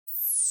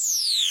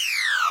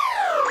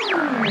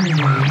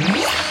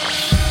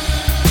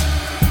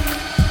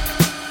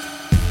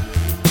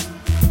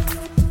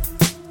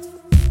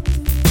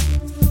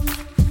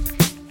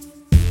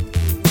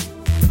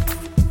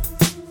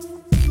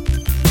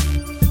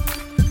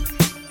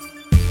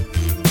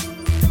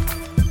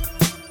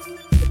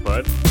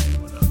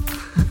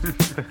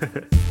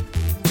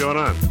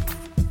going on?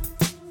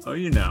 Oh,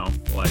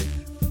 like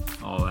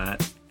all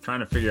that. Trying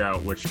to figure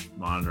out which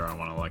monitor I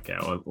want to look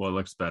at. What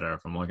looks better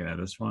if I'm looking at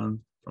this one,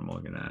 if I'm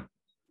looking at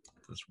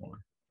this one.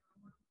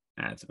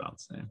 It's about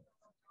the same.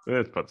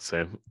 It's about the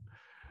same.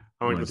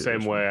 I'm like the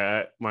same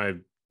way. My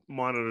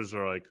monitors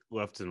are like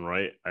left and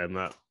right. I'm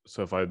not.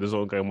 So if this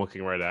old guy I'm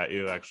looking right at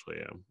you,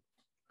 actually am.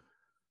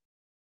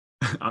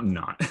 I'm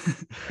not.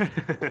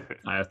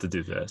 I have to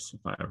do this if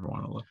I ever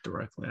want to look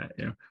directly at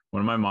you. One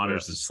of my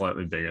monitors is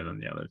slightly bigger than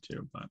the other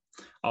two, but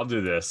I'll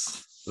do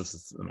this. This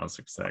is the most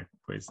exciting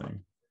pleasing.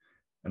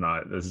 And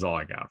this is all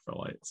I got for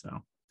light, so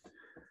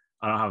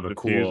I don't have the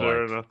cool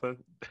or nothing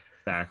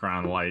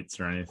background lights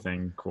or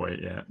anything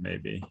quite yet.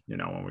 Maybe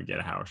when we get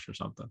a house or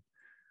something.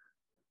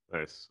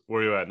 Nice.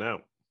 Where are you at now?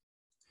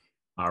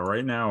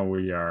 Right now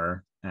we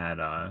are at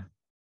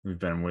we've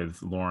been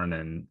with Lauren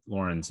and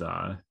Lauren's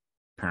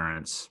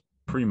parents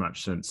pretty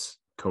much since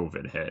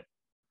COVID hit.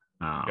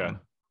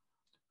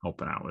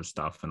 Helping out with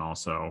stuff, and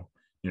also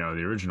the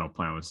original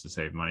plan was to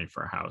save money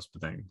for a house,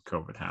 but then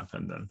COVID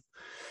happened and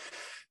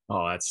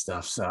all that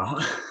stuff. So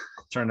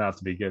turned out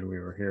to be good we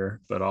were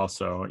here, but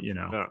also,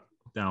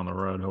 down the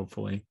road,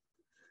 hopefully.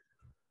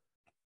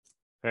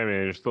 I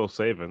mean, you're still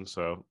saving,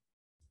 so.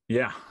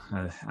 Yeah,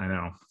 I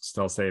know.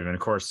 Still saving. Of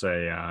course,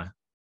 a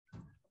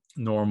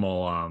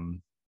normal,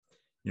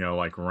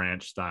 like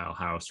ranch style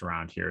house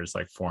around here is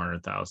like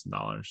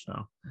 $400,000.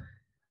 So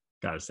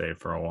got to save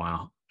for a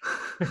while.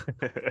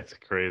 That's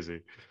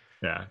crazy.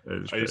 Yeah.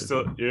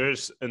 You're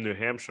in New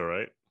Hampshire,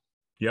 right?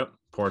 Yep.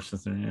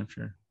 Portsmouth, New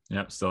Hampshire.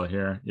 Yep, still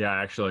here. Yeah,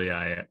 actually,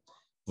 I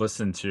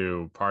listened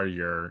to part of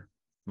your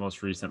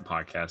most recent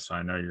podcast, so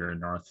I know you're in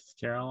North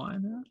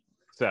Carolina.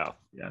 South.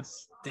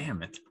 Yes.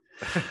 Damn it.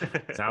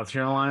 South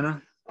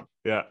Carolina.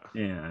 Yeah.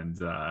 And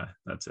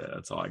that's it.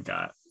 That's all I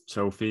got.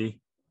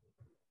 Sophie,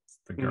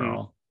 the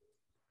girl.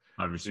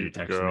 Obviously, you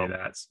texted me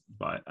that,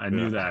 but I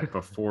knew that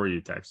before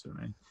you texted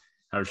me.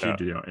 How's she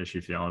doing? Is she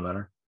feeling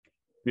better?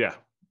 Yeah.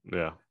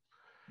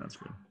 That's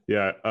good.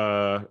 Yeah.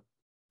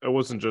 It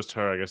wasn't just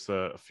her. I guess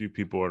a few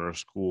people in our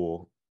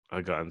school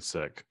had gotten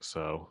sick.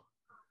 So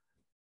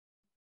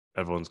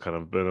everyone's kind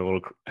of been a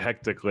little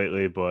hectic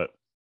lately, but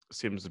it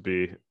seems to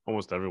be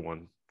almost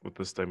everyone with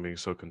this thing being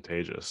so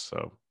contagious.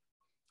 So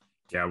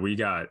yeah,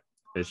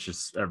 it's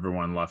just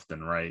everyone left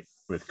and right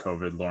with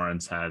COVID.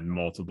 Lauren's had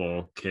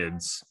multiple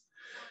kids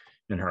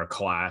in her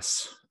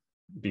class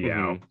be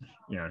out.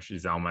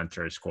 She's an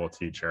elementary school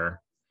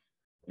teacher.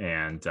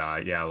 And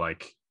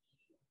like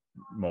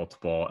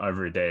multiple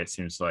every day, it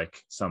seems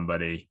like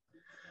somebody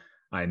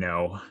I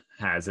know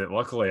has it.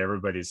 Luckily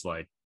everybody's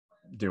like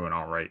doing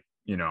all right,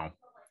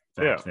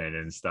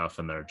 vaccinated and stuff,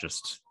 and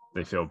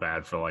they feel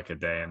bad for like a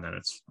day and then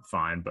it's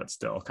fine, but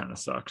still kind of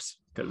sucks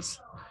because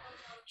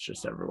it's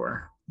just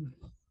everywhere.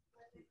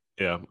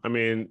 Yeah, I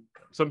mean,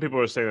 some people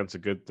are saying that's a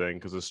good thing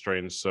because the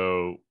strain's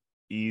so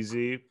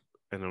easy,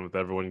 and then with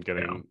everyone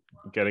getting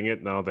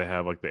it now, they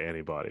have like the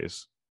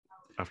antibodies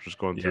after just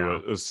going through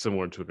it was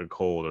similar to like a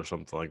cold or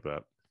something like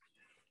that.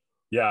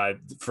 Yeah,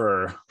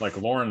 for like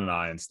Lauren and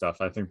I and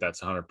stuff, I think that's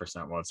 100%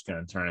 what it's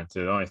going to turn into.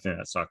 The only thing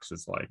that sucks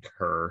is like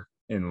her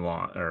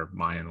in-law, or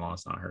my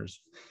in-laws, not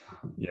hers,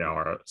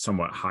 are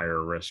somewhat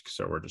higher risk.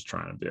 So we're just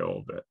trying to be a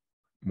little bit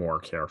more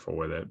careful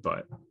with it.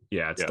 But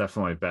yeah, it's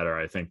definitely better,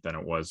 I think, than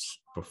it was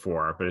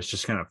before. But it's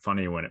just kind of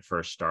funny when it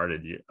first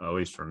started, at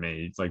least for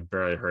me, it's like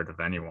barely heard of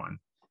anyone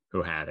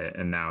who had it.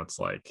 And now it's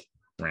like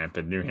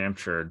rampant. New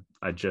Hampshire,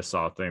 I just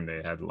saw a thing,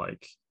 they had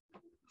like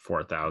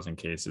 4,000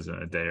 cases in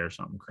a day or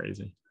something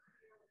crazy.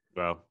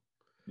 Wow.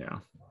 Yeah,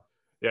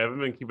 I haven't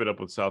been keeping up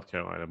with South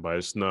Carolina, but I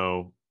just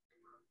know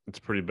it's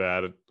pretty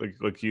bad.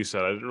 Like you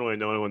said, I didn't really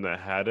know anyone that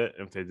had it.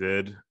 If they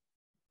did,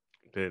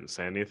 they didn't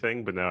say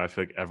anything, but now I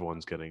feel like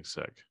everyone's getting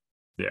sick.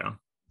 Yeah,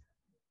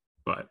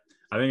 but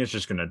I think it's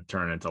just going to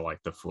turn into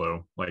like the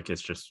flu. Like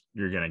it's just,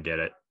 you're going to get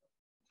it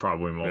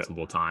probably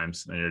multiple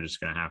times, and you're just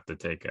going to have to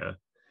take a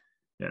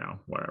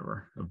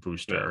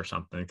booster or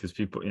something, because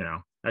people,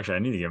 actually I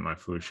need to get my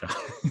flu shot.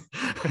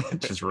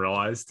 Just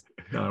realized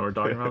now that we're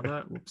talking about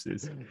that.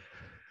 Whoopsies.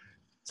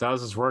 So how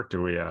does this work?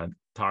 Do we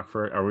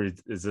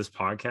is this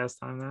podcast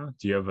time now?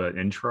 Do you have an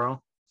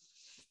intro?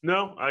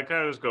 No, I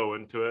kind of just go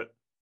into it.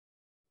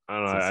 I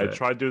don't know. I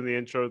tried doing the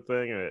intro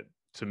thing, and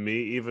to me,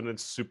 even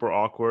it's super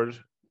awkward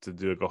to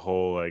do like a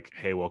whole like,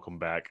 hey, welcome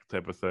back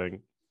type of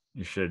thing.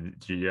 You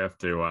have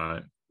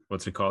to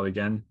what's it called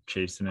again?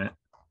 Chasing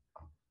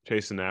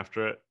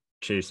after it.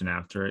 You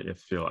have to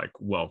feel like,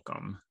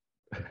 welcome.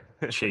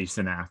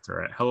 Chasing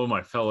after it. Hello,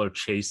 my fellow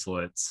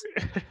chaselets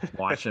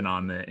watching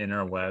on the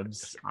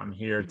interwebs. I'm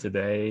here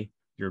today.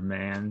 Your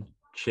man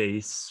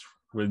Chase.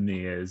 With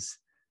me is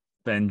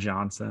Ben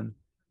Johnson.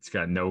 He's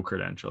got no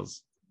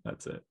credentials.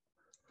 That's it.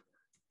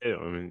 Yeah,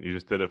 I mean, you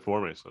just did it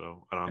for me,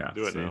 so I don't have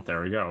to do it now.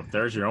 There we go.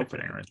 There's your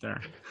opening right there.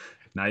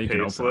 Now you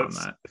can open on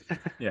that.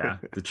 Yeah,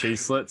 the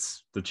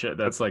chaselets.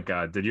 That's like.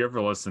 Did you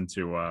ever listen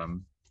to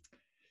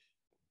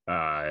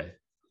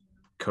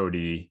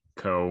Cody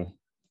Co?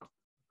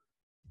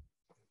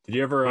 Did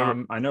you ever?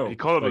 I know he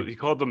called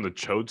them the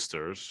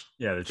Chodesters.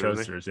 Yeah, the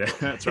Chodesters. Yeah,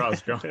 that's where I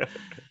was going.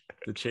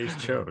 The Chase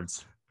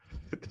Chodes.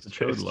 The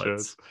Chase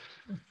Chodelets.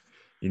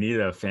 You need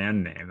a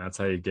fan name. That's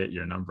how you get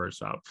your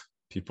numbers up.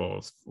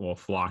 People will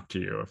flock to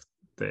you if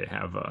they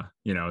have a,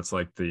 it's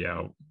like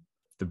the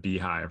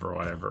beehive or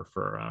whatever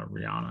for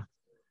Rihanna.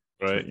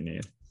 That's right? what you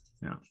need.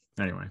 Yeah.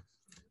 Anyway.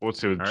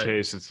 What's it with All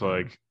Chase? right. It's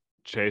like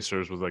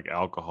chasers with like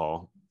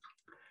alcohol.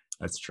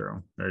 That's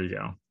true. There you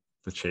go.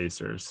 The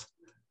Chasers.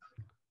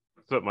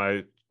 What's up,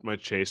 my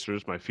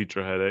chasers, my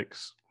future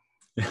headaches?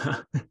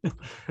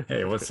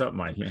 Hey, what's up,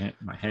 my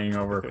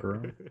hangover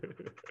crew,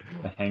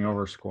 the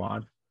Hangover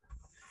Squad?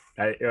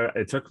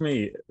 It took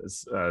me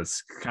a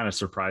kind of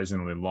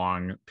surprisingly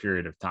long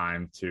period of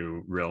time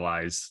to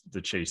realize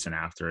the chasing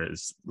after it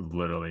is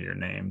literally your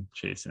name,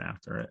 chasing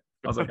after it.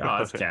 I was like, oh,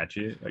 that's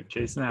catchy, like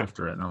chasing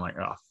after it, and I'm like,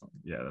 oh,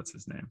 yeah, that's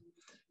his name.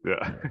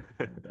 Yeah.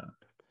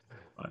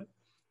 But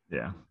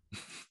yeah.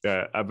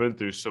 Yeah, I've been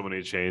through so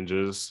many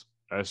changes.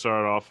 I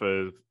started off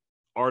as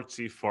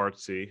Artsy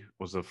Fartsy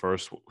was the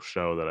first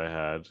show that I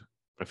had,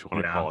 if you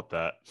want to call it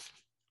that.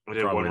 I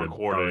did one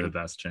recording. Probably the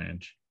best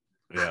change.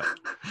 Yeah.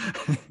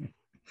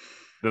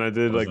 Then I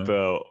did like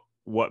the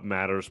What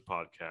Matters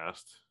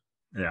podcast.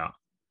 Yeah.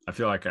 I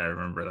feel like I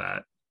remember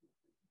that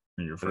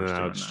when you were first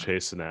doing that.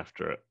 Chasing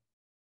after it.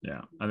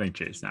 Yeah. I think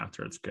chasing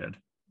after it's good.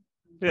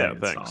 Yeah,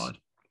 thanks. Solid.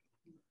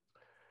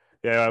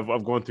 Yeah,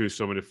 I've gone through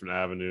so many different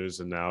avenues,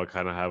 and now I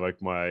kind of have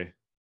like my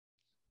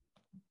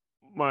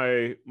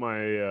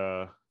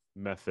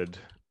method,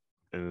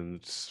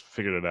 and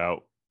figured it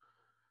out.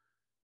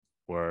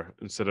 Where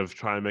instead of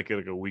trying to make it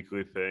like a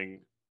weekly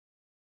thing,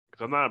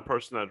 because I'm not a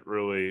person that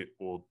really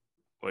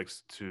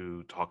likes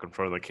to talk in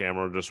front of the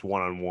camera just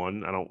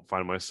one-on-one. I don't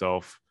find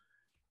myself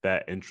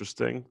that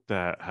interesting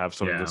to have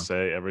something to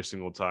say every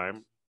single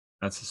time.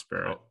 That's the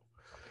spirit.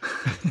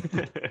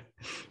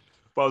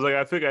 But I was like,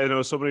 I think I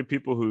know so many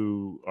people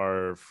who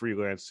are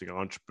freelancing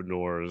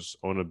entrepreneurs,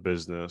 own a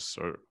business,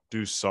 or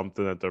do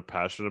something that they're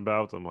passionate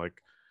about. I'm like,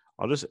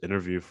 I'll just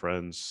interview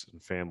friends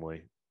and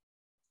family.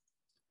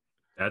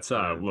 That's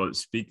well,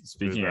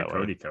 speaking of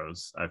Cody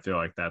Co's, I feel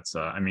like that's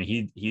I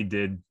mean, he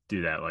did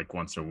do that like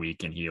once a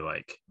week, and he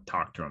like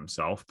talked to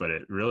himself, but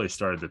it really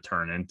started to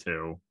turn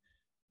into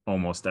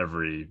almost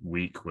every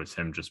week was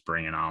him just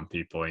bringing on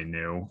people he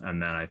knew.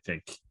 And then I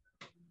think,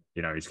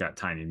 he's got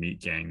Tiny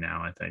Meat Gang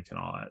now, I think, and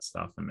all that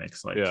stuff, and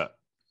makes like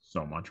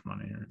so much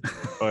money.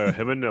 Oh yeah,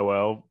 him and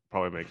Noel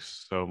probably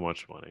makes so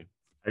much money.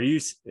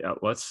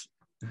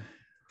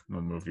 We'll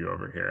move you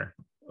over here.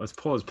 Let's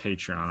pull his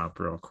Patreon up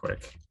real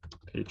quick.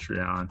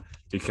 Patreon,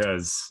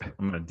 because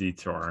I'm gonna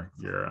detour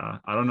your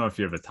I don't know if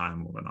you have a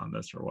time limit on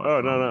this or what.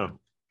 Oh, no. I'm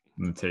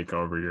gonna take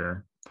over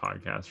your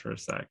podcast for a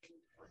sec,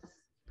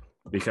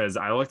 because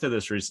I looked at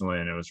this recently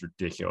and it was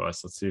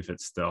ridiculous. Let's see if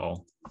it's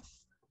still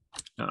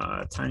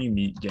Tiny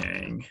Meat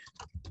Gang,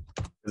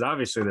 because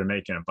obviously they're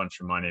making a bunch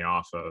of money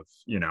off of,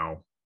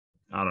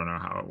 I don't know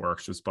how it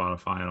works with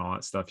Spotify and all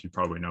that stuff. You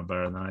probably know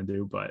better than I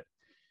do, but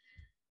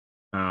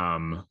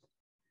Patreon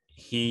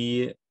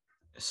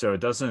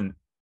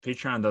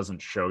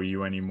doesn't show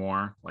you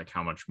anymore like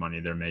how much money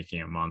they're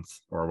making a month,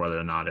 or whether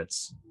or not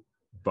it's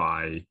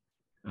by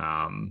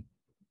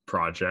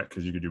project,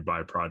 because you could do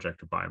by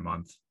project or by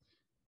month.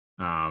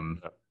 I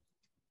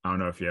don't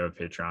know if you have a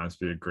Patreon. This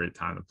would be a great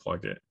time to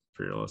plug it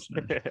for your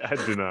listeners. I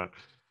do not.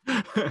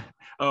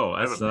 Oh,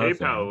 that's a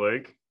PayPal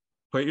link.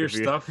 Put your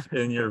stuff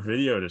in your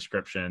video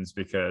descriptions,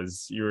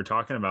 because you were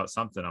talking about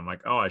something. I'm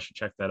like, oh, I should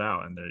check that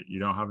out. And you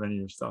don't have any of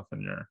your stuff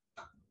in your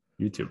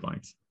YouTube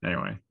links.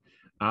 Anyway,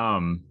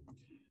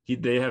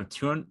 they have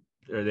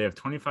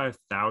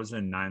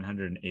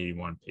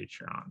 25,981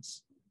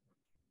 Patreons,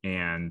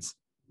 and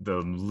the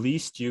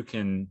least you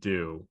can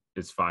do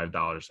is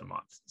 $5 a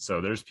month.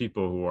 So there's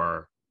people who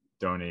are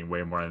donating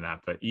way more than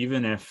that. But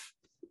even if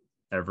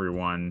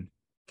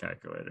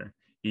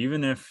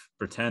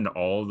pretend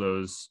all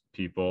those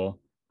people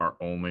are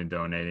only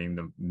donating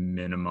the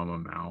minimum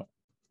amount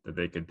that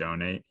they could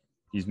donate,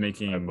 he's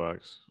making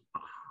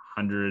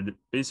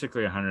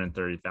basically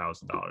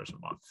 $130,000 a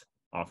month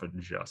off of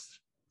just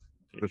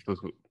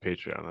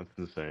Patreon. That's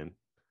insane.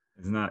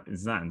 It's not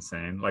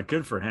insane. Like,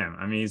 good for him.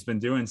 I mean, he's been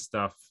doing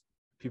stuff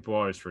people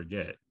always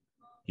forget.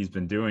 He's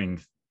been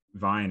doing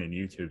Vine and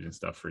YouTube and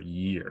stuff for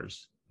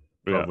years,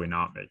 probably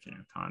not making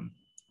a ton.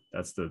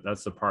 That's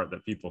the part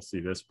that people see,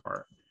 this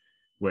part,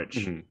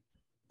 which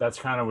that's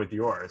kind of with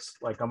yours.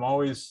 Like,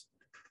 there's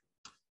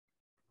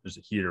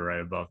a heater right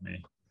above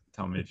me.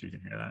 Tell me if you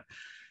can hear that.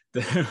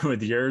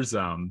 With yours,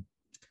 I'm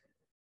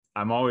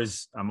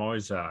always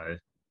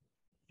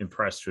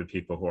impressed with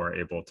people who are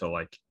able to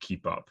like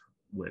keep up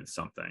with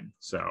something.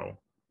 So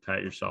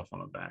pat yourself on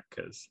the back,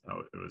 because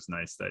it was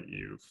nice that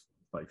you've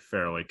like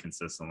fairly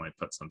consistently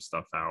put some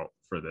stuff out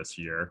for this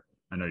year.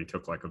 I know you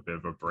took like a bit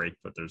of a break,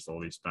 but there's at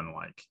least been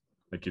like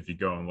if you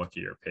go and look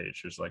at your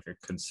page, there's like a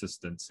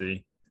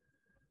consistency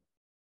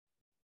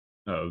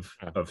of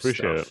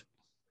stuff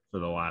for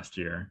the last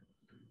year.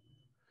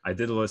 I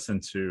did listen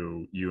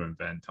to you and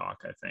Ben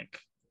talk, I think,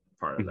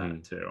 part of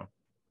that too.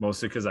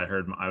 Mostly because I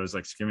was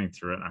like skimming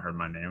through it and I heard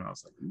my name. I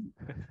was like,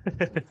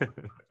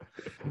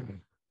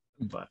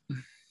 but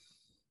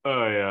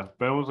Oh yeah,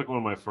 Ben was like one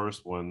of my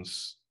first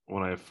ones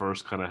when I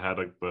first kind of had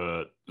like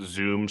the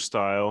Zoom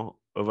style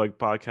of like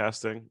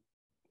podcasting.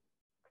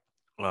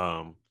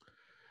 Um,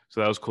 so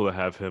that was cool to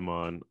have him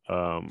on.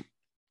 I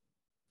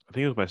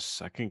think it was my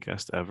second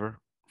guest ever.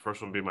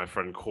 First one being my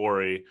friend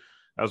Corey.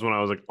 That was when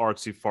I was like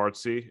artsy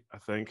fartsy. I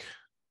think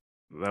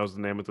that was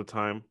the name at the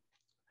time.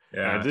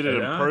 And I Yeah, did it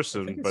in I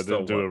person, think but it's I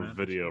didn't still do what, a man?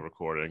 video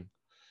recording.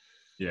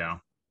 Yeah.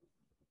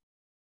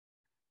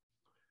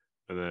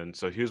 And then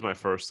so he was my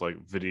first like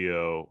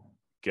video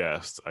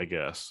guest, I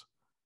guess.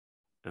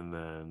 And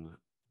then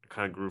it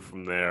kind of grew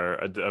from there.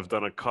 Have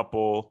done a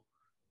couple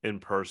in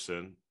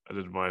person. I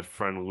did my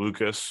friend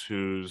Lucas,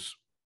 who's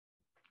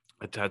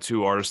a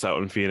tattoo artist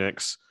out in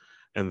Phoenix,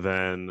 and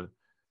then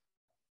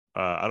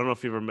I don't know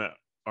if you ever met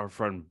our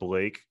friend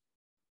Blake,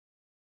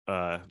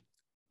 uh, I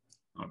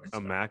think a so.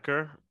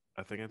 Macker.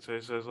 I think I'd say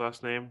his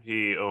last name.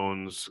 He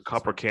owns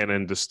Copper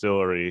Cannon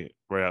Distillery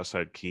right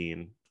outside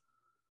Keene.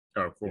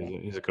 Oh, cool.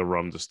 He's like a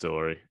rum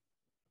distillery.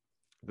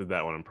 Did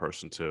that one in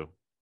person too.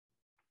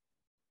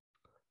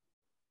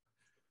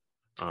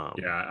 Yeah, Um,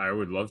 I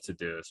would love to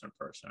do this in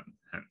person,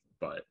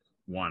 but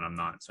one, I'm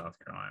not in South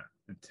Carolina,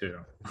 and two,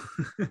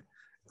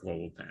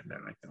 global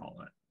pandemic and all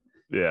that.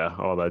 yeah,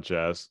 all that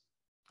jazz.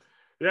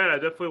 Yeah, I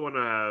definitely want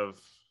to have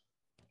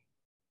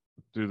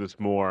do this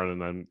more.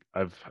 And then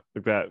I've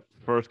like that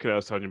first kid I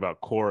was telling you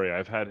about, Corey.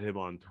 I've had him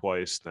on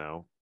twice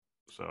now,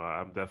 so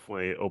I'm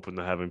definitely open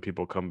to having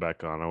people come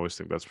back on. I always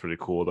think that's pretty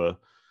cool to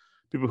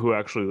people who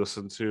actually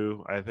listen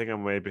to. I think I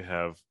maybe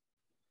have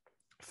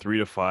 3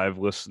 to 5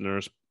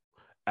 listeners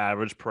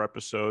average per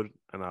episode,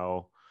 and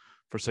I'll,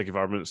 for sake of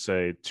argument,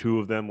 say 2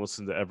 of them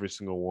listen to every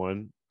single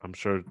one. I'm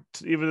sure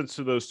even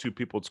to those 2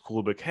 people, it's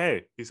cool to be like,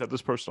 hey, he's had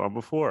this person on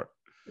before.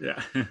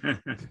 Yeah.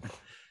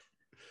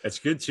 It's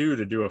good too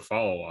to do a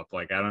follow up.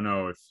 Like, I don't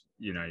know if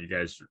you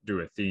guys do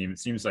a theme. It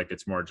seems like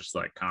it's more just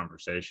like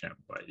conversation,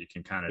 but you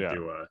can kind of Yeah.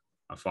 do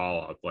a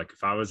follow up. Like,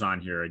 if I was on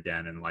here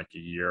again in like a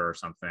year or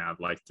something, I'd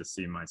like to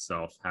see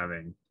myself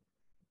having,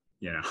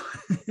 you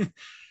know,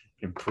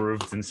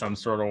 improved in some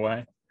sort of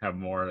way, have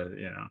more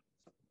to,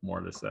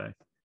 more to say.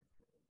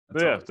 But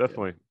That's yeah, always good.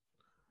 definitely.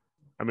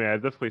 I mean, I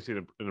definitely seen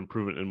an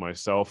improvement in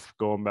myself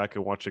going back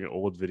and watching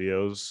old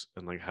videos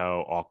and like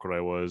how awkward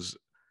I was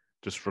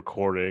just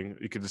recording.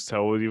 You could just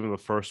tell with even the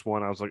first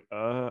one, I was like,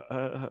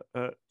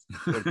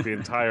 like the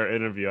entire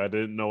interview, I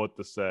didn't know what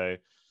to say.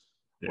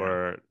 Yeah.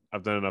 Where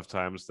I've done enough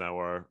times now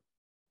where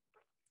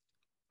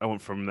I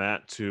went from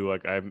that to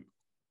like I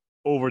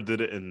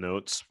overdid it in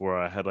notes where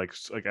I had like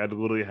I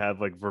literally had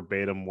like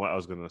verbatim what I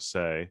was gonna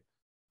say,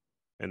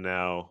 and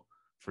now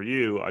for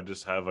you, I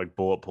just have like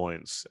bullet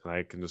points and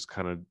I can just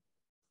kind of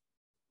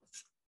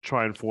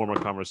try and form a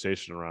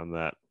conversation around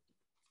that.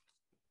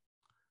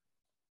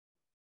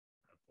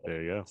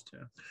 There you go.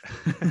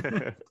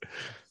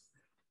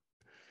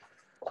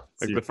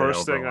 Like See the if they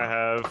first thing I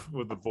overlap. have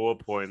with the bullet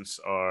points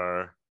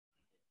are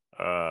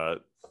uh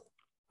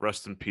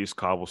rest in peace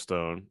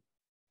cobblestone,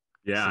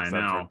 Yeah, I since that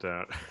know. burnt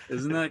out.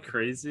 Isn't that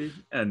crazy?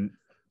 And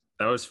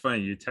that was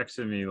funny. You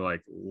texted me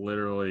like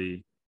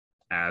literally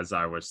as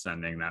I was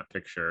sending that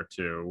picture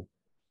to,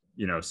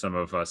 some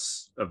of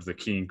us of the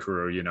Keen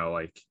crew,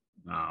 like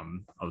I'll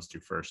just do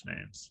first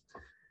names.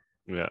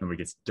 Yeah. And we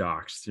get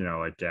doxxed,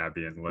 like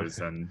Gabby and Liz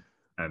and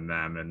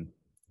them and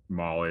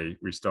Molly.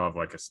 We still have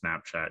like a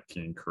Snapchat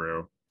Keen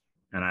crew.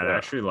 And I'd Yeah.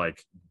 actually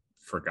like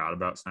forgot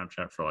about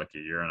Snapchat for like a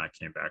year and I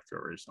came back to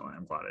it recently.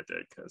 I'm glad I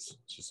did because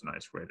it's just a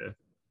nice way to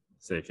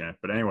stay connected.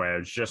 But anyway, I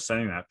was just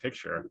sending that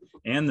picture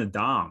and the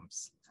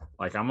DOMs.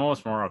 Like, I'm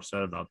almost more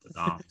upset about the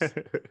DOMs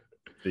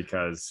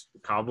because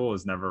Kabul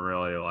is never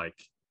really like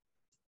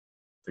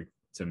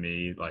to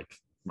me like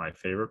my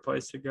favorite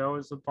place to go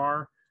is a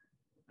bar.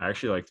 I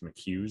actually liked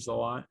McHugh's a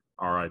lot.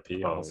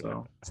 RIP Oh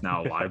also. It's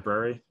now a yeah.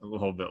 library, a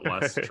little bit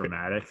less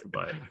traumatic,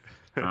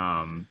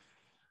 um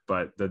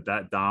but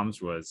that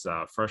Dom's was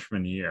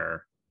freshman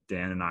year.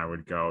 Dan and I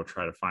would go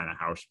try to find a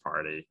house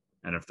party,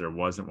 and if there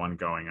wasn't one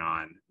going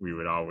on, we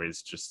would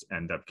always just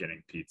end up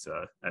getting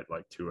pizza at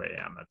like 2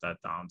 a.m. at that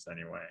Dom's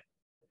anyway.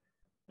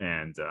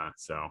 And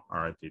so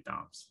RIP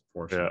Dom's,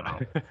 forcing Yeah. them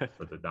out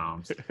for the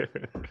Dom's.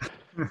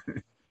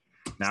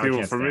 Now See, I well,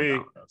 can't for stand me,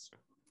 Domino's.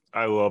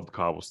 I loved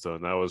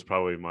Cobblestone. That was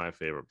probably my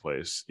favorite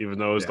place, even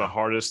though it was the Yeah,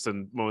 hardest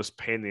and most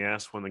pain in the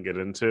ass one to get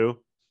into.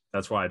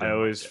 that's why I I didn't like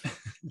always, it.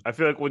 I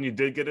feel like when you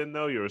did get in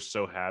though, you were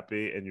so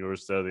happy and you were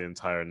there the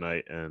entire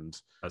night, and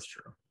That's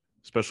true.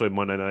 especially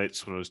Monday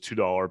nights when it was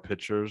 $2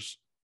 pitchers.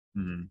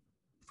 Mm-hmm.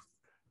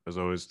 It was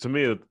always to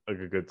me like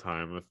a good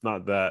time. If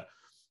not that,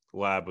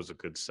 Lab was a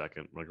good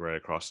second, like right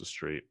across the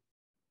street.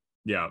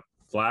 Yeah,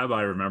 Lab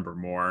I remember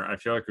more. I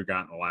feel like we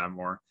got in the Lab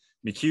more.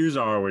 McHugh's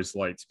I always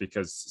liked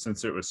because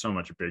since it was so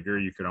much bigger,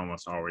 you could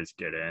almost always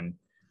get in.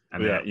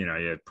 And Yeah. that you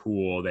had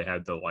pool. They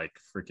had the like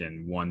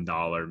freaking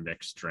 $1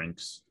 mixed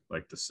drinks,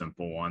 like the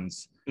simple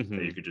ones that you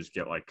Mm-hmm. could just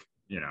get like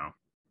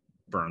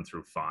burn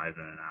through 5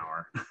 in an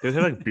hour. They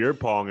had like beer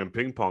pong and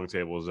ping pong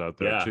tables out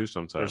there Yeah, too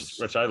sometimes.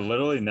 which I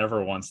literally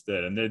never once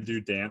did. And they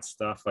do dance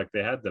stuff. Like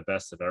they had the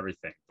best of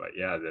everything. But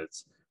yeah,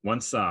 that's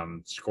once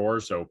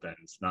Scores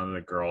opened, none of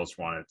the girls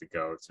wanted to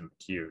go to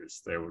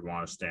McHugh's. They would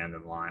want to stand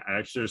in line.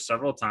 Actually, there's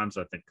several times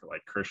I think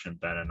like Christian,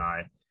 Ben, and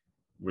I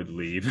would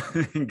leave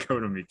and go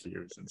to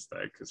McHugh's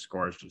instead because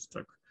Scores just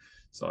took.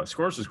 So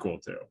Scores is cool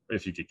too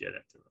if you could get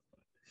into it.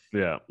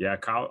 Yeah. Yeah,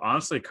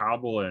 honestly,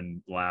 Cobble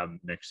and Lab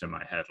mixed in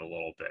my head a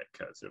little bit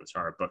because it was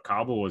hard. But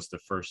Cobble was the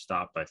first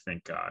stop, I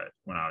think,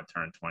 when I would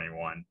turn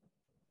 21.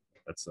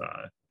 That's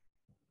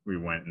we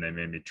went and they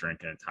made me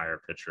drink an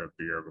entire pitcher of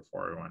beer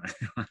before we went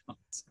anywhere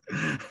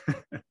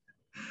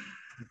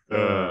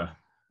else.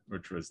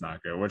 Which was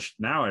not good. Which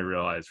now I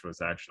realize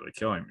was actually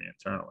killing me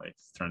internally. It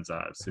turns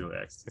out it's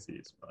celiac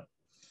disease, but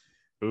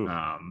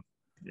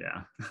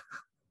yeah.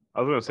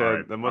 I was gonna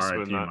say that must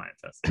have been my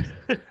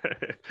intestines.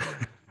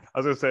 I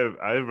was gonna say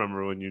I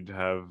remember when you'd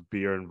have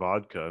beer and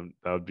vodka,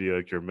 that would be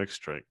like your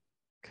mixed drink.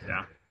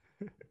 Yeah.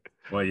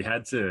 Well, you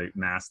had to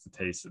mask the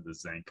taste of the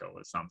Zenko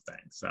with something.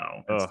 So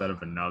instead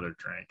of another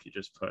drink, you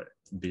just put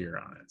beer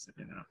on it.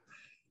 You know.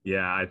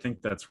 Yeah, I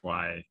think that's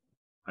why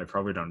I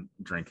probably don't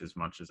drink as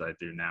much as I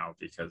do now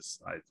because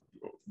I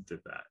did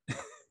that.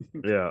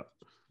 Yeah.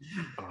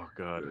 Oh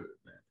God.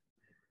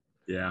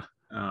 Yeah.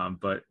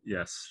 But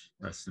yes,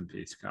 rest in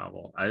peace,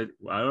 Cobble. I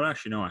don't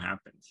actually know what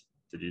happened.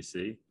 Did you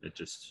see? It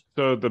just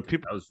so the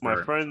people. My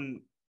friend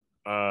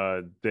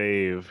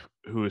Dave,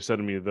 who was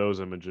sending me those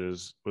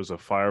images, was a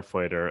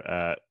firefighter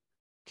at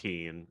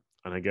Keene,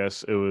 and I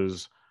guess it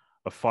was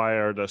a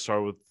fire that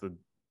started with the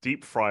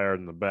deep fryer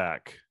in the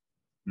back,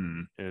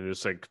 and it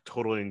just like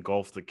totally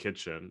engulfed the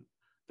kitchen.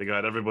 They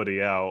got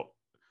everybody out.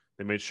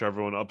 They made sure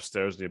everyone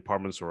upstairs in the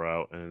apartments were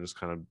out, and it just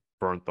kind of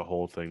burnt the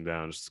whole thing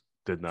down. Just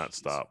did not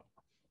stop.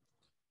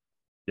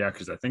 Yeah,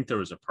 because I think there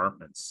was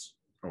apartments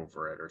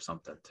over it or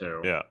something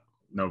too. Yeah.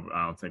 No,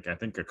 I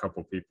think a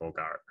couple people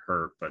got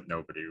hurt, but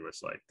nobody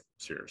was like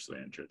seriously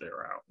injured. They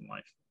were out and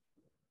like.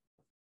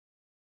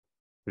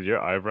 Did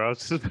your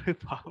eyebrows just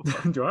pop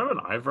up? Do I have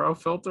an eyebrow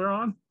filter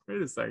on?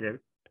 Wait a second.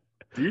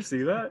 Do you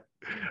see that?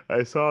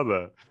 I saw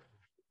that.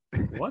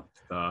 What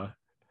the?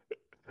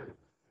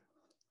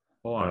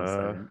 Hold on a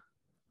second.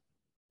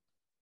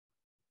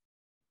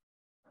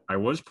 I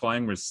was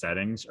playing with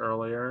settings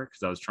earlier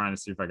because I was trying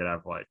to see if I could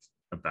have like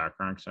a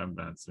background because I haven't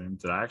been on Zoom.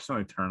 Did I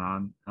accidentally turn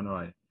on? How do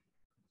I?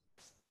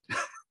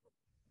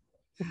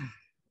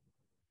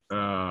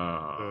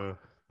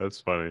 That's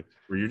funny.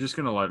 Were you just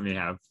gonna let me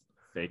have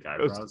fake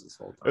eyebrows this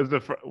whole time? It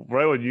was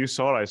right when you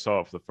saw it, I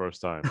saw it for the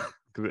first time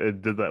because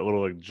it did that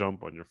little like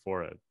jump on your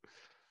forehead.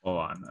 Hold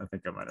on, I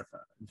think I might have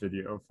had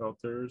video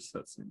filters.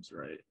 That seems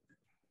right.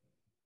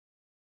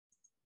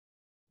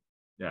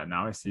 Yeah,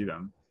 now I see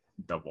them.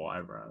 Double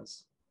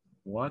eyebrows.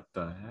 What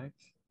the heck?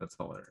 That's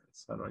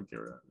hilarious. How do I get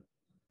rid of it?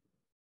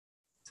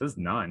 It says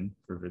none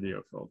for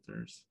video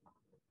filters.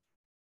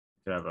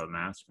 Could have a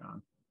mask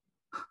on.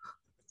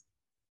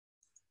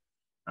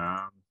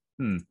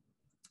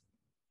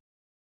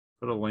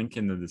 Put a link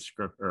in the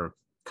description or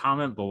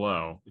comment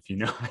below if you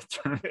know how to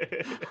turn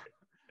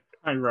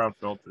eyebrow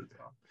filters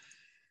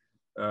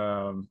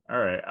on. All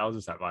right, I'll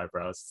just have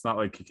eyebrows. It's not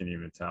like you can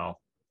even tell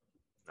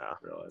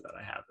really that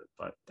I have it,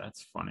 but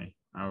that's funny.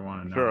 I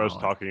want to know. Sure, us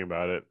talking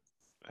about it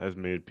has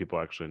made people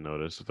actually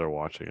notice if they're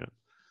watching it.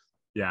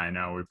 Yeah, I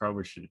know. We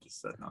probably should have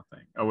just said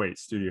nothing. Oh wait,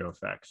 Studio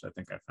Effects. I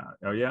think I found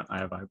it. Oh yeah, I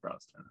have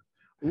eyebrows turned.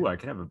 Ooh, I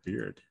could have a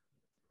beard.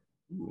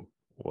 Ooh.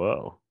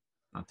 Whoa.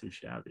 Not too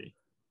shabby.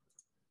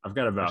 I've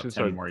got about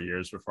 10 more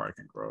years before I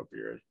can grow a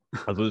beard.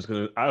 I was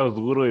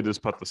literally just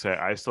about to say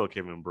I still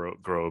can't even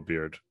grow a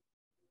beard.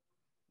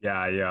 Yeah,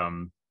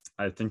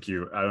 I think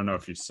I don't know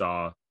if you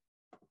saw,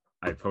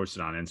 I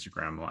posted on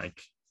Instagram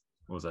like,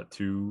 what was that,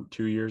 two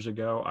years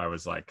ago? I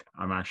was like,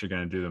 I'm actually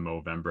gonna do the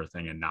Movember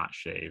thing and not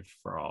shave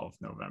for all of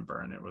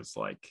November. And it was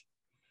like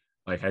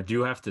I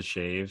do have to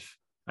shave.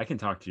 I can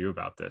talk to you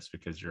about this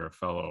because you're a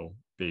fellow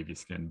baby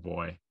skin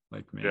boy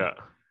like me. Yeah.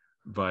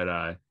 But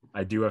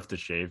I do have to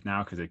shave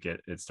now because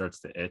it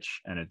starts to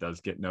itch and it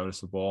does get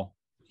noticeable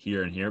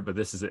here and here. But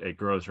it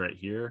grows right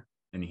here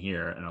and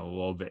here and a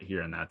little bit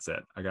here, and that's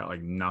it. I got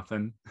like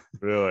nothing.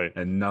 Really?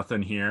 And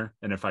nothing here.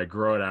 And if I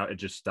grow it out, it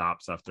just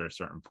stops after a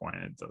certain point.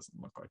 And it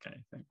doesn't look like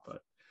anything.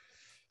 But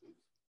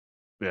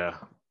yeah.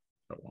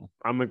 Oh, well.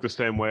 I'm like the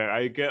same way.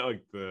 I get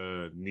like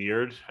the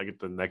neared. I get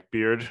the neck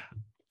beard.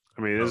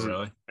 I mean, it isn't,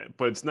 really?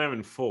 But it's not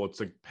even full. It's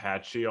like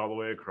patchy all the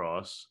way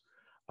across.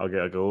 I'll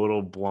get like a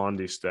little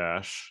blondie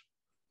stash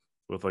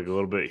with like a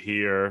little bit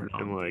here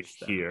and like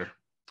here.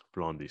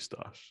 Blondie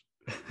stash.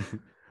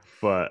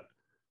 But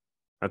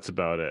that's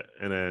about it.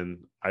 And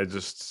then I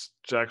just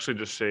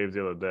shaved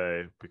the other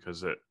day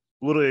because it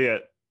literally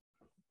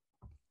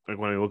like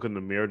when I look in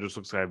the mirror, it just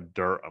looks like I have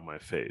dirt on my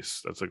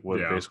face. That's like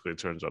what it basically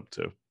turns up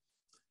to.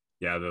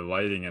 Yeah, the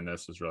lighting in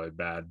this is really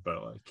bad,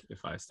 but like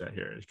if I stay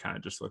here, it kind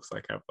of just looks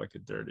like I have like a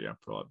dirty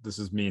upper lip. This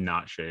is me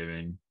not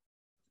shaving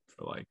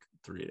for like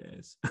 3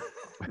 days.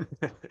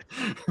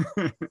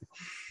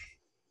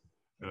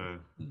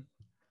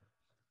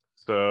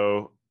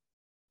 So,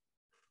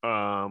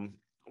 what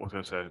was I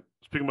gonna say?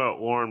 Speaking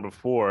about Lauren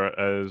before,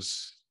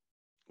 has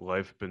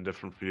life been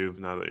different for you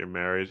now that you're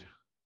married? Do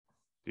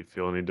you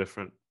feel any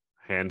different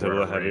Hand a wear a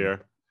little ring.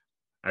 heavier.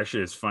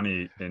 Actually, it's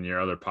funny, in your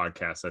other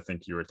podcast, I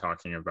think you were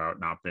talking about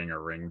not being a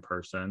ring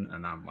person.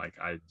 And I'm like,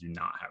 I do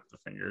not have the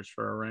fingers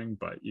for a ring,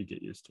 but you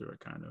get used to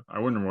it kind of. I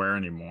wouldn't wear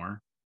any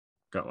more.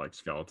 Got like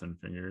skeleton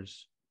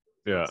fingers.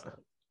 Yeah.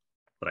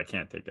 But I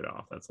can't take it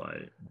off. That's why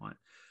I want.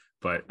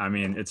 But I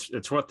mean,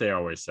 it's what they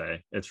always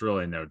say. It's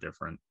really no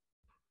different.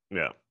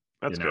 Yeah.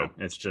 That's good.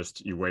 It's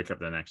just you wake up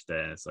the next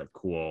day and it's like,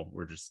 cool,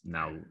 we're just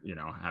now,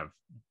 have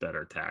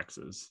better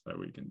taxes that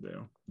we can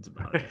do. It's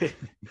about it.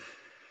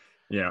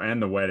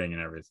 And the wedding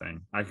and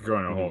everything. I could go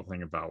into a whole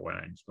thing about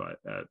weddings, but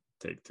that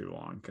take too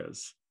long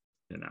because,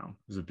 it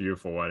was a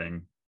beautiful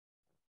wedding.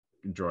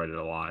 Enjoyed it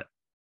a lot.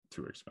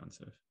 Too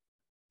expensive.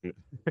 It's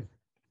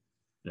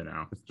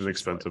an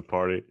expensive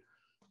party.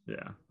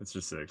 Yeah, it's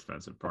just an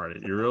expensive party.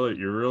 You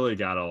really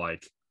gotta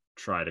like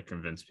try to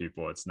convince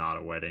people it's not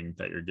a wedding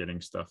that you're getting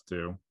stuff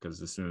to,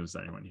 because as soon as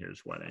anyone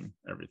hears wedding,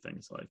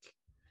 everything's like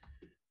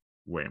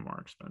way more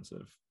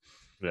expensive.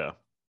 Yeah.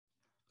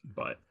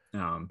 But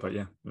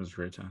yeah, it was a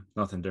great time.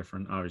 Nothing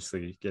different.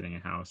 Obviously, getting a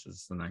house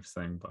is the next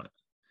thing, but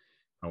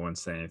I wouldn't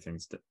say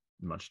anything's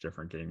much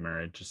different. Getting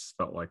married just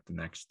felt like the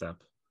next step.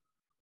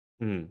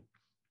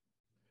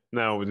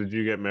 Now, did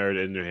you get married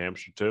in New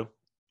Hampshire too,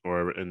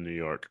 or in New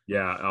York?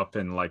 Yeah, up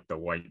in like the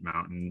White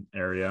Mountain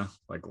area,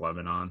 like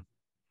Lebanon.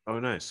 Oh,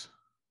 nice.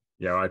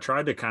 Yeah, I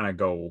tried to kind of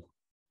go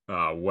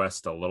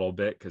west a little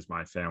bit because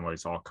my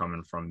family's all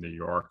coming from New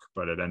York,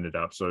 but it ended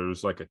up, so it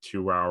was like a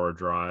 2-hour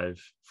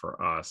drive for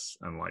us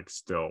and like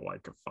still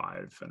like a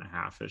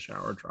 5.5-ish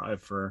hour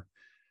drive for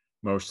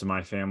most of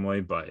my family.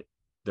 But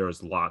there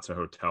was lots of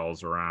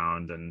hotels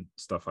around and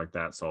stuff like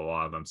that, so a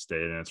lot of them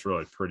stayed, and it's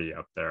really pretty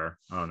up there.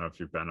 I don't know if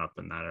you've been up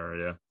in that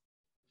area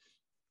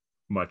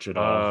much at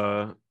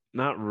all.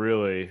 Not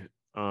really.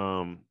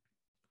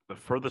 The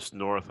furthest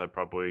north I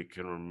probably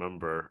can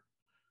remember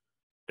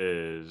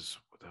is,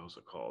 what the hell is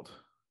it called?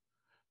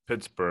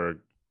 Pittsburgh,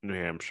 New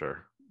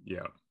Hampshire.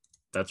 Yeah,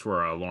 that's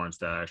where Lauren's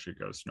dad actually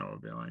goes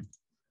snowmobiling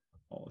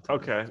all the time.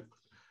 Okay.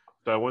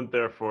 So I went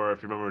there for,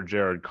 if you remember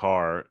Jared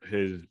Carr,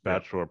 his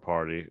bachelor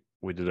party.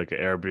 We did like an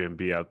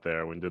Airbnb out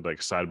there. We did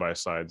like side by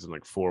sides and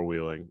like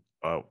four-wheeling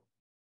out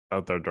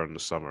there during the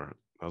summer.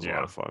 That was a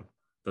lot of fun.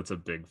 That's a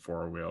big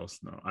four-wheel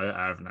snow.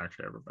 I haven't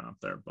actually ever been up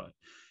there, but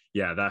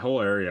yeah, that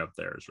whole area up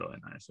there is really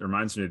nice. It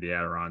reminds me of the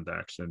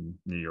Adirondacks in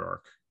New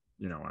York,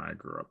 when I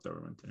grew up that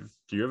we went to.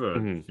 Do you have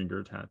a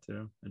finger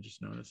tattoo? I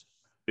just noticed.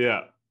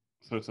 Yeah.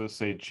 So it says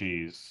 "say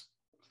cheese."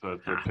 So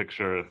it's a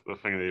picture of the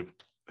thing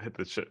they hit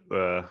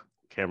the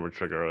camera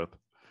trigger with.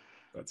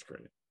 That's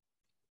great.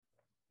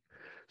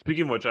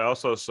 Speaking of which, I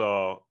also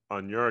saw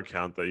on your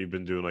account that you've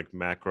been doing like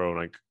macro and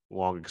like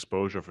long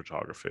exposure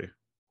photography.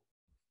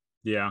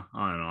 Yeah,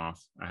 on and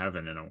off. I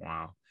haven't in a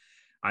while.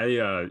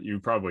 You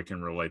probably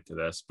can relate to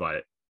this,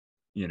 but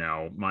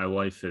my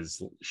life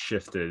has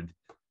shifted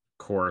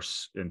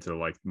course into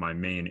like my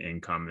main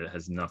income. It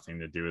has nothing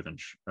to do with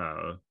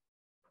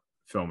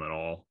film at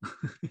all.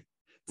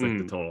 It's like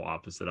the total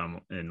opposite. I'm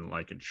in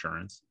like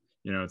insurance.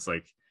 It's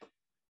like,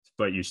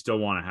 but you still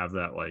want to have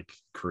that like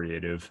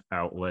creative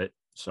outlet.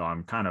 So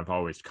I'm kind of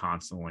always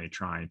constantly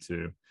trying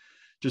to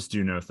just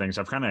do new things.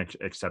 I've kind of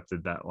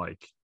accepted that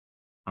like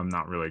I'm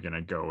not really going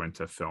to go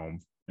into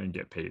film and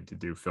get paid to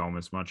do film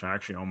as much. I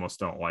actually almost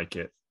don't like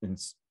it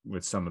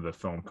with some of the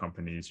film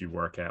companies you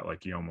work at.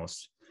 Like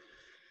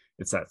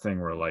it's that thing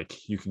where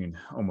like you can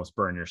almost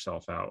burn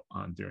yourself out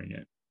on doing it.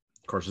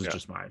 Of course, it's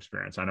just my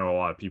experience. I know a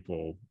lot of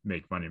people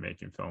make money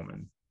making film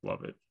and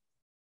love it.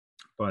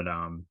 But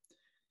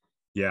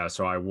yeah,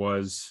 so I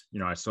was,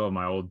 I still have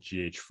my old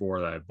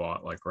GH4 that I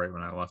bought like right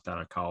when I left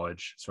out of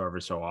college. So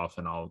every so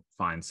often I'll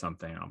find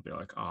something and I'll be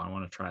like, oh, I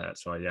want to try that.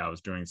 So I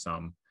was doing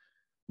some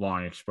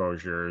long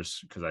exposures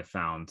because I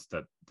found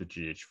that the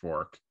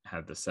GH4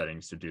 had the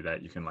settings to do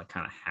that. You can like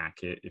kind of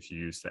hack it if you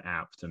use the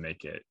app to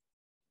make it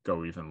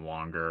go even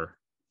longer.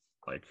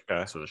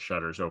 So the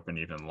shutters open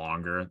even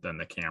longer than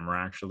the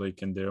camera actually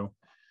can do.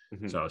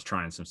 So I was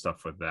trying some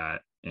stuff with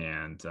that.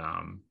 And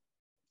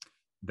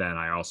then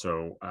I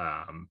also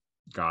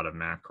got a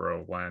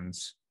macro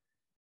lens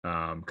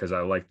because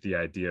I like the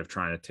idea of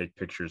trying to take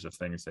pictures of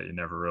things that you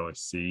never really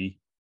see.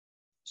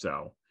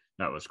 So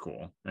that was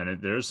cool. And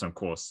there's some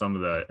cool,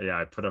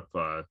 I put up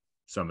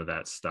some of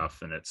that stuff,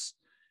 and it's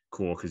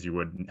cool because you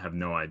wouldn't have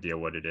no idea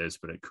what it is,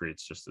 but it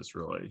creates just this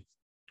really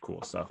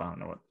cool stuff. I don't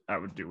know what I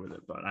would do with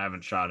it, but I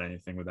haven't shot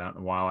anything with that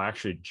in a while. I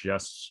actually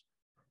just,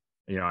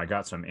 I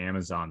got some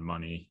Amazon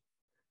money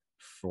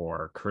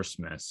for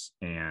Christmas,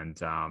 and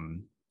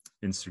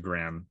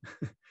Instagram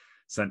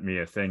sent me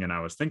a thing, and I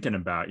was thinking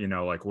about,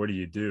 like, what do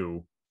you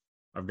do?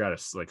 I've got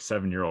a like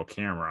 7-year-old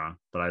camera,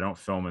 but I don't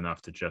film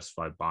enough to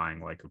justify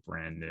buying like a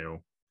brand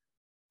new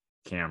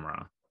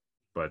camera.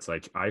 But it's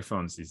like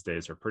iPhones these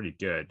days are pretty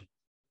good.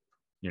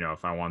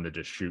 If I wanted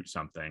to just shoot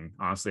something,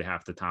 honestly,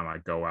 half the time I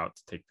go out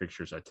to take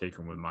pictures, I take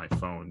them with my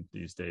phone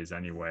these days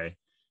anyway,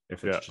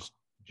 if it's just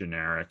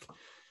generic.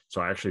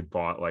 So I actually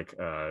bought like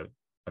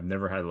I've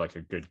never had like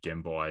a good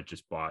gimbal. I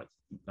just bought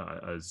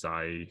a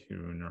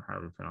Zhiyun, or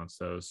however you pronounce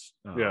those.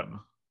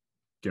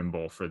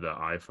 gimbal for the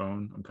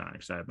iPhone. I'm kind of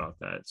excited about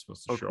that. It's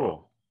supposed to Oh, show up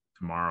cool.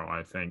 tomorrow,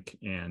 I think,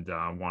 and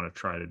I want to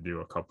try to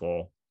do a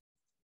couple,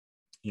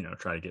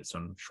 try to get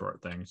some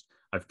short things.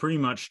 I've pretty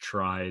much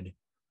tried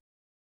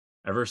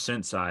ever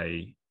since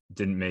I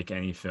didn't make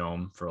any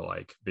film for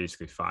like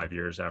basically 5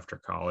 years after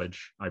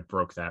college. I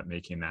broke that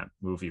making that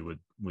movie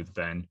with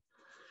Ben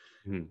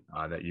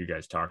that you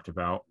guys talked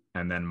about.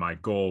 And then my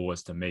goal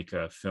was to make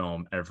a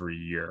film every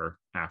year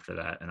after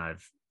that. And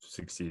I've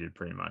succeeded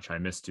pretty much. I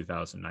missed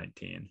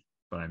 2019,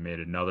 but I made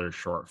another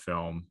short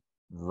film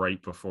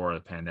right before the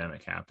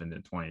pandemic happened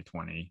in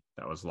 2020.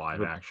 That was live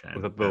Was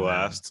action. that the And then,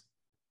 last?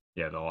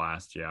 yeah, the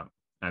last, yeah.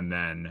 And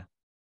then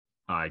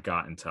I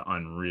got into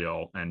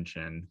Unreal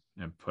Engine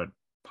and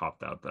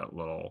popped out that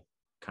little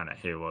kind of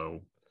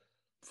Halo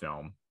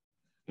film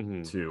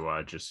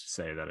to just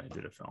say that I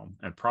did a film.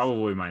 And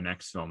probably my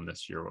next film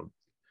this year will,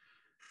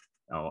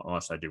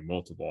 unless I do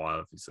multiple,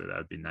 obviously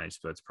that'd be nice,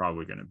 but it's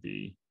probably going to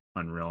be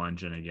Unreal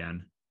Engine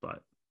again,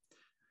 but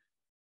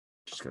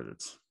just because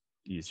it's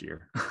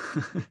easier.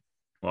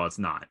 Well, it's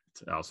not.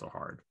 It's also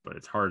hard, but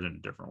it's hard in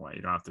a different way.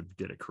 You don't have to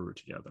get a crew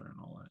together and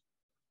all that.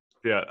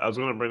 Yeah, I was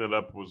going to bring that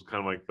up. Was kind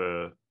of like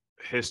the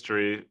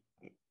history,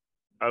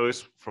 at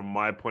least from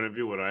my point of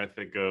view, when I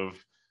think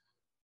of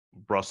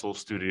Brussels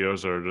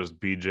studios or just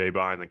BJ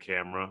behind the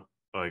camera.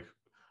 Like,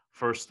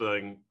 first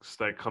things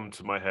that come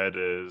to my head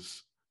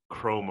is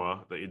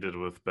Chroma that you did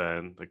with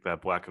Ben, like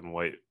that black and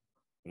white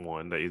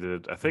one that you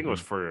did. I think it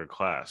was for your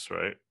class,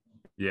 right?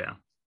 Yeah.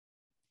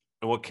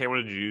 And what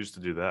camera did you use to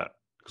do that?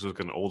 Because it was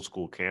like an old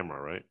school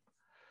camera, right?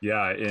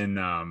 Yeah.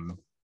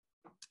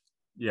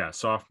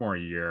 Sophomore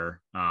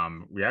year, I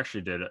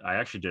actually did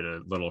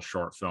a little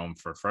short film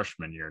for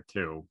freshman year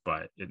too,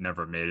 but it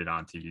never made it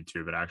onto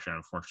YouTube. It actually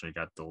unfortunately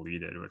got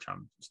deleted, which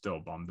I'm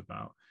still bummed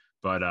about.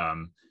 But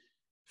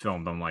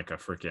filmed on like a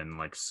freaking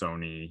like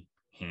Sony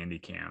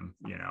Handycam,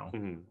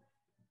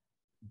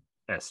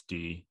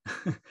 SD.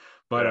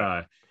 But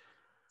Yeah.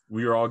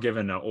 we were all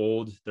given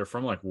they're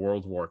from like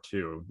World War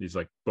II, these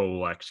like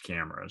Bolex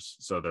cameras.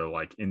 So they're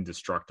like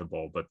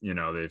indestructible, but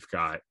they've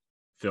got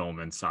film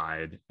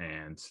inside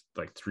and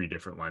like 3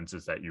 different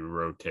lenses that you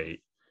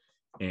rotate.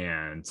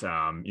 And,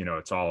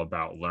 it's all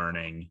about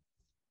learning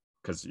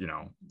because,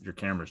 your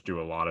cameras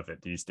do a lot of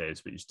it these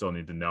days, but you still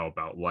need to know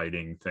about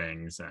lighting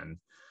things and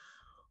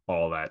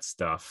all that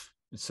stuff.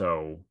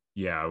 So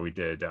yeah, we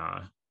did,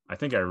 I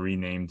think I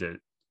renamed it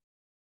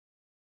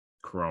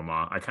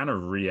Chroma. I kind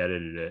of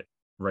re-edited it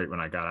right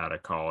when I got out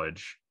of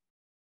college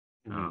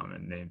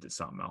and named it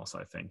something else,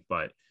 I think.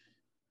 But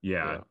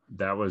yeah,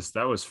 that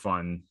was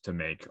fun to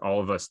make. All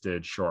of us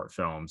did short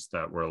films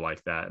that were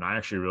like that, and I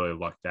actually really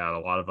lucked out. A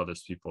lot of other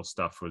people's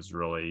stuff was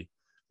really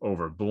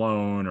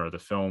overblown, or the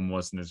film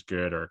wasn't as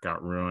good, or it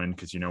got ruined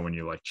because when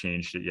you like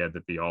changed it, you had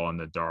to be all in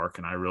the dark.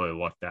 And I really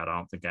lucked out. I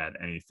don't think I had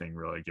anything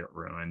really get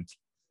ruined.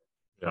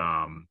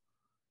 Yeah.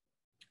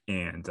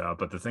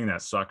 But the thing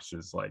that sucks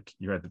is like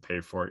you had to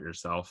pay for it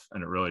yourself,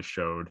 and it really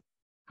showed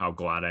how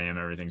glad I am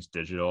everything's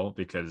digital,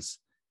 because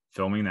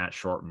filming that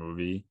short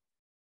movie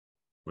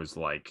was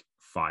like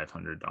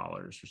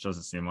 $500, which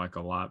doesn't seem like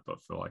a lot,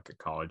 but for like a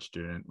college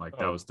student, like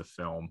that was the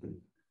film. And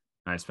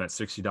I spent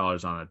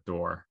 $60 on a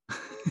door.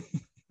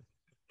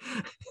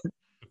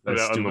 I Out in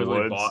the stupidly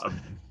woods. bought a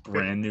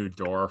brand new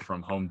door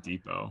from Home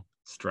Depot,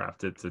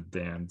 strapped it to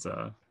Dan's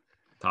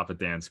top of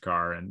Dan's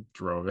car, and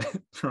drove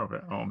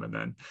it home, and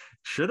then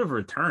should have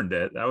returned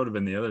it. That would have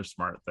been the other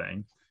smart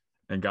thing,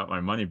 and got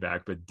my money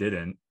back, but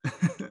didn't.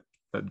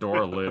 That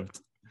door lived.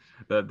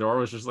 That door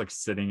was just like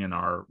sitting in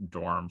our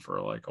dorm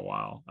for like a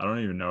while. I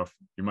don't even know if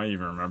you might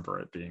even remember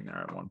it being there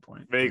at one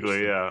point.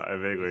 Vaguely, yeah, I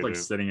vaguely like do.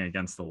 sitting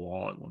against the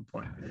wall at one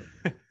point.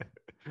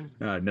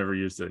 I never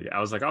used it. I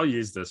was like, I'll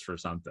use this for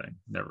something.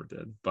 Never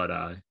did.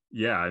 But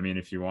yeah, I mean,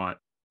 if you want.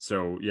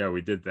 So yeah,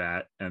 we did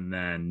that. And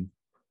then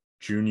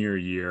junior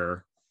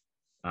year,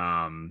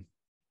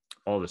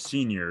 all the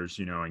seniors,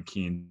 and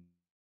Keene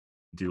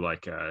do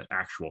like a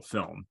actual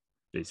film,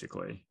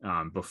 basically.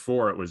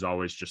 Before it was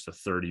always just a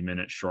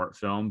 30-minute short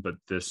film, but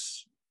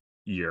this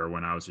year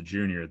when I was a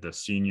junior, the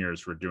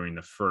seniors were doing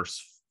the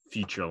first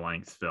feature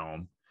length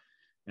film,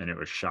 and it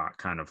was shot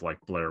kind of like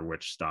Blair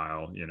Witch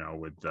style,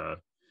 with the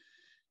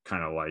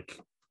kind of like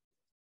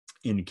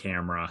in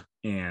camera.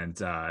 And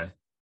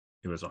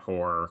it was a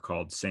horror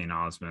called St.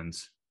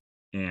 Osmond's.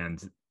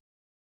 And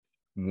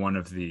one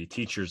of the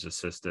teacher's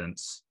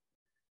assistants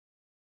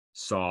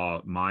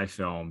saw my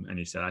film, and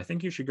he said, I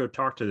think you should go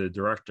talk to the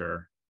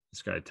director,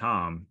 this guy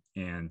Tom,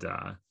 and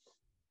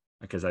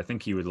because I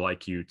think he would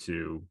like you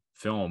to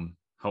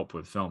help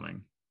with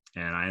filming.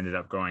 And I ended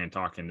up going and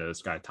talking to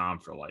this guy Tom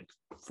for like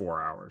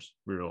 4 hours.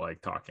 We were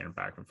like talking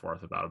back and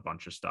forth about a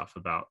bunch of stuff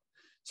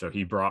so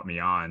he brought me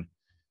on.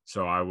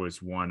 So I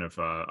was one of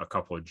a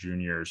couple of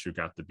juniors who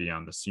got to be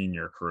on the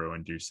senior crew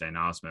and do St.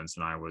 Osmond's,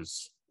 and I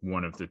was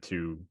one of the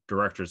 2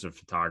 directors of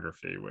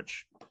photography,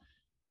 which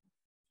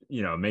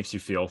makes you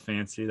feel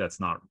fancy. That's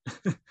not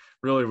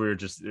really,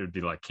 it would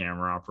be like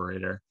camera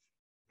operator.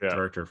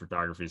 Director of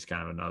photography is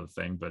kind of another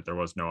thing, but there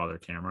was no other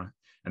camera.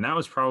 And that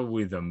was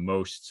probably the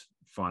most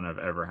fun I've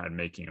ever had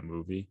making a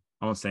movie.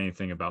 I won't say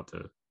anything about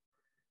the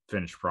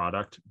finished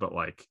product, but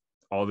like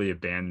all the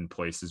abandoned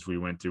places we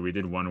went to, we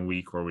did 1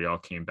 week where we all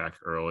came back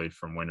early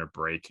from winter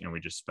break and we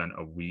just spent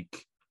a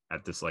week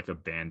at this like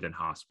abandoned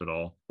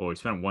hospital. Well, we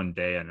spent 1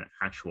 day at an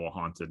actual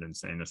haunted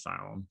insane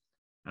asylum.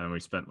 And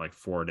we spent like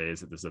 4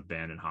 days at this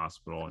abandoned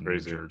hospital in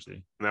Crazy. New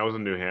Jersey. And that was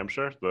in New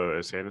Hampshire, the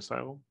insane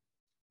asylum.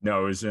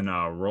 No, it was in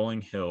Rolling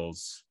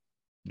Hills,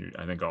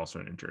 I think also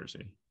in New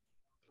Jersey.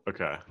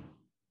 Okay.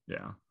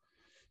 Yeah.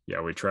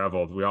 Yeah, we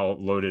traveled. We all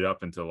loaded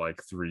up into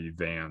like 3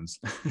 vans,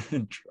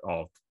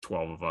 all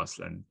 12 of us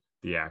and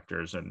the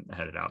actors, and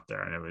headed out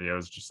there. And it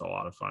was just a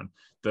lot of fun.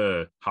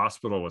 The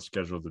hospital was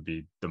scheduled to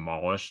be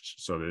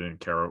demolished, so they didn't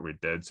care what we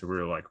did. So we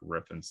were like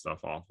ripping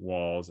stuff off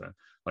walls. And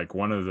like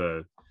one of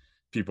the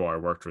people I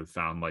worked with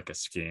found like a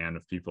scan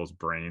of people's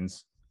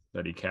brains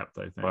that he kept,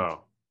 I think.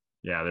 Wow.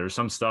 Yeah, there was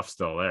some stuff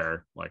still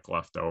there, like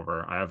left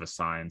over. I have a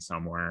sign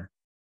somewhere.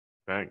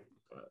 Dang.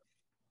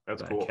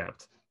 That's that cool. I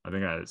kept. I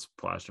think I had it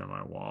plastered on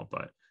my wall,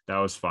 but that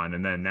was fun.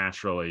 And then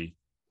naturally,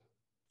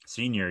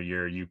 senior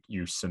year,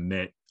 you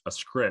submit a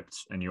script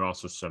and you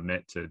also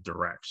submit to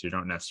direct. So you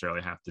don't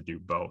necessarily have to do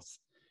both.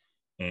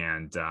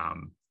 And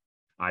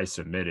I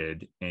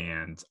submitted,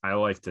 and I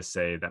like to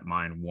say that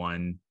mine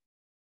won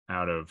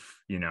out of,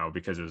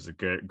 because it was a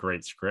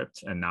great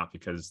script and not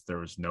because there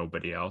was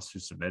nobody else who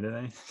submitted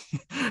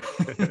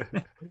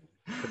anything.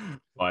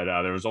 But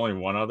there was only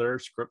one other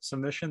script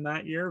submission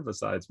that year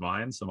besides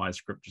mine, so my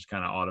script just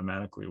kind of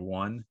automatically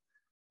won.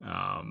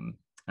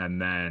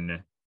 And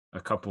then a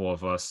couple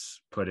of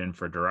us put in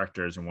for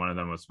directors, and one of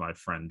them was my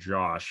friend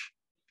Josh.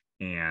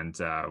 And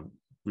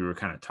we were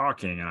kind of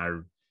talking,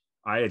 and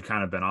I had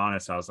kind of been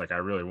honest. I was like, I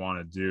really want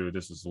to do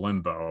this is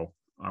Limbo.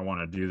 I want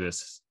to do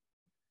this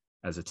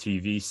as a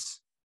TV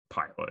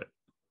pilot,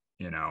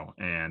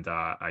 and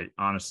I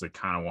honestly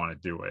kind of want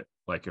to do it.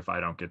 Like if I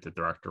don't get the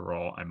director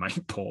role, I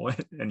might pull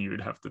it and you would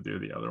have to do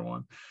the other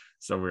one.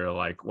 So we were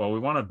like, well, we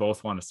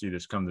both want to see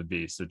this come to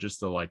be. So just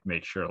to like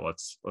make sure,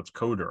 let's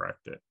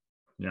co-direct it.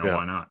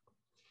 Why not?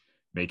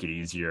 Make it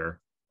easier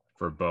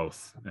for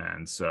both.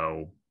 And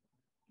so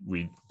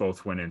we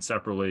both went in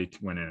separately,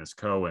 went in as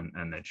co,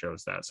 and they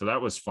chose that. So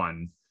that was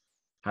fun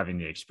having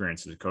the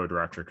experience as a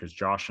co-director, because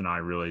Josh and I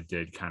really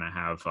did kind of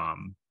have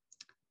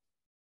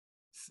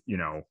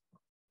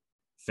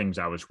things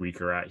I was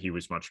weaker at, he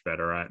was much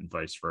better at, and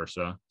vice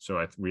versa.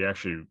 So we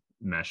actually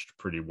meshed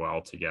pretty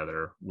well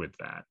together with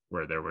that,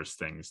 where there was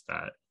things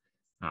that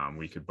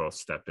we could both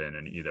step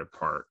in either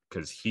part,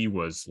 because he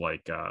was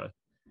like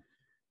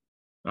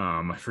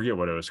I forget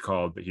what it was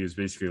called, but he was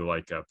basically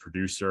like a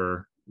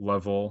producer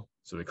level,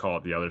 so they call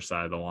it the other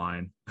side of the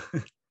line.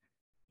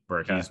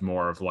 Where he's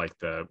more of like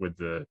with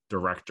the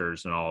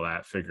directors and all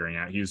that, figuring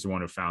out, he's the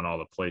one who found all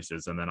the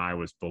places, and then I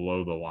was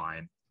below the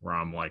line where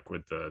I'm like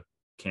with the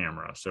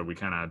camera. So we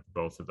kind of had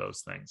both of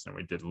those things, and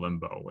we did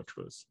Limbo, which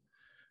was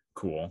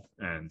cool,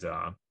 and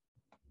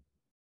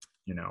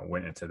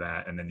went into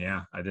that. And then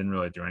I didn't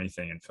really do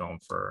anything in film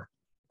for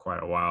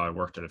quite a while. I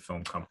worked at a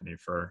film company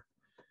for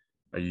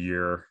a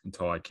year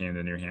until I came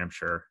to New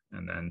Hampshire,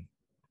 and then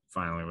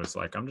finally was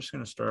like, I'm just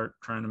going to start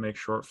trying to make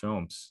short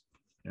films,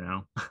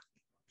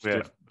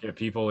 get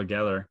people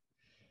together.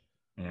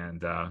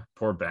 And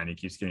poor Ben, he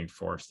keeps getting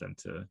forced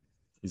into,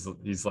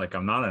 he's like,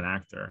 I'm not an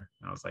actor.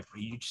 And I was like,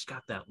 well, you just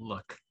got that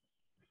look.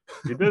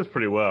 He does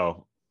pretty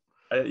well.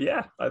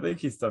 I think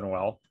he's done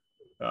well.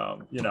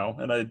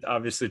 And I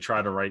obviously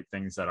try to write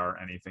things that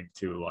aren't anything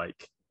too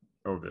like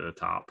over the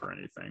top or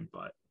anything,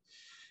 but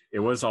it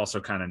was also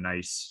kind of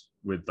nice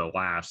with the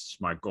last,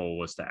 my goal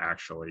was to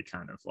actually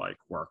kind of like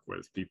work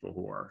with people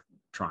who are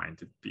trying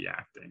to be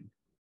acting.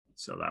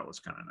 So that was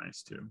kind of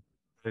nice too.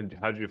 And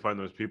how did you find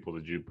those people?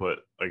 Did you put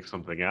like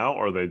something out,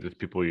 or are they just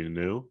people you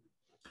knew?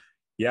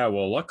 Yeah,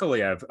 well,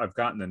 luckily I've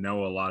gotten to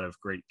know a lot of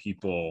great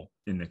people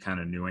in the kind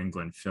of New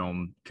England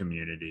film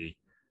community.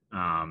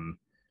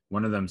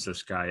 One of them's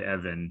this guy,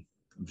 Evan.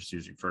 I'm just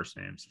using first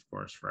names, of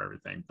course, for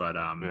everything. But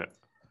I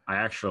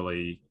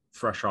actually,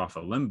 fresh off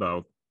of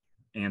Limbo,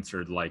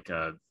 answered like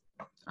I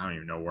don't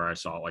even know where I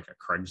saw it, like a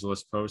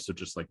Craigslist post of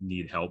just like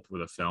need help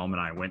with a film.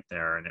 And I went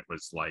there, and it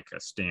was like a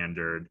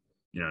standard,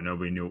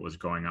 nobody knew what was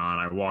going on.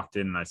 I walked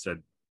in and I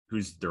said,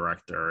 who's the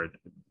director?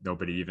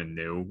 Nobody even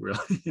knew,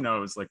 really. It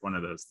was like one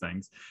of those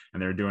things.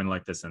 And they were doing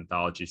like this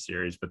anthology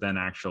series, but then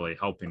actually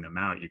helping them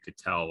out, you could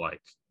tell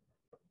like,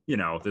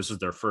 this was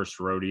their first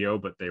rodeo,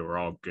 but they were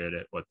all good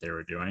at what they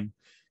were doing.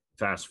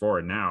 Fast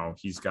forward now,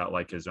 he's got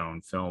like his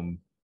own film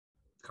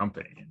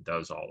company and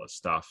does all this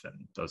stuff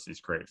and does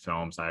these great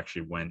films. I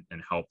actually went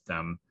and helped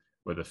them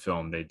with a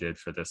film they did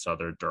for this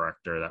other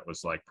director that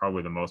was like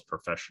probably the most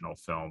professional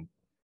film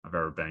I've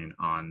ever been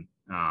on.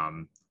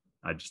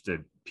 I just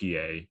did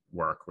PA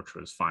work, which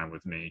was fine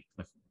with me.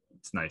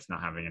 It's nice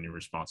not having any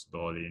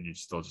responsibility, and you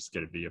still just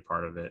get to be a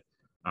part of it.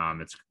 I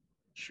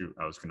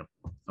was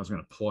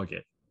gonna plug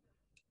it,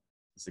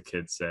 as the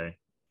kids say.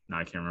 Now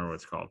I can't remember what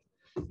it's called.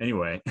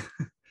 Anyway,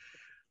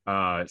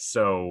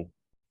 so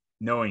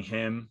knowing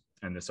him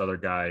and this other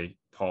guy,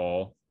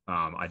 Paul,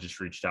 I just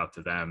reached out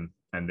to them,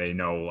 and they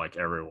know like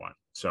everyone.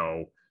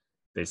 So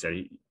they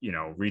said,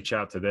 reach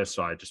out to this.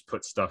 So I just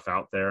put stuff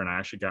out there, and I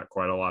actually got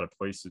quite a lot of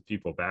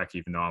people back,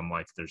 even though I'm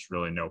like, there's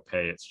really no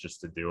pay. It's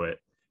just to do it.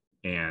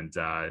 And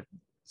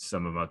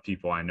some of my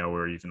people I know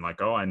were even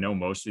like, oh, I know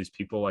most of these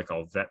people, like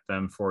I'll vet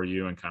them for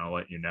you and kind of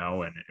let you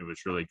know. And it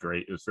was really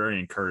great. It was very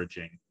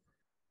encouraging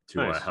to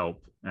Nice.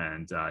 help.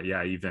 And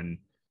even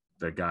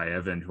the guy,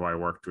 Evan, who I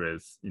worked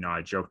with,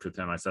 I joked with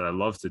him. I said, I'd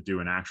love to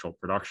do an actual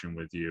production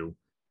with you.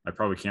 I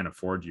probably can't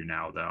afford you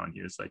now though. And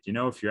he was like,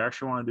 if you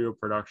actually want to do a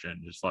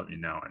production, just let me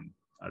know. And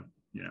I,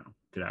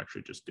 could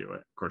actually just do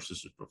it. Of course,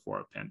 this was before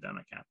a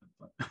pandemic happened,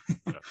 but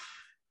Yeah.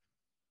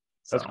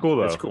 so That's cool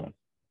though. it's cool.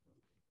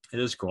 It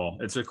is cool.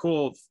 It's a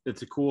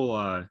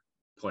cool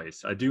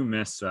place. I do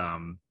miss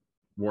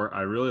work.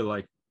 I really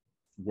like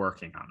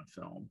working on a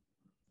film.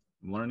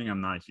 I'm learning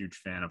I'm not a huge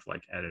fan of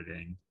like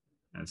editing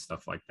and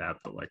stuff like that,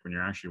 but like when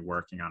you're actually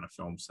working on a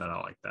film set,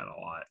 I like that a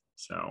lot.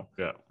 So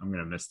Yeah. I'm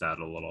gonna miss that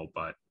a little,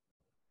 but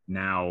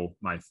now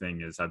my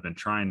thing is I've been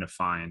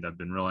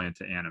really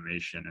into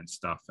animation and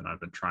stuff, and I've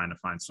been trying to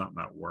find something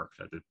that works.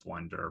 I did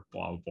Blender,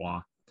 blah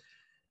blah.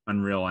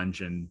 Unreal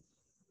Engine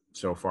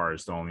so far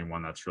is the only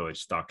one that's really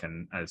stuck,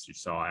 and as you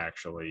saw, I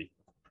actually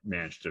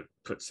managed to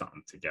put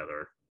something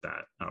together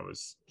that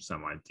was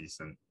semi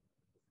decent.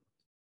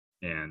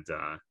 And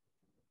I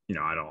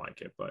don't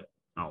like it, but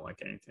I don't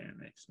like anything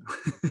I make. So.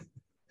 I think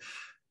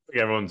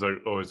everyone's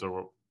always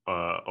their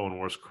own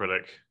worst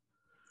critic.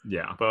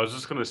 Yeah. But I was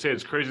just gonna say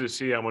it's crazy to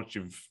see how much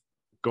you've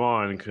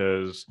gone,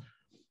 because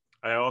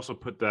I also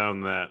put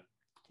down that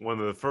one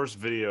of the first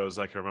videos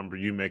I can remember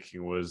you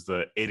making was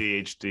the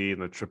ADHD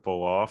and the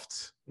triple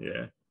loft.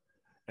 Yeah.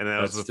 And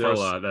that that's was the still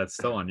first. That's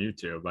still on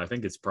YouTube. I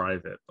think it's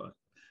private, but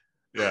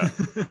Yeah.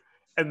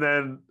 And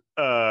then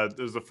it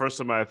was the first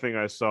time I think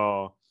I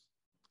saw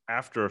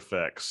After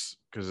Effects,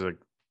 because like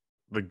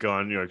the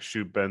gun, like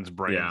shoot Ben's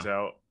brains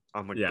out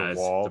on like the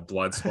wall. The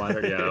blood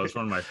splatter. Yeah, that was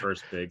one of my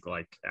first big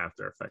like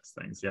After Effects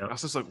things. Yeah. I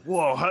was just like,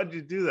 whoa, how did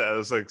you do that? It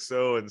was like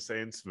so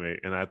insane to me.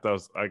 And I thought it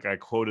was, like I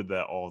quoted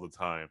that all the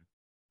time.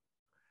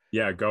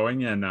 Yeah,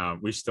 going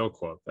and we still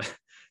quote that.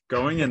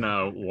 Going and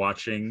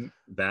watching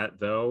that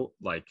though,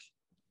 like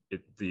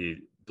the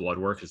blood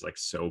work is like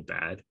so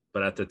bad.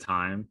 But at the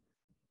time,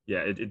 yeah,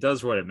 it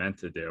does what it meant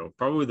to do.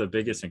 Probably the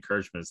biggest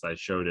encouragement is I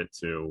showed it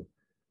to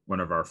one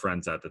of our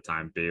friends at the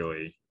time,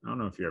 Bailey. I don't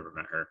know if you ever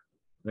met her.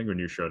 I think when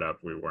you showed up,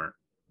 we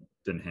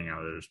didn't hang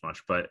out as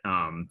much. But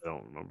I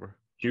don't remember.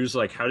 He was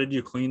like, "How did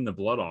you clean the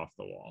blood off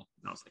the wall?"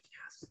 And I was like,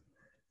 "Yes."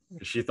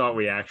 She thought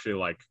we actually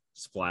like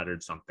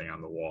splattered something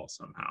on the wall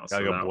somehow.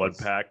 Like a blood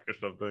pack or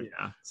something.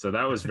 Yeah. So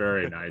that was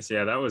very nice.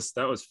 Yeah, that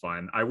was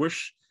fun. I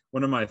wish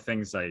one of my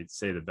things I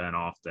say to Ben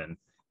often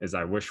is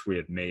I wish we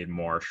had made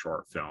more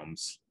short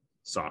films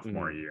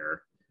sophomore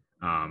year.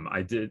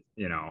 I did,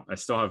 I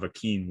still have a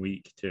Keen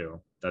Week too.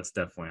 That's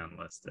definitely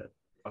unlisted.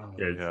 Oh,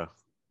 yeah.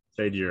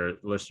 Say to your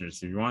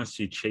listeners, if you want to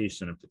see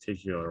Chase in a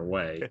particular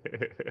way,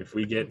 if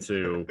he gets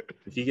to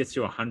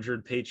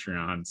 100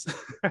 Patreons,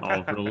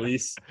 I'll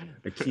release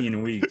a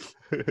Keen Week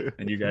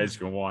and you guys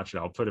can watch it.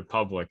 I'll put it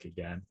public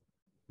again.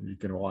 You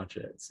can watch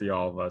it. See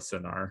all of us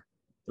in our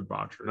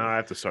debauchery. Now I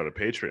have to start a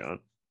Patreon.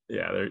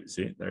 Yeah,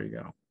 there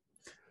you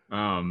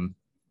go.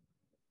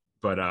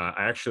 But I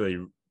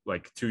actually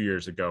like 2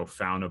 years ago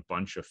found a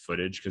bunch of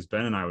footage because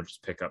Ben and I would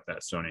just pick up that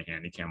Sony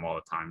Handycam all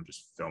the time and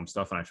just film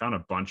stuff, and I found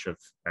a bunch of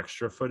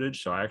extra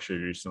footage. So I actually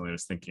recently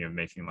was thinking of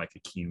making like a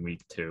Keen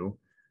Week 2,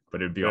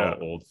 but it'd be all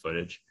old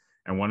footage.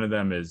 And one of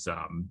them is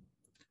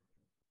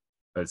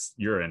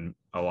you're in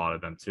a lot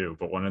of them too,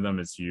 but one of them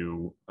is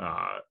you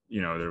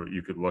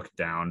could look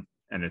down,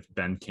 and if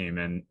Ben came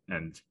in,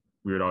 and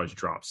we would always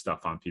drop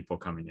stuff on people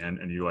coming in,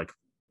 and you like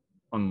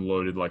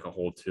unloaded like a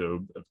whole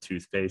tube of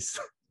toothpaste.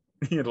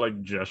 He had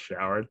like just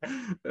showered.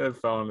 It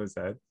fell on his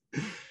head.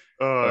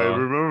 Oh, I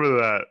remember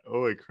that.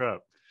 Holy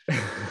crap.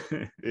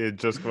 He had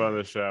just come out of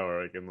the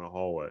shower, like in the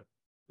hallway.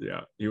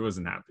 Yeah, he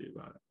wasn't happy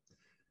about it.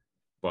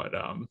 But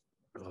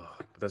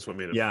that's what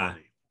made it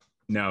funny.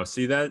 No,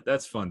 see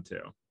that's fun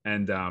too.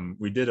 And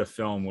we did a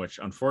film which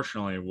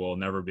unfortunately we'll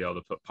never be able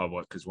to put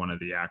public because one of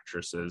the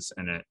actresses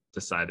in it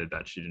decided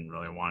that she didn't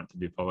really want it to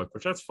be public,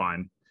 which that's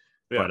fine.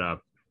 Yeah. But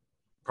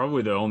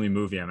probably the only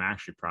movie I'm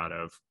actually proud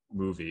of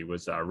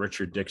was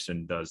Richard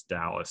Dixon Does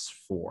Dallas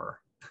 4,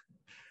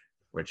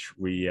 which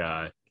we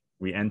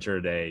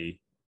entered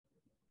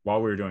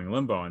while we were doing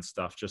Limbo and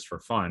stuff just for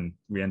fun.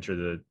 We entered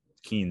the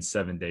Keen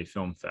 7-day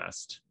film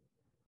fest.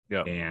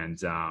 Yeah.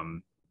 And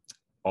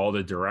all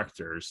the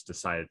directors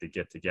decided to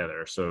get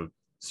together. So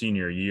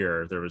senior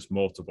year, there was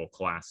multiple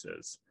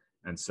classes.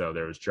 And so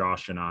there was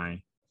Josh and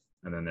I,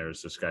 and then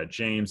there's this guy,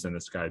 James, and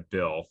this guy,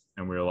 Bill.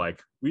 And we were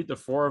like, the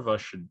 4 of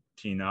us should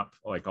team up,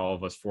 like all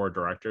of us 4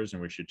 directors,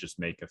 and we should just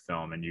make a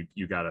film. And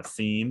you got a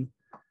theme,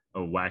 a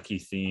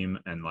wacky theme,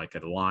 and like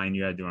a line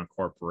you had to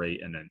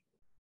incorporate, and then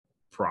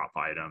prop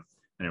item.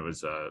 And it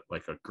was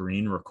like a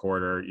green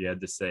recorder. You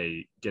had to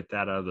say, get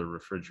that out of the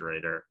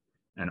refrigerator.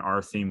 And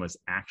our theme was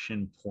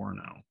action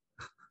porno.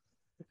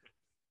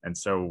 And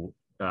so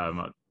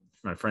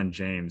my friend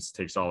James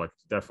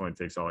definitely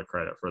takes all the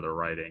credit for the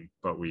writing,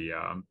 but we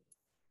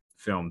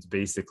filmed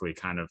basically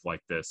kind of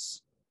like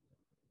this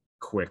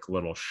quick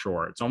little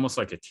short. It's almost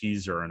like a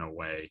teaser in a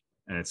way,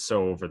 and it's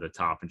so over the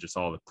top and just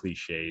all the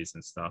cliches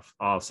and stuff.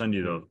 I'll send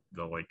you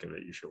the link of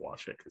it. You should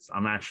watch it because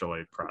I'm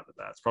actually proud of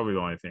that. It's probably the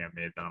only thing I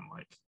made that I'm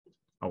like,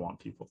 I want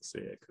people to see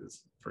it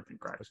because freaking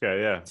cracks.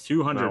 Okay, yeah.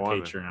 200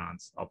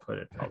 Patreons. I'll put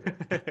it public.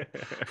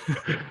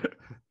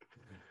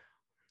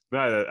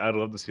 No, I'd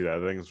love to see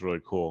that. I think it's really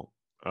cool.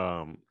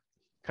 Kind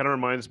of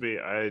reminds me,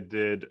 I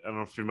don't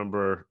know if you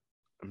remember,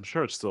 I'm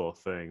sure it's still a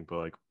thing, but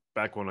like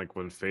back when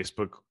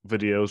Facebook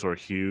videos were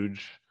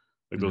huge,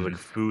 like those like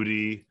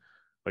foodie,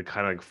 like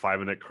kind of like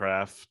 5-minute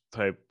craft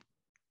type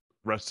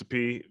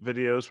recipe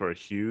videos were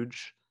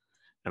huge.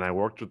 And I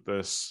worked with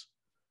this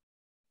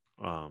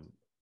kind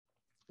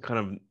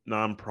of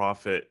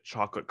nonprofit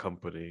chocolate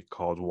company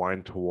called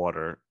Wine to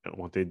Water. And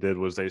what they did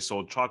was they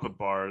sold chocolate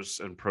bars,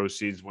 and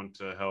proceeds went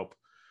to help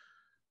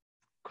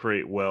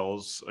create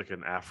wells like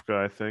in Africa,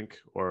 I think,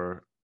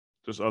 or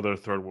just other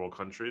third world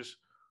countries.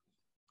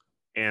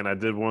 And I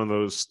did one of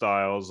those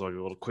styles, like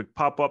a little quick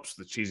pop-ups,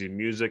 the cheesy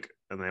music,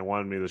 and they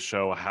wanted me to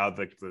show how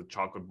the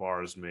chocolate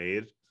bar is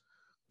made.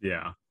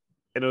 Yeah.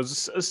 And it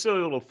was a silly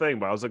little thing,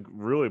 but I was like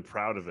really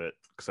proud of it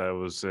because I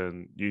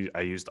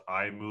used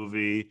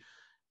iMovie.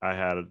 I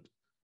had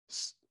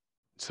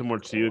similar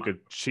to you, like a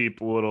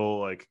cheap little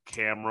like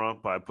camera,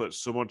 but I put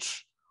so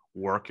much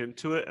work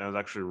into it, and I was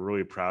actually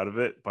really proud of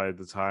it. By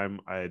the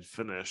time I had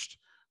finished,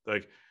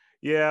 like,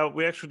 yeah,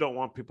 we actually don't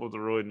want people to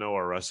really know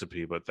our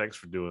recipe, but thanks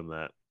for doing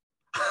that.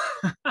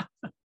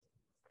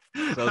 So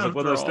I was like,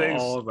 one of those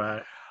things. All of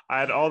that. I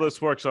had all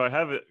this work, so I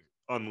have it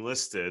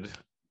unlisted.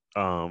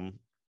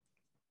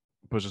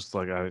 But just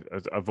like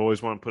I've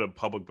always wanted to put it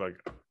public, but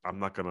like, I'm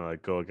not gonna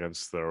like go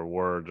against their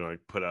word and like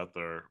put out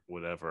their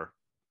whatever.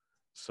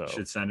 So you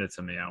should send it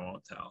to me. I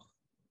won't tell.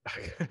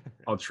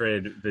 I'll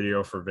trade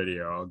video for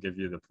video. I'll give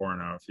you the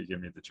porno if you give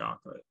me the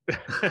chocolate.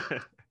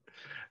 It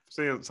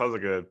sounds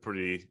like a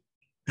pretty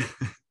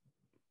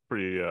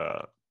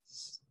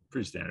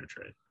standard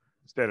trade.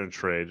 Standard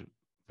trade.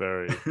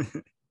 Very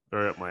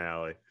very up my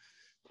alley.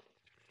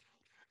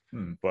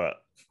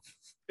 But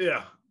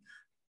yeah.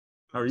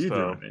 How are you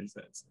doing these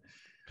days?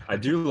 I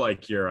do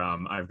like your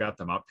I've got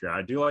them up here.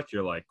 I do like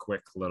your like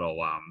quick little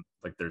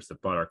like there's the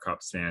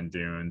Buttercup sand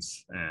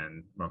dunes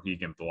and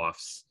Mohegan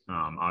Bluffs.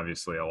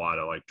 Obviously a lot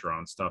of like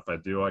drone stuff. I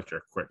do like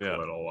your quick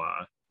little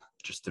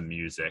just the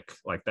music.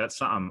 Like that's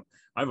something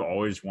I've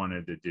always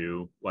wanted to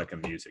do, like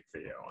a music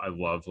video. I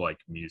love like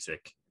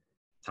music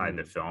tied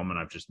to film, and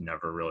I've just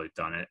never really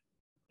done it.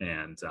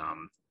 And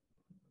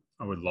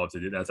I would love to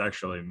do that's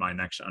actually my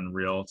next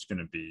Unreal. It's going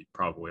to be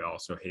probably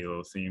also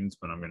Halo themed,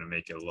 but I'm going to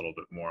make it a little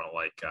bit more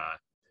like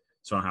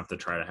so I don't have to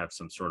try to have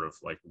some sort of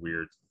like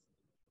weird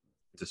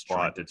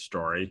disjointed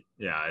story.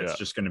 It's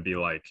just going to be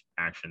like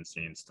action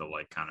scenes to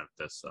like kind of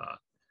this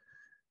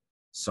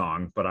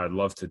song. But I'd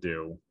love to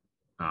do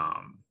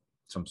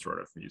some sort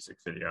of music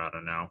video. I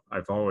don't know.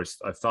 I've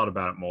thought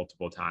about it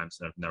multiple times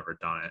and I've never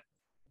done it,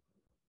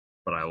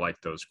 but I like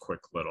those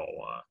quick little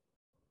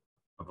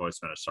I've always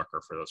been a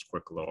sucker for those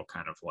quick little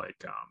kind of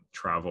like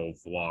travel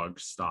vlog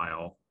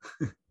style,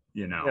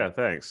 you know. Yeah,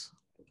 thanks.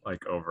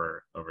 Like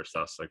over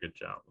stuff. So good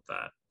job with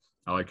that.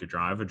 I like your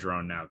drone. I have a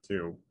drone now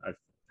too. I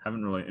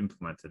haven't really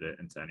implemented it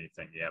into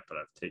anything yet, but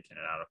I've taken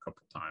it out a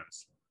couple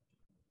times,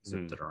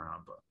 zipped it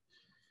around. But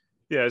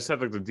yeah, I just have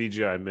like the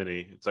DJI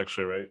Mini. It's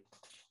actually right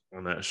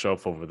on that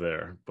shelf over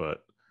there.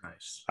 But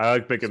nice. I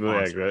like making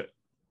the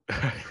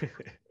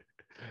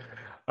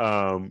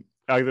I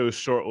like those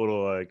short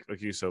little like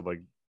you said,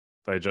 like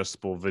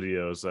digestible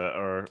videos that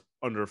are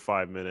under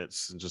 5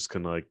 minutes and just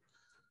can like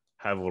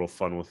have a little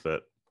fun with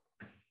it.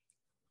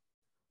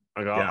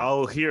 Like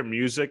I'll hear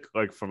music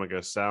like from like a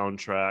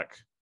soundtrack.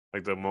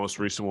 Like the most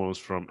recent one was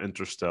from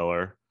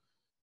Interstellar.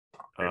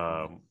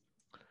 And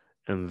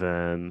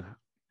then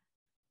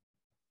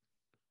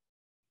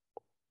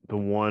the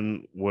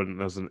one when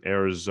there's in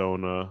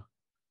Arizona,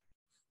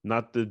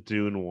 not the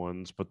Dune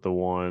ones, but the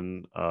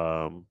one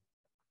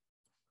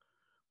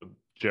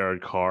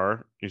Jared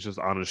Carr. He's just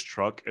on his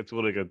truck. It's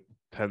literally like a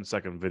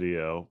 10-second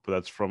video, but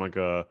that's from like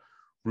a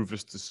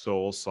Rufus Du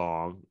Sol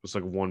song. It's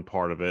like one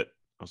part of it.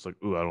 I was like,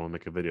 ooh, I don't want to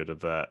make a video to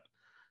that.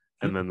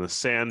 And then the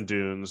sand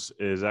dunes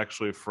is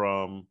actually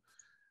from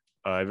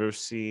have you ever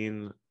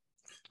seen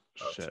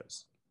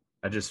shit?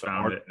 I just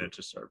found it and it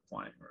just started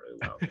playing really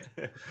loud.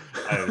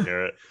 I didn't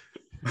hear it.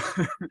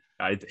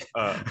 I did.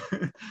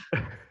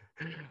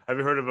 Have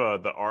you heard of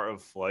The Art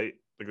of Flight,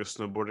 like a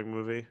snowboarding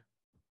movie?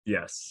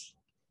 Yes.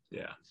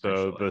 Yeah.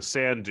 So the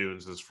sand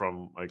dunes is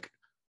from like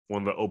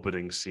one of the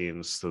opening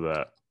scenes to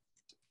that.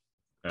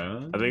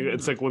 I think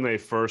it's like when they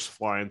first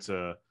fly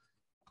into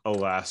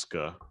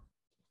Alaska.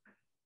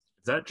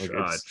 Is that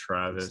like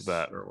Travis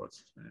or what's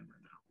his name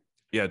right now?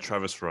 Yeah,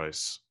 Travis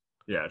Rice.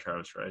 Yeah,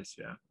 Travis Rice.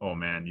 Yeah. Oh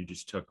man, you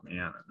just took me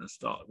on this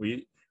thought.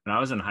 When I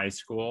was in high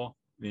school,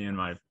 me and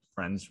my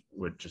friends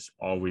would just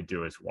all we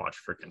do is watch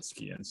freaking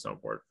ski and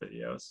snowboard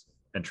videos.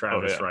 And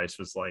Travis Rice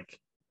was like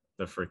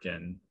the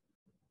freaking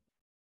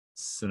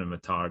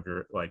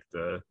cinematographer, like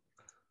the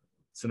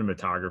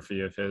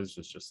cinematography of his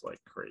was just like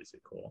crazy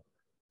cool.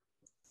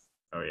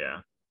 Oh yeah.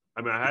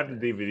 I mean, I have the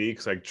DVD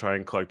because I try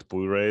and collect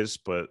Blu-rays,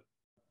 but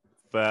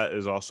that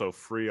is also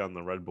free on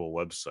the Red Bull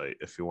website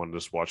if you want to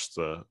just watch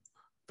the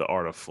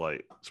Art of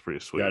Flight. It's pretty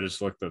sweet. Yeah, I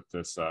just looked at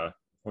this.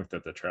 Looked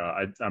at the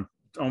trailer. I'm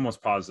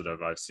almost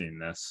positive I've seen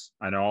this.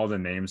 I know all the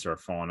names are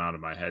falling out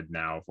of my head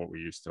now of what we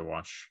used to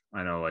watch.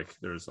 I know like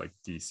there's like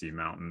DC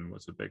Mountain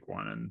was a big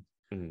one,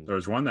 and there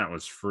was one that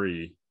was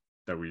free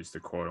that we used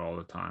to quote all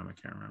the time.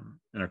 I can't remember.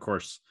 And of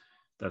course,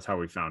 that's how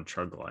we found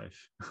Chug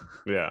Life.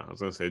 Yeah, I was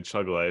gonna say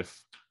Chug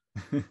Life.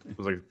 It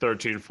was like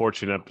 13,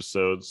 14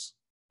 episodes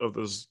of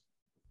this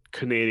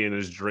Canadian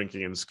is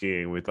drinking and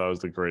skiing. We thought it was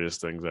the greatest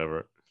things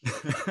ever.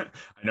 I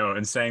know,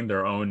 and saying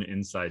their own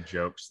inside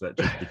jokes that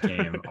just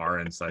became our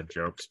inside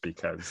jokes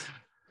because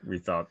we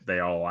thought they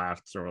all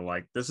laughed. So we're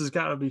like, this has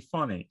got to be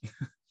funny.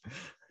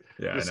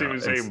 Yeah, Just even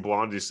saying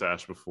Blondie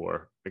Sash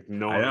before. Like,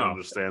 no one would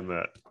understand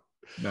that.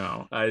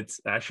 No, it's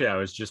actually, I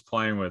was just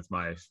playing with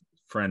my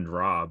friend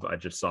Rob. I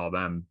just saw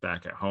them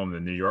back at home, the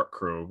New York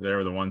crew. They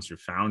were the ones who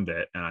found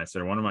it. And I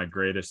said, one of my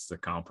greatest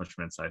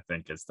accomplishments, I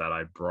think, is that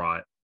I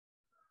brought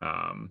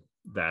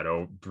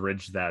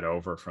bridged that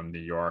over from New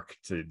York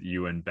to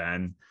you and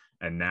Ben.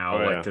 And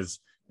now, because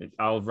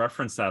I'll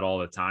reference that all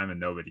the time and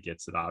nobody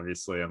gets it,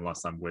 obviously,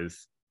 unless I'm with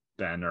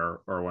Ben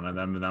or one of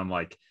them. And I'm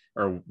like,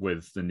 or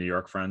with the New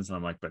York friends. And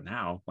I'm like, but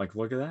now, like,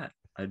 look at that.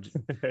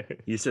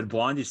 You said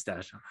Blondie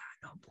Stash. I'm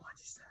like, no, Blondie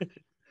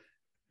Stash.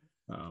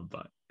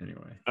 But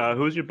anyway,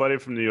 who's your buddy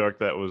from New York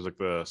that was like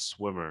the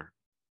swimmer?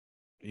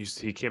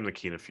 He came to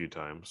Keene a few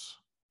times.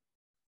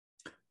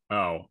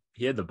 Oh,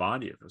 he had the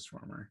body of a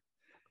swimmer.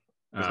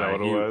 Is that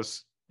what it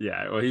was?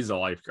 Yeah, well, he's a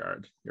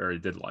lifeguard, or he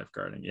did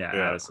lifeguarding. Yeah,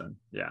 Addison.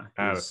 Yeah,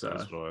 Addison.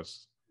 That's what it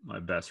was. My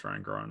best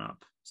friend growing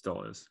up,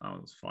 still is. I don't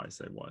know why I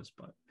say was,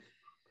 but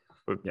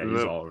yeah,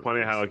 he's all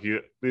funny how like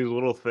these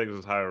little things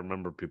is how I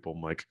remember people.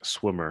 I'm like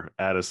swimmer,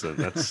 Addison.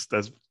 That's.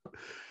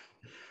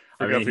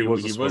 I mean, he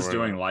was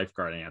doing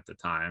lifeguarding at the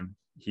time.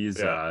 He's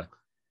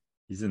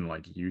in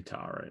like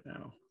Utah right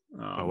now.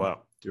 Oh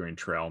wow, doing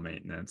trail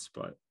maintenance,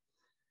 but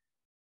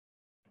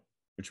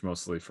which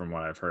mostly from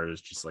what I've heard is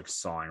just like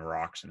sawing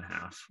rocks in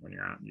half when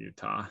you're out in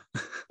Utah.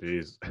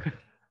 Jeez.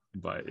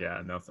 But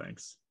yeah, no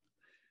thanks.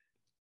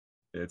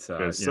 It's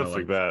stuff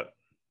like that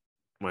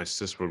my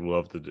sister would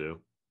love to do.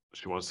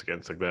 She wants to get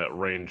into like that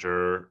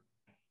ranger,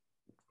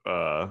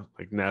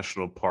 like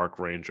national park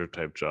ranger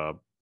type job.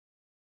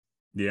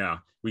 Yeah,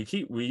 I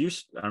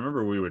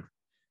remember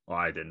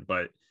I didn't,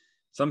 but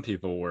some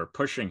people were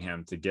pushing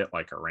him to get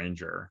like a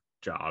ranger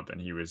job,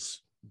 and he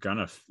was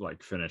gonna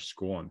like finish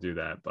school and do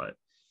that, but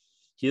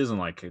he doesn't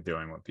like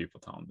doing what people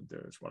tell him to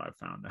do, is what I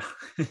found out.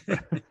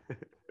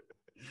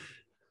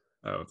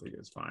 I don't think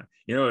it's fine.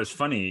 You know, it's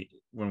funny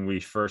when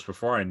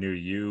before I knew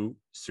you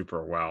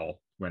super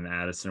well, when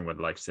Addison would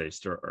like say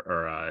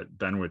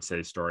Ben would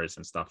say stories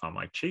and stuff, I'm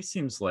like, Chase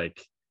seems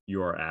like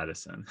you're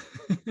Addison.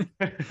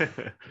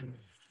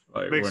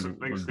 Like when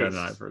Ben and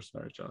I first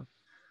met each other.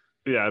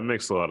 Yeah, it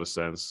makes a lot of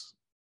sense.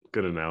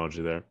 Good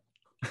analogy there.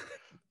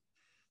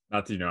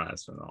 Not that you know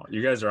Addison at all.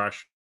 You guys are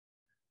actually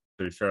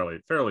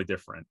fairly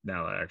different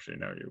now that I actually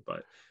know you,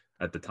 but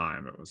at the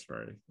time it was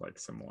very like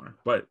similar.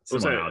 But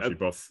similar analogy,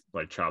 both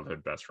like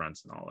childhood best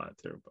friends and all that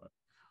too. But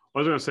I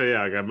was gonna say,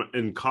 yeah, like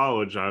in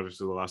college,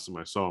 obviously the last time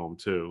I saw him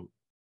too.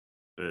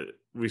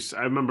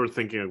 I remember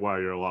thinking like, wow,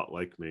 you're a lot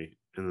like me,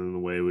 and then the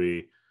way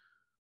we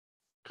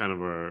kind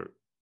of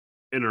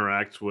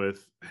interact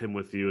with him,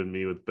 with you, and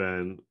me with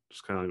Ben,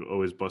 just kind of like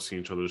always busting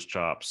each other's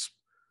chops,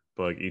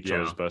 but like each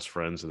other's best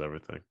friends and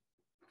everything.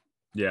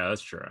 Yeah,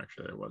 that's true.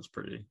 Actually, it was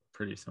pretty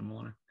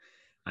similar.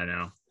 I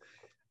know.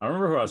 I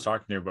remember who I was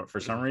talking to, but for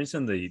some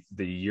reason, the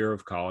year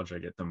of college I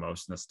get the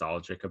most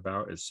nostalgic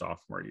about is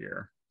sophomore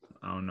year.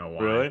 I don't know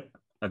why. Really?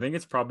 I think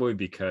it's probably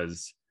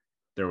because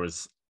that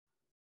was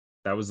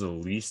the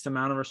least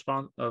amount of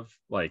response of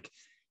like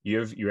you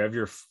have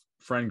your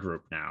friend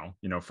group now.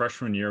 You know,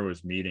 freshman year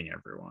was meeting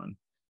everyone.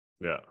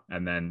 Yeah.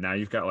 And then now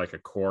you've got like a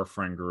core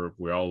friend group.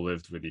 We all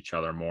lived with each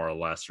other more or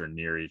less or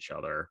near each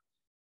other.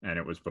 And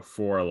it was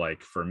before,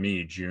 like for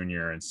me,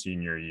 junior and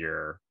senior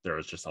year, there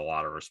was just a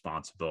lot of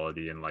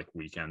responsibility and like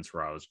weekends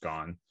where I was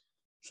gone.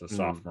 So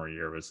sophomore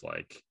year was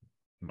like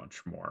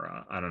much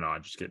more, I don't know. I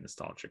just get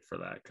nostalgic for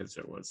that because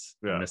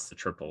I missed the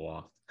triple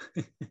loft.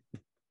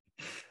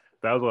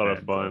 That was a lot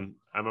of fun.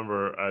 I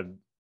remember I'd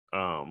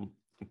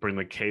bring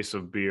the case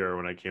of beer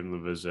when I came to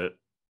visit.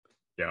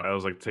 Yeah. I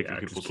was like taking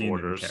people's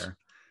orders.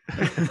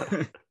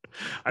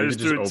 I just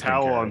threw a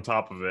towel on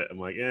top of it. I'm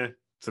like,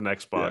 it's an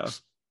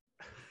Xbox.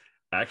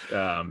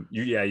 Actually,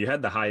 you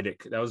had to hide it.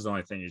 That was the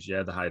only thing, is you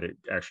had to hide it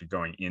actually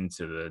going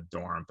into the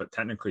dorm, but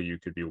technically you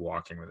could be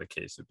walking with a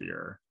case of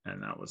beer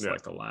and that was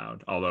like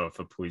allowed. Although if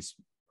a police,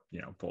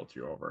 pulled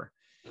you over,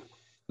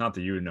 not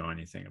that you would know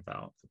anything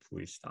about the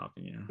police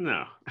stopping you.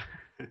 No.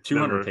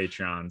 200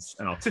 Patreons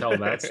and I'll tell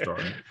that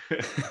story.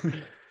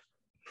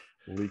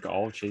 Leak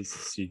all of Chase's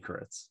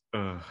secrets.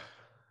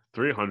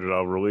 300,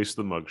 I'll release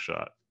the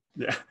mugshot.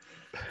 Yeah.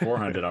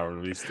 400, I'll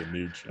release the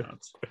nude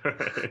shots.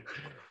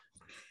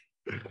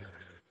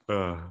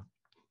 Uh,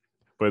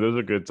 but those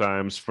are good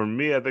times. For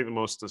me, I think the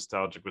most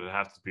nostalgic would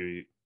have to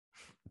be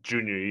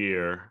junior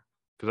year,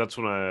 because that's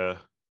when I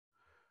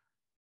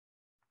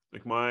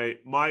like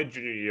my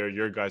junior year,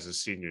 your guys'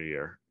 senior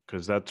year,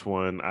 because that's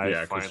when I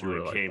Yeah, because you finally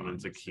were like came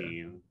behind into us. Yeah.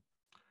 Keene.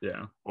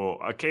 Yeah. Well,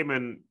 I came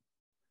in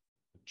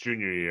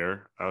junior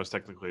year. I was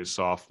technically a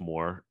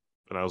sophomore,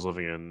 and I was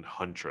living in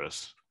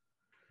Huntress.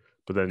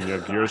 But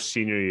then your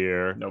senior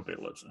year,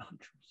 Nobody lives in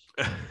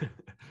Huntress.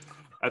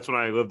 that's when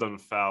I lived on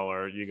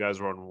Fowler. You guys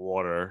were on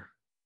Water,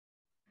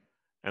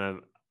 and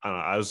then, I don't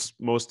know. I was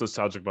most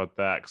nostalgic about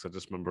that because I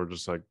just remember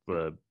just like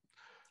the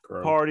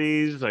Grove.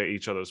 parties, like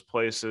each other's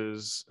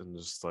places, and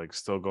just like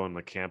still going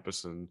to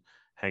campus and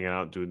hanging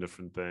out, doing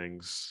different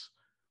things.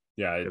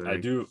 Yeah, I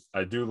do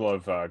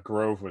love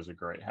Grove was a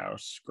great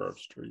house, Grove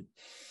Street.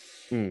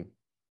 Mm.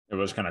 It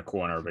was kind of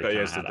cool and everybody Bet you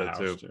kind guys of had did a that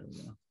house too. too.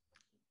 Yeah.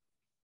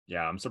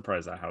 Yeah, I'm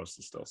surprised that house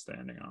is still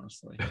standing,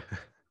 honestly.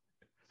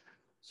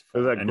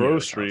 There's that Any of Grove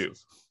those Street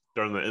houses.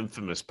 during the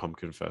infamous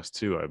Pumpkin Fest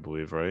too, I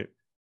believe, right?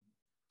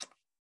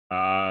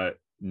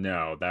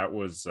 No, that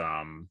was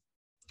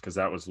because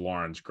that was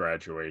Lauren's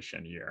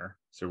graduation year.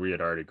 So we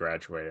had already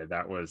graduated.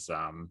 That was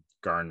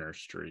Garner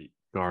Street.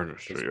 Garner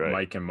Because Street, right?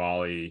 Mike and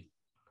Molly,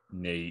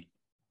 Nate,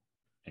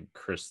 and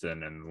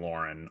Kristen and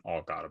Lauren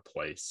all got a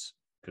place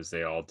because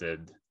they all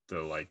did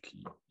the like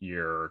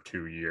year or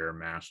 2 year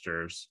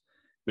masters.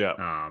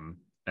 Yeah.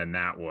 And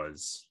that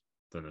was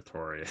the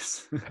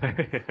notorious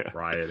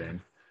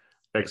rioting.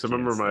 Because I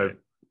remember my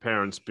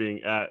parents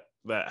being at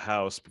that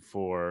house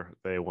before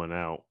they went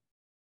out.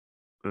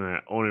 And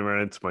I only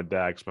ran into my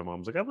dad because my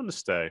mom's like, I'm going to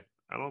stay.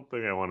 I don't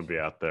think I want to be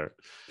out there.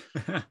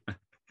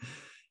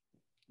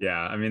 Yeah,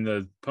 I mean,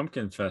 the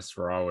Pumpkin Fests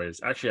were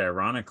always actually,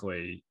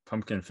 ironically,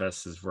 Pumpkin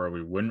Fest is where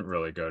we wouldn't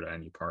really go to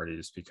any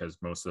parties because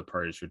most of the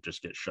parties would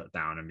just get shut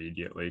down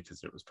immediately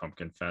because it was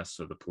Pumpkin Fest.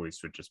 So the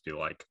police would just be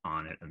like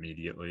on it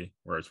immediately.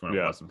 Whereas when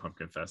it wasn't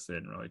Pumpkin Fest, they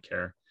didn't really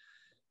care.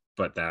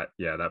 But that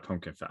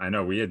Pumpkin Fest, I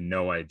know we had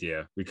no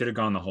idea. We could have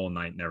gone the whole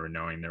night never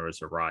knowing there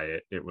was a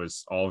riot. It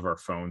was all of our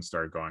phones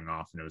started going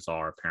off, and it was all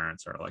our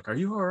parents are like, "Are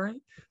you all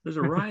right? There's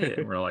a riot."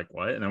 And we're like,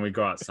 "What?" And then we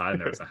go outside,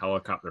 and there was a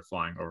helicopter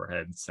flying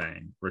overhead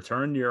saying,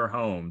 "Return to your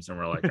homes." And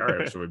we're like, "All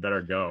right, so we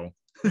better go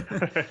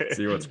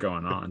see what's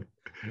going on."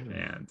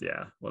 And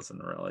yeah,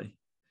 wasn't really.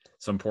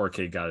 Some poor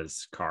kid got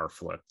his car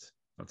flipped.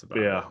 That's about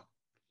it.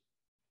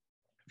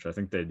 Which I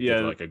think they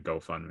did like a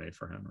GoFundMe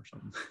for him or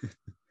something.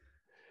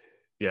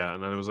 Yeah,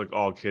 and then it was like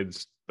all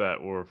kids that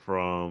were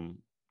from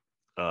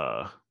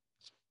what's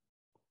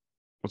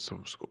the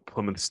school?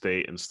 Plymouth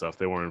State and stuff.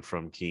 They weren't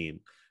from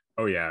Keene.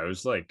 Oh yeah, it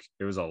was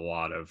a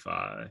lot of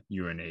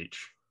UNH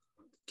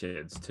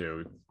kids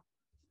too.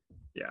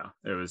 Yeah,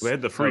 it was. They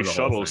had the free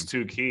shuttles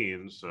to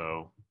Keene,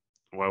 so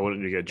why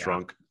wouldn't you get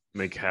drunk,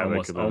 make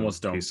havoc, and then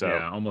almost peace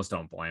out? Almost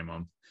don't blame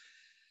them.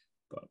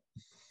 But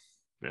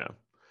yeah,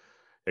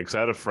 because I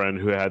had a friend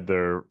who had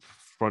their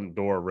front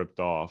door ripped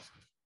off,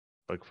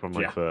 like from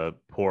like the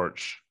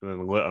porch, and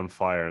then lit on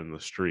fire in the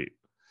street.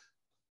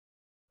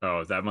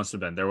 Oh, that must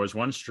have been. There was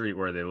one street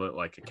where they lit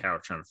like a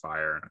couch on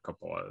fire and a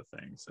couple other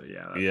things. So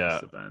yeah, that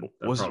must have been.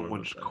 That wasn't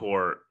Winch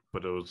Court,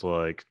 but it was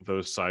like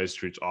those side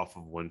streets off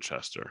of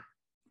Winchester.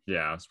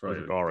 Yeah, it's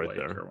probably like all right Blake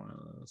there. or one of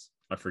those.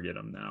 I forget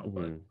them now,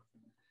 but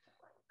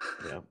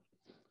yeah,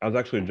 I was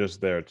actually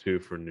just there too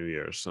for New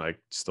Year's. I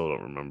still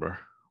don't remember.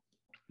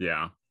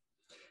 Yeah,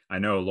 I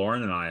know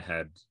Lauren and I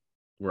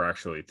were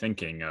actually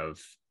thinking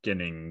of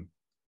getting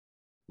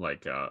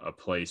like a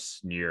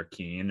place near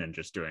Keene and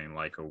just doing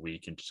like a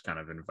week and just kind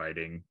of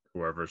inviting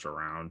whoever's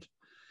around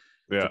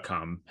to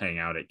come hang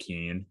out at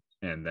Keene.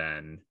 And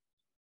then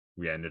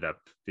we ended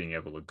up being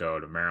able to go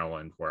to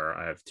Maryland, where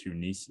I have 2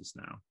 nieces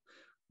now,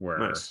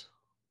 where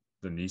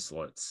the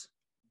niecelets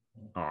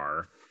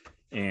are.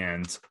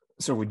 And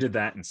so we did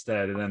that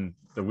instead. And then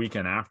the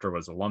weekend after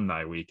was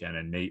alumni weekend,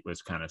 and Nate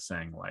was kind of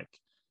saying like,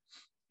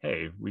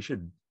 hey, we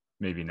should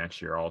maybe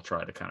next year all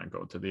try to kind of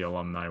go to the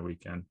alumni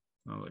weekend.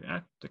 I was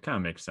like, that kind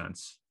of makes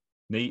sense.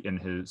 Nate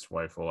and his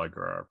wife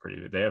Allegra are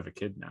pretty. They have a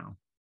kid now.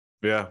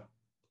 Yeah.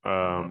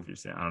 I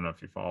don't know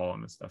if you follow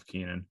him and stuff.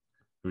 Keenan,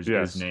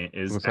 his name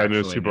is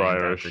actually named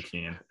after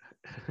Keene.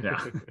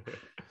 Yeah,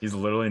 he's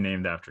literally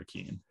named after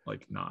Keene.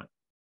 Like not.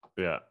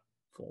 Yeah.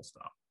 Full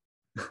stop.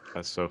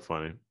 That's so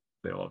funny.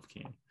 They love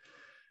Keene.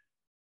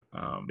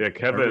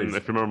 Kevin.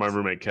 If you remember, my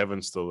roommate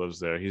Kevin still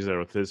lives there. He's there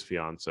with his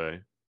fiance.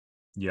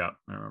 Yeah,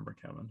 I remember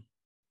Kevin.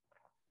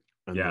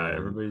 And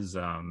everybody's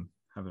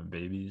having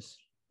babies,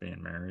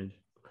 being married,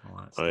 all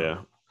that stuff. Oh yeah,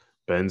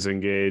 Ben's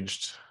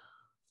engaged.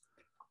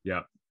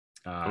 Yep.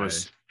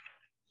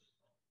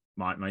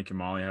 Mike and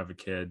Molly have a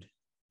kid.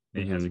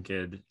 Nate has a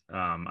kid.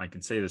 I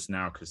can say this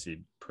now because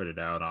he put it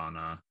out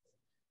on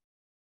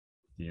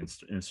the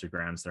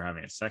Instagrams. They're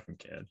having a second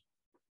kid.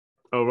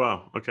 Oh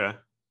wow! Okay.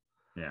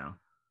 Yeah.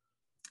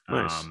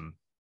 Nice.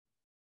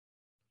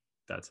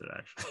 That's it,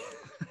 actually.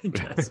 I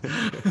guess.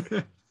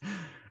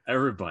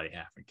 Everybody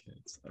having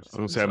kids. I was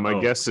gonna say, my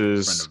guess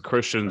is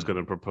Christian's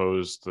gonna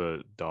propose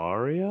to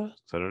Daria.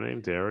 Is that her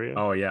name, Daria?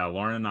 Oh yeah,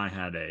 Lauren and I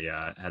had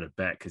a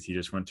bet because he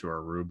just went to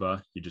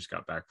Aruba. He just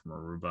got back from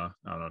Aruba.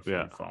 I don't know if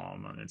you follow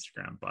him on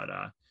Instagram, but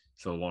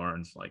so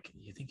Lauren's like,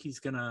 you think he's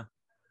gonna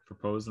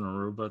propose in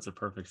Aruba? It's a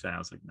perfect day. I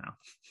was like, no,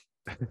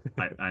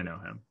 I know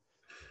him.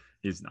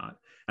 He's not.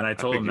 And I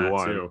told him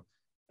that too.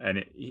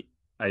 And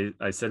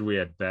I said we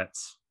had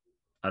bets.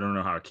 I don't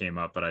know how it came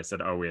up, but I said,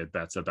 oh, we had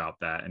bets about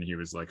that. And he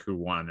was like, who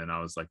won? And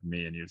I was like,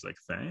 me. And he was like,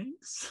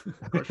 thanks.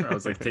 I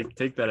was like,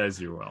 take that as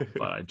you will.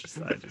 But I just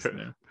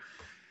knew.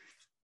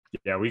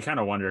 Yeah, we kind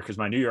of wonder because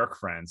my New York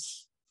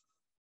friends,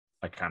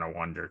 I kind of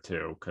wonder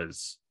too,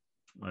 because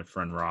my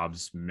friend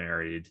Rob's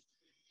married.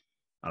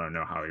 I don't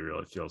know how he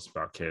really feels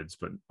about kids,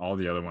 but all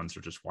the other ones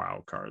are just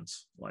wild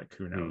cards. Like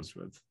who knows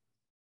with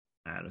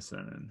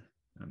Addison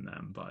and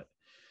them. But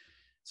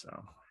so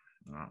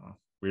I don't know.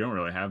 We don't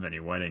really have any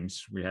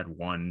weddings. We had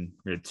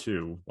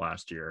two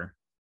last year.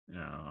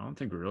 I don't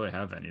think we really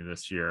have any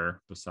this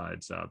year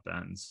besides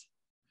Ben's.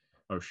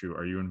 Oh shoot,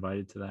 are you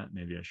invited to that?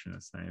 Maybe I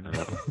shouldn't say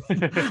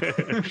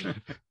that.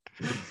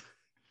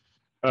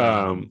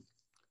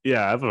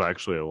 Yeah, I have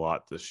actually a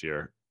lot this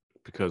year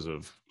because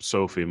of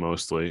Sophie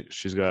mostly.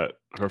 She's got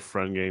her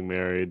friend getting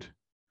married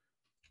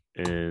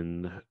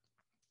in,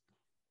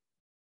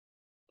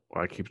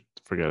 I keep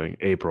forgetting,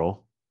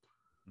 April.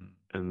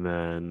 And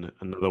then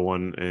another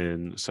one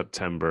in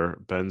September.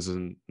 Ben's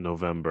in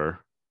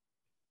November.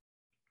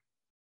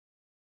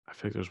 I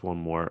think there's one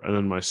more. And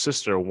then my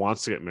sister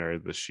wants to get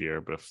married this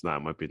year, but if not,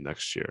 it might be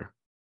next year.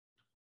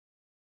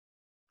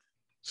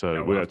 So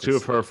yeah, we got two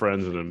of her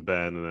friends and then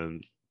Ben and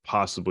then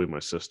possibly my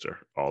sister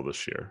all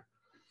this year.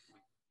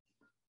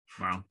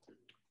 Wow.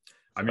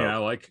 I mean, I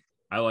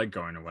like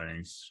going to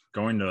weddings.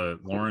 Going to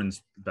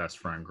Lauren's best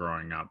friend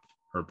growing up,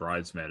 her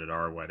bridesmaid at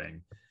our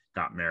wedding,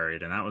 got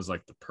married, and that was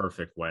like the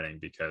perfect wedding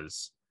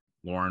because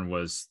Lauren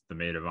was the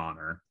maid of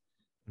honor.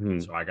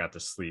 So I got to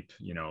sleep,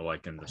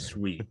 like in the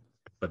suite.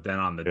 But then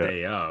on the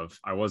day of,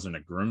 I wasn't a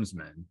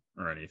groomsman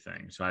or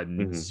anything, so I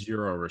had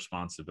zero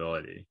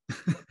responsibility.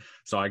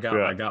 So I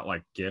got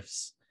like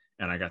gifts,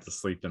 and I got to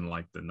sleep in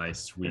like the nice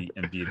suite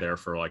and be there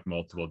for like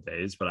multiple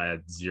days, but I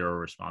had zero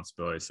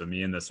responsibility. So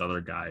me and this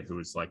other guy who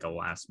was like a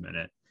last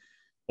minute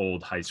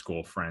old high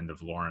school friend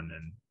of Lauren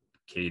and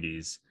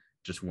Katie's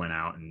just went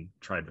out and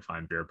tried to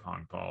find beer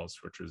pong balls,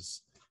 which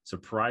was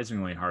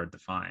surprisingly hard to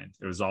find.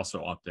 It was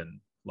also up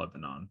in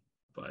Lebanon,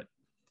 but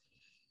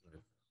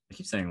I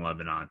keep saying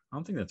Lebanon. I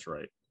don't think that's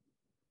right.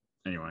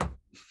 Anyway.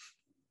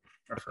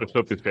 That's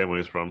what his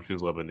family is from. She's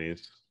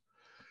Lebanese.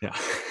 Yeah.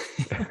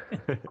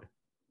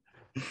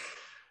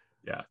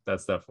 Yeah,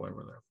 that's definitely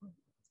where they're from.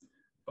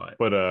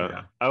 But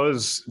yeah. I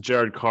was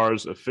Jared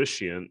Carr's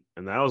officiant,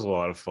 and that was a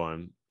lot of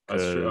fun.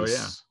 That's true. Oh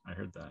yeah, I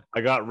heard that.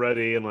 I got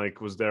ready and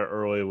like was there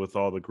early with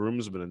all the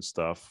groomsmen and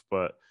stuff,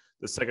 but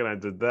the second I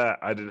did that,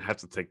 I didn't have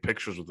to take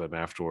pictures with them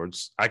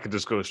afterwards. I could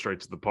just go straight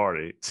to the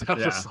party. So I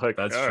was like,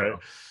 that's all true. right.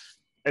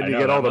 And you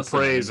get all the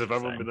praise of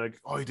everyone being like,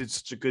 "Oh, you did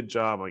such a good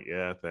job." I'm like,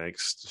 yeah,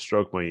 thanks.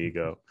 Stroke my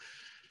ego.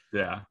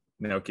 Yeah.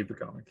 No, keep it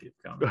going. Keep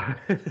it going.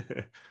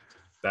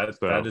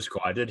 That is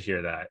cool. I did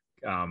hear that.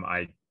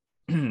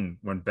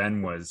 When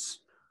Ben was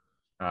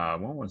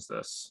when was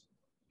this?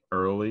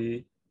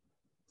 Early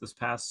this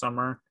past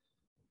summer,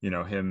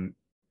 him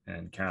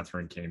and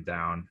Catherine came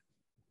down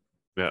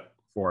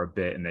for a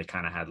bit, and they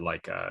kind of had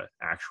like a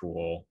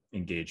actual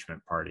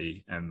engagement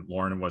party, and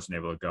Lauren wasn't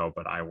able to go,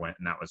 but I went,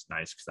 and that was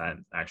nice because I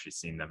hadn't actually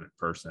seen them in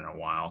person in a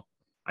while.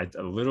 I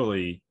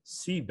literally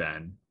see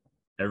Ben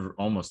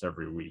almost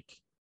every week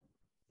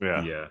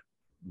via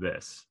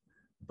this,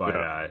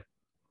 but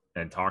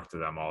and talk to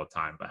them all the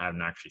time, but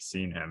haven't actually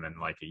seen him in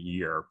like a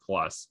year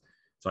plus.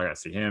 So I got to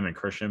see him and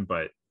Christian,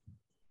 but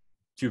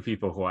two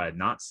people who I had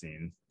not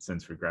seen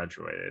since we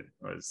graduated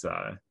was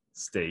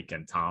Steak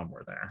and Tom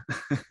were there.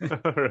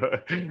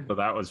 So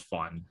that was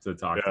fun to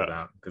talk to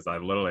them because I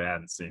literally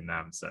hadn't seen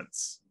them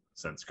since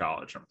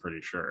college. I'm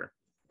pretty sure.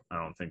 I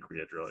don't think we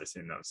had really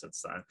seen them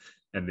since then.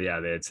 And they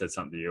had said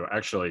something to you.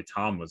 Actually,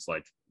 Tom was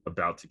like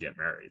about to get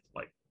married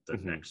like the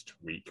next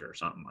week or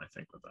something, I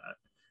think, with that.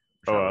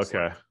 Oh,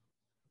 okay. Like,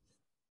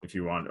 if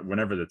you want,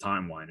 whenever the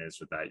timeline is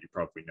with that, you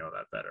probably know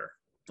that better.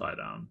 But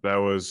that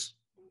was,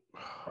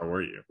 or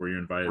were you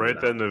invited? Right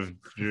at the end of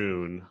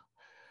June,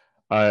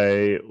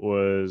 I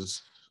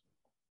was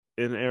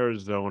in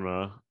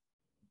Arizona,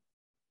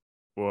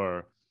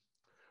 or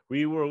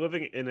we were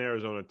living in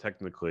Arizona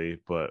technically,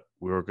 but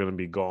we were going to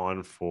be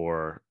gone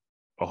for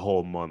a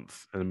whole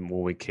month. And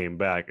when we came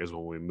back is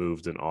when we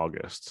moved in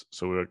August.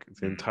 So we were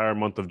the entire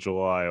month of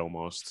July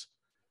almost.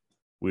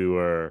 We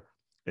were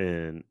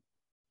in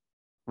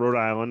Rhode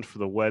Island for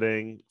the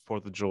wedding,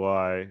 4th of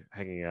July,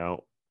 hanging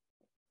out.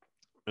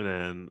 And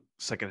then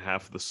second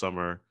half of the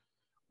summer,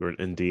 we were in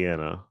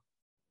Indiana.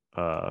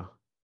 No,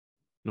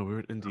 we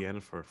were in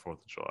Indiana for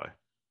 4th of July.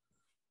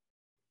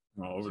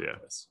 All over the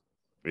place.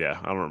 Yeah,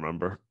 I don't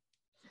remember.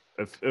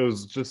 It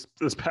was just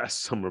this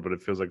past summer, but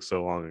it feels like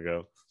so long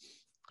ago.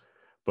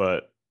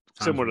 But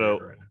Time's similar weird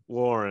to right now.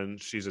 Lauren,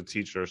 she's a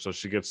teacher, so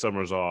she gets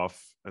summers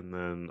off, and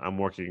then I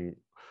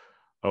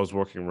was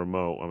working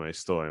remote. I mean, I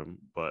still am,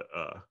 but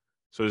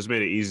so it's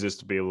made it easiest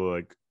to be able to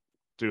like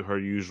do her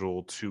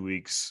usual 2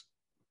 weeks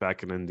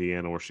back in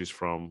Indiana where she's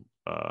from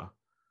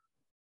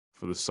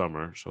for the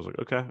summer. So I was like,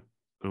 okay,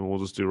 and we'll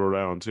just do Rhode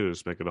Island too,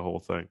 just make it a whole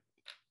thing.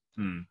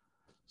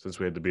 Since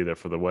we had to be there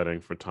for the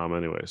wedding for Tom,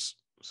 anyways.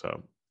 So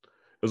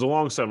it was a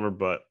long summer,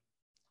 but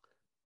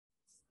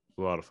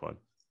a lot of fun.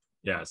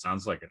 Yeah, it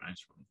sounds like a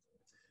nice one.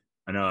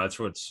 I know that's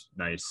what's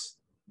nice.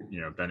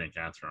 Ben and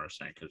Catherine are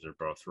saying because they're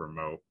both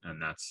remote,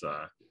 and that's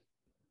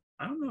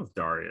I don't know if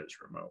Daria is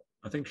remote.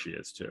 I think she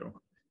is too.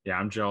 Yeah,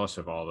 I'm jealous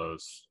of all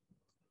those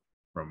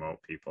remote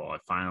people. I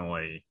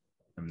finally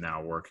am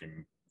now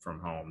working from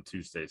home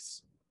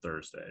Tuesdays,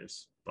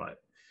 Thursdays. But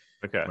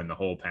Okay. when the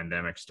whole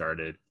pandemic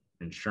started,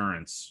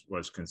 insurance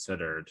was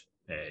considered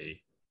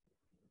a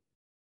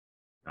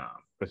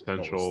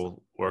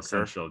Essential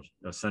worker.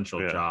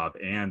 Essential job.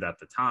 And at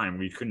the time,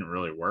 we couldn't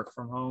really work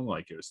from home.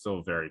 Like it was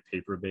still very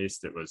paper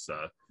based. It was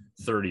a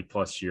 30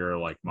 plus year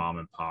like mom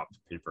and pop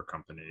paper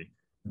company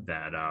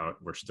that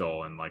we're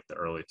still in like the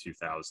early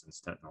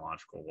 2000s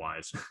technological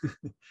wise.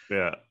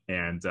 Yeah.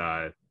 And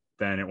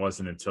then it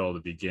wasn't until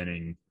the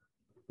beginning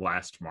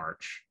last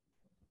March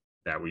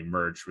that we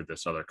merged with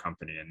this other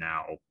company, and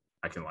now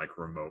I can like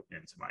remote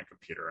into my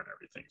computer and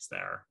everything's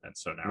there. And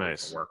so now we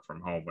can work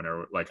from home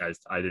whenever. Like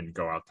I didn't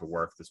go out to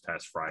work this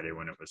past Friday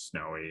when it was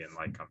snowy, and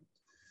like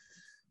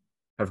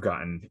I've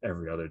gotten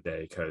every other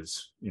day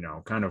because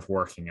kind of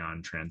working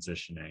on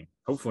transitioning.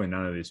 Hopefully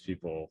none of these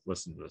people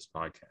listen to this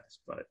podcast,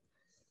 but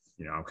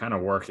I'm kind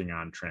of working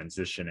on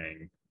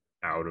transitioning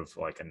out of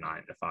like a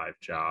 9 to 5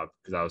 job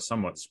because I was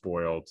somewhat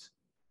spoiled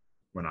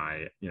when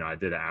I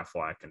did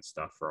Aflac and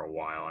stuff for a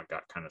while. I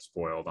got kind of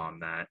spoiled on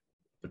that,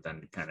 but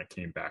then kind of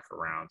came back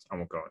around. I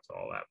won't go into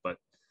all that, but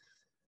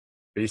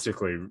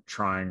basically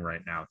trying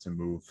right now to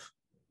move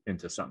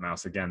into something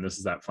else. Again, this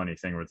is that funny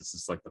thing where this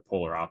is like the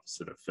polar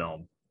opposite of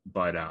film,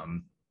 but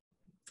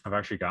I've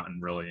actually gotten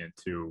really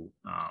into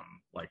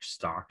like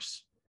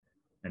stocks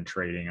and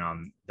trading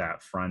on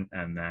that front.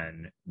 And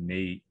then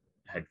Nate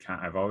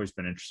I've always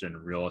been interested in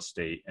real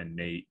estate, and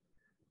Nate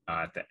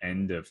at the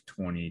end of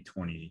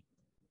 2020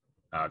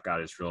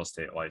 got his real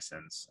estate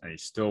license, and he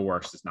still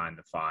works his 9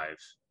 to 5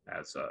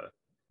 as a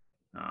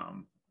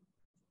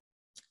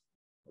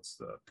what's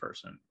the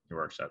person who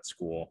works at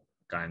school,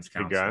 guidance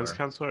counselor. Guidance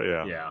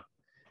counselor, yeah,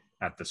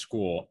 at the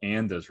school,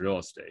 and does real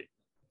estate.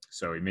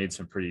 So he made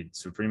pretty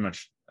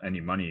much any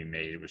money he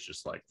made was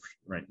just like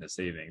right in the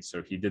savings.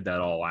 So he did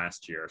that all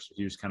last year. So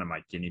he was kind of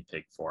my guinea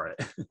pig for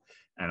it.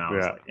 And I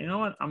was like, you know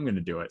what, I'm going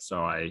to do it.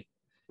 So I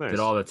did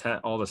all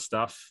the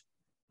stuff,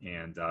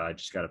 and I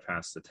just got to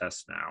pass the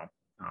test now.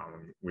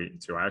 Waiting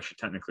to.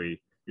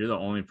 Technically, you're the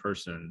only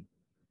person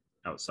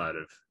outside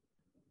of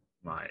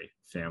my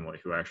family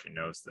who actually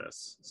knows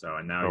this. So,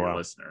 and now your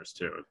listeners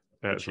too.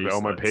 Yeah, so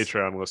all my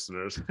Patreon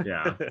listeners.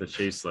 Yeah, the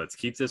Chaselets.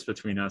 Keep this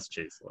between us,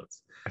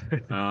 Chaselets.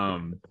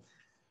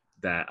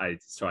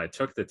 So I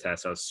took the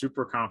test. I was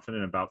super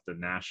confident about the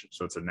national.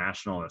 So it's a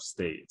national and a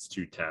state. It's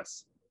 2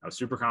 tests. I was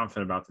super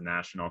confident about the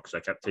national because I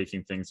kept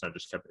taking things. So I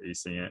just kept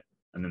acing it.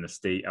 And then the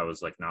state, I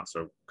was like not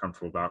so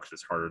comfortable about because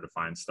it's harder to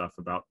find stuff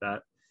about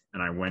that.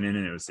 And I went in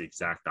and it was the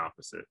exact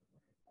opposite.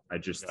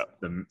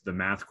 The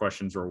math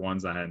questions were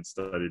ones I hadn't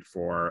studied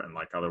for, and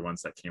like other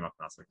ones that came up,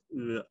 and I was like,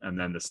 ugh. And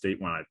then the state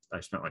one, I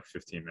spent like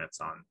 15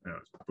 minutes on, and it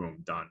was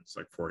boom, done. It's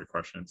like 40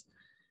 questions.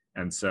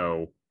 And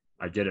so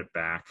I get it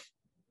back,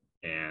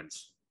 and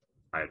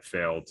I had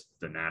failed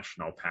the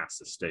national, past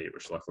the state,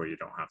 which luckily you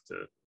don't have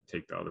to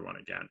take the other one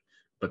again.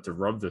 But to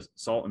rub the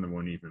salt in the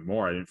wound even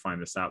more, I didn't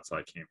find this out till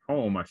I came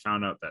home. I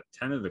found out that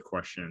 10 of the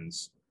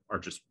questions are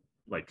just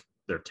like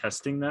they're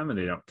testing them and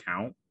they don't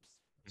count.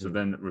 So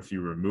then if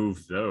you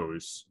remove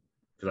those,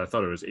 because I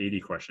thought it was 80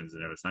 questions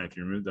and it was 9, if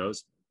you remove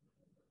those,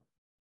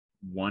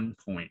 1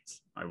 point,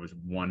 I was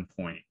 1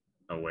 point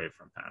away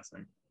from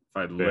passing. If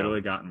I'd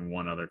literally gotten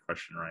one other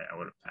question right, I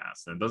would have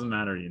passed. And it doesn't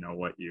matter,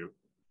 what you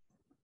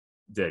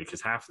did,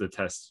 because half of the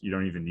tests you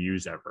don't even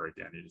use ever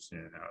again. You just need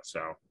to know.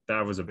 So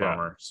that was a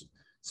bummer.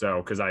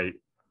 So, because I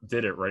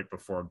did it right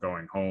before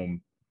going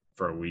home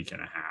for a week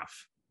and a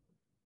half.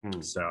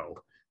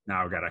 So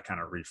now I've got to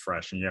kind of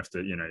refresh, and you have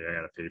to, you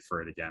got to pay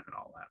for it again and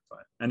all that.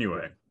 But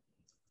anyway,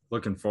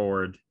 looking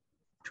forward,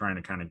 trying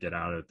to kind of get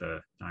out of the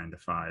 9 to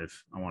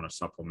 5. I want to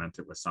supplement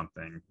it with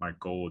something. My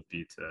goal would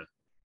be to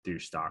do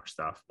stock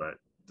stuff, but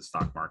the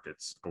stock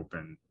market's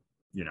open,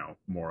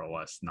 more or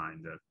less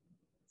 9 to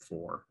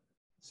 4.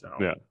 So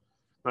yeah,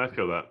 I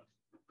feel that.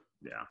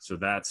 Yeah. So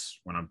that's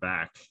when I'm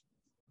back,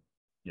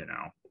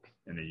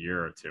 in a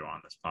year or two on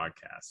this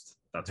podcast.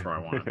 That's where I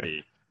want to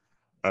be.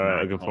 All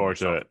right, looking forward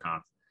to it.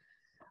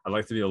 I'd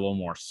like to be a little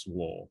more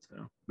swole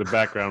too. The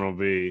background will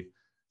be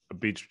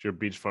your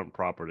beachfront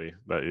property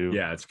that you.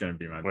 Yeah, it's going to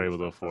be my. Able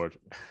to afford.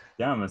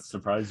 Yeah, I'm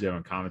surprised you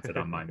haven't commented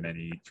on my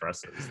many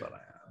dresses that I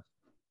have.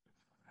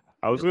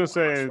 I was going to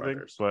say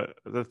anything, but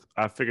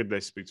I figured they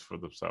speak for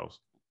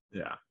themselves.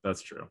 Yeah,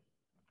 that's true. All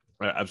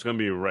right, I'm just going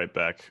to be right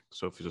back.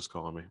 Sophie's just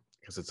calling me.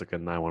 because it's like a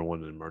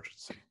 911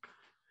 emergency.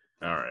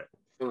 All right.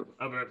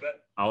 I'll be right back.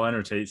 I'll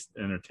entertain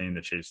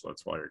the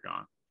Chaselets while you're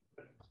gone.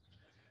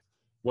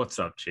 What's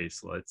up,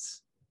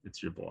 Chaselets?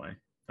 It's your boy,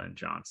 Ben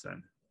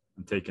Johnson.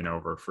 I'm taking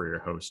over for your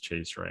host,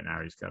 Chase, right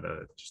now. He's got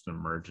just an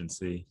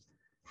emergency.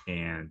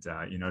 And,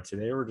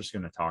 today we're just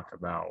going to talk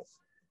about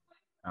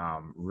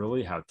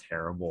really how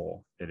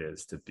terrible it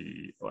is to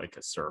be like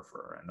a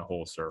surfer and the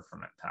whole surfer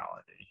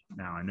mentality.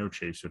 Now, I know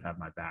Chase would have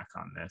my back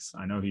on this.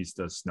 I know he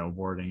does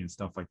snowboarding and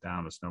stuff like that.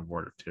 I'm a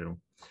snowboarder too.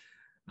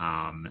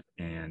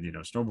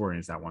 Snowboarding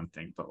is that one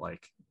thing, but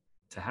like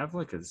to have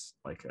like a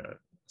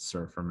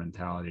surfer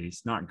mentality,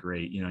 it's not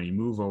great. You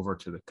move over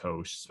to the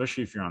coast,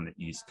 especially if you're on the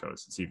East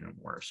Coast, it's even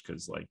worse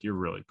because like you're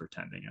really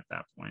pretending at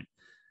that point.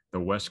 The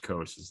West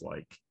Coast is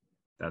like,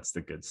 that's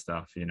the good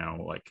stuff,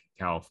 like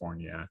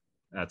California,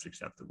 that's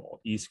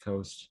acceptable. East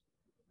Coast,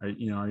 are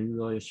you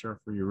really a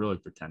surfer? You're really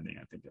pretending,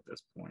 I think, at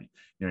this point.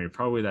 You're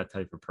probably that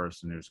type of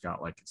person who's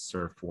got like a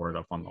surfboard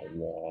up on the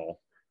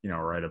wall,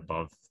 right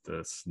above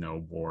the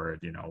snowboard,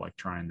 like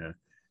trying to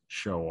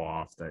show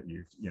off that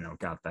you've,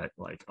 got that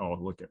like, oh,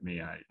 look at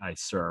me, I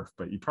surf,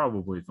 but you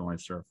probably have only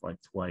surfed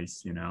like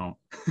twice, I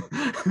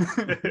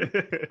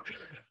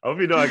hope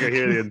I can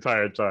hear the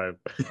entire time.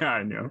 Yeah,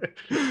 I know.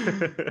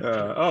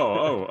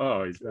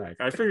 He's back.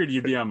 I figured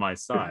you'd be on my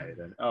side.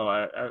 And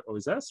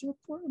was that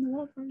surfboard on the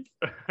wall?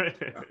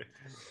 I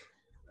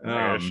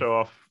gotta show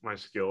off my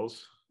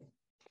skills.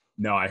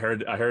 No, I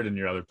heard in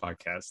your other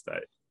podcast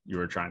that you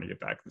were trying to get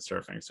back to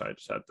surfing, so I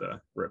just had to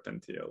rip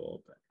into you a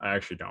little bit. I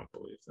actually don't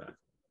believe that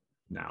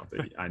now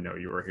that I know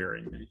you were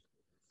hearing me.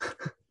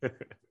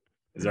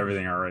 Is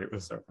everything all right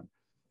with surfing?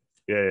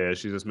 Yeah,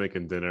 she's just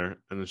making dinner,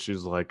 and then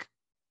she's like,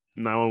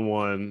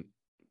 911,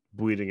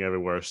 bleeding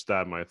everywhere,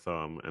 stabbed my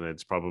thumb, and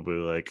it's probably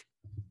like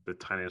the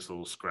tiniest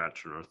little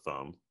scratch on her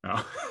thumb.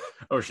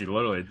 Oh, she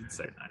literally did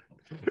say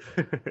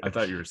 911. I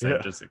thought you were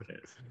saying just in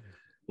case.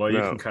 Well, you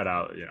can cut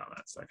out,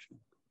 that section.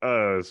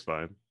 It's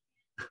fine.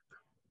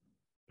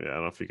 Yeah, I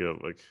don't know if you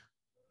could like.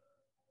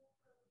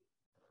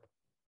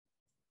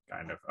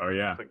 Kind of. Oh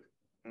yeah. Like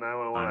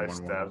 911, I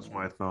stabs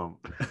my thumb.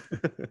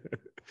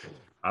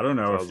 I don't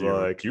know if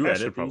you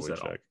edit these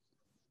at all.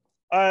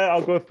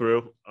 I'll go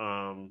through.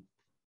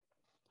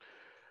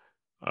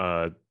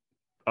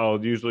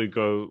 I'll usually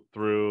go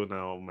through and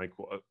I'll make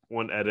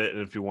one edit,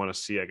 and if you want to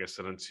see, I can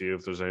send it to you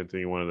if there's anything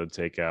you wanted to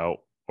take out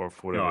or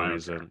for whatever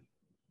reason. Care.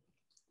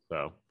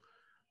 So,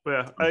 but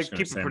yeah, I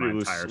keep it pretty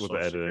loose with the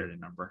editing.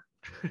 Number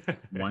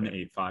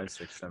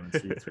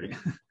 1-856-7C3.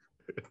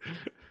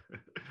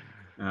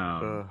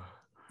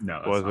 No,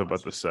 what was I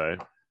about to say?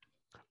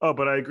 Oh,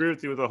 but I agree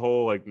with you with the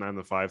whole like 9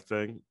 to 5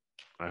 thing.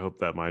 I hope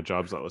that my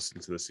job's not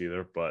listening to this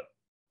either. But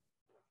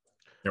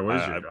yeah, what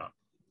is your job?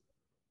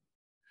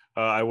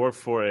 I work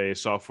for a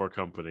software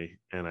company,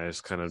 and I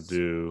just kind of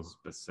do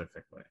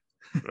specifically.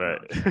 Right.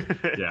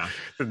 Yeah.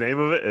 The name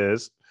of it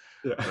is.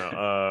 Yeah.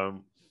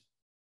 No,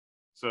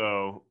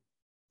 so,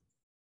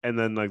 and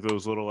then like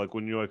those little like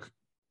when you like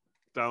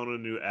download a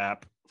new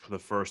app for the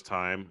first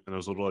time, and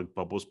those little like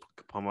bubbles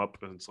come up,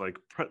 and it's like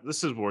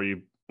this is where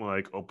you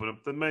like open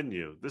up the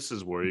menu. This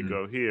is where you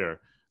go here.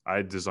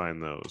 I design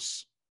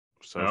those.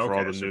 So for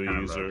all the new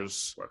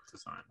users, web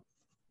design.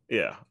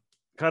 Yeah,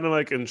 kind of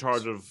like in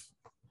charge of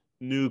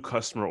new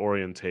customer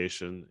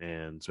orientation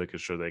and making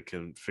sure they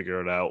can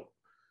figure it out,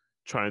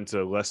 trying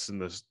to lessen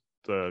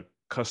the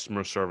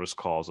customer service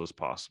calls as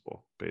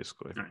possible,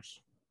 basically. Nice.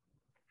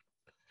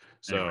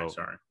 So, anyway,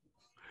 sorry.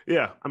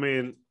 Yeah, I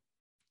mean,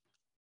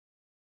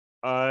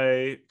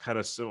 I kind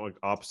of like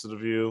opposite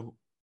of you.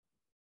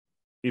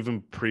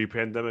 Even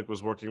pre-pandemic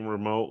was working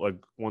remote like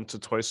once or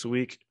twice a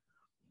week,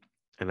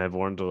 and I've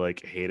learned to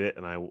like hate it,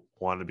 and I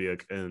want to be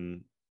like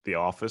in the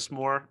office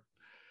more,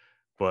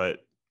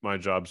 but my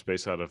job's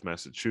based out of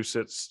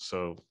Massachusetts,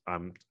 so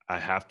I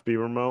have to be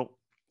remote.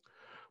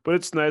 But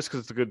it's nice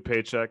because it's a good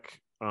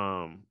paycheck.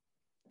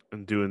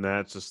 And doing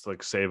that, just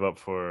like save up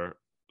for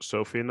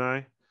Sophie and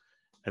I.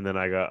 And then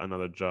I got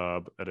another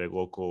job at a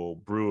local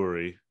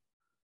brewery,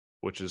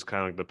 which is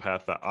kind of like the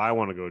path that I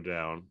want to go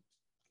down,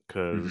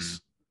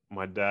 because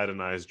my dad and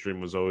I's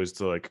dream was always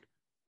to like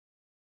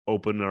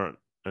open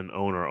and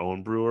own our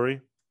own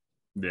brewery.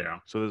 Yeah.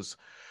 So there's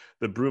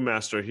the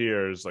brewmaster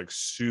here is like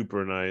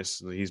super nice,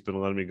 and he's been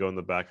letting me go in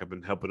the back. I've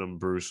been helping him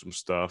brew some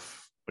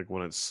stuff like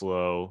when it's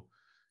slow,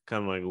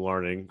 kind of like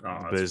learning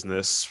the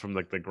business from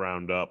like the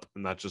ground up,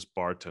 and not just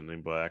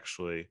bartending, but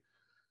actually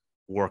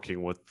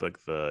working with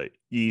like the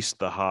yeast,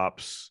 the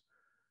hops,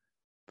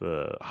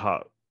 the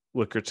hot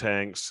liquor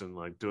tanks, and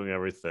like doing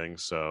everything.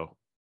 So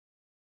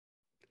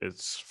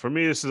it's, for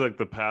me, this is like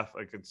the path.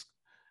 Like it's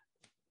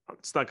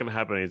not going to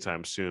happen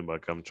anytime soon, but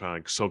like I'm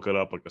trying to soak it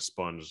up like a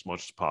sponge as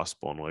much as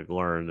possible and like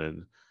learn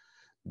and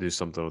do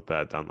something with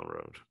that down the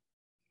road.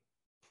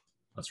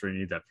 That's where you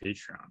need that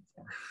Patreon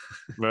for.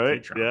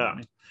 Right? Patreon yeah.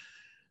 money.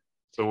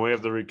 So when we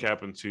have the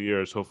recap in 2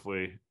 years,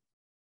 hopefully,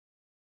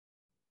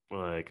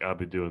 like I'll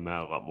be doing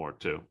that a lot more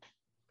too.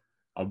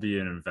 I'll be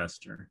an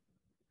investor.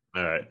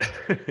 All right.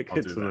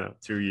 I'll do that.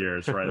 2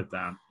 years, write it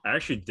down. I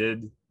actually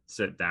did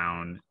sit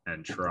down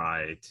and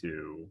try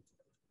to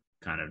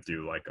kind of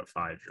do like a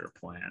 5-year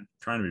plan. I'm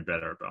trying to be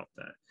better about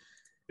that.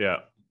 Yeah.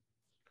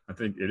 I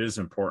think it is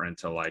important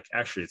to like,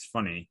 actually, it's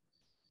funny.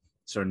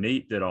 So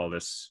Nate did all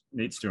this.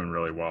 Nate's doing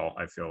really well,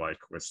 I feel like,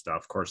 with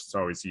stuff. Of course, it's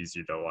always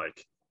easy to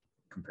like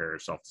compare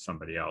yourself to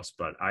somebody else,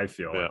 but I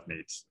feel Yeah. like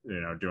Nate's,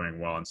 doing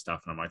well and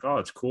stuff. And I'm like, oh,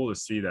 it's cool to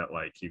see that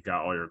like you've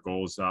got all your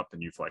goals up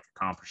and you've like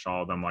accomplished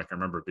all of them. Like I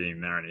remember being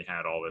there and he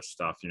had all this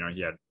stuff, he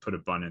had put a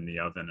bun in the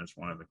oven as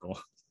one of the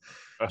goals,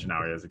 which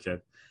now he has a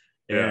kid.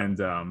 Yeah.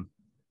 And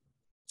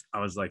I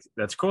was like,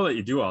 that's cool that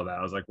you do all that.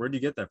 I was like, where'd you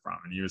get that from?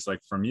 And he was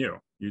like, from you.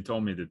 You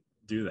told me to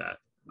do that.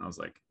 And I was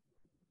like,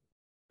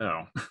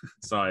 oh.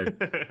 So I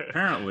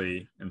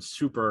apparently am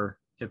super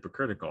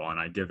hypocritical and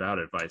I give out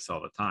advice all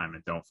the time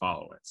and don't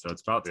follow it. So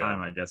it's about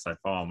time, I guess, I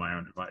follow my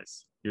own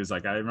advice. He was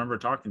like, I remember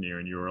talking to you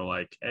and you were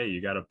like, hey,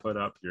 you got to put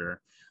up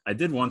I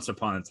did once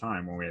upon a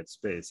time when we had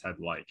space, had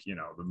like,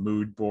 the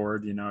mood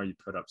board, you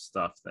put up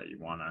stuff that you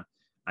want to,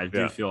 I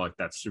do feel like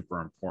that's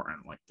super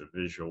important, like the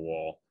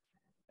visual,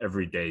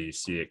 every day you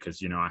see it.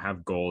 Cause I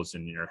have goals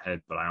in your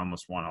head, but I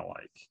almost want to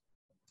like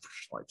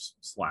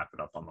slap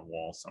it up on the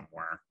wall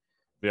somewhere.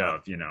 Yeah.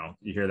 You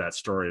hear that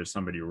story of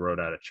somebody who wrote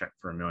out a check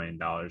for $1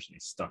 million and he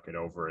stuck it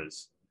over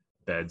his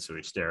bed so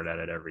he stared at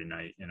it every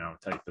night,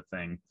 type of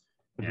thing.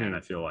 Mm-hmm. And I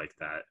feel like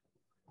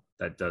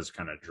that does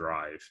kind of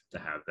drive to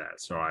have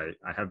that. So I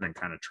have been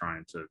kind of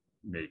trying to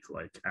make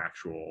like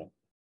actual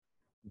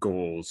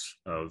goals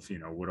of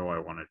what do I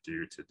want to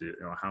do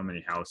how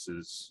many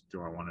houses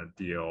do I want to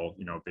deal,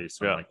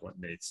 based on like what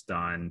Nate's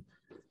done,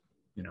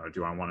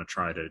 do I want to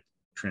try to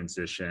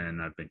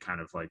transition? I've been kind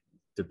of like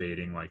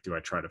debating, like, do I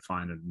try to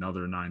find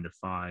another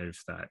 9-to-5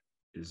 that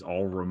is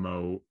all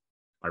remote?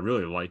 I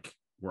really like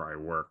where I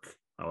work.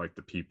 I like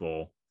the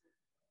people.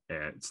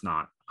 It's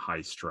not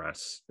high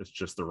stress. It's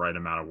just the right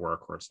amount of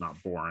work where it's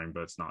not boring,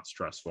 but it's not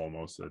stressful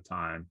most of the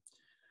time.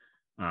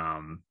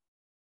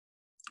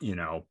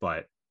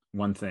 But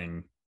one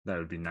thing that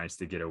would be nice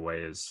to get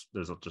away is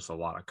there's just a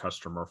lot of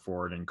customer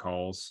forwarding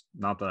calls.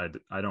 Not that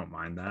I don't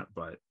mind that,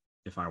 but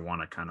if I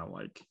want to kind of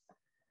like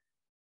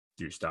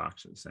do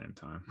stocks at the same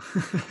time,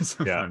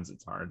 sometimes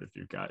it's hard.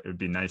 It would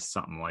be nice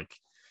something like,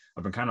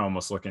 I've been kind of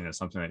almost looking at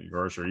something like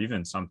yours, or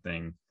even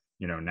something,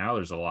 now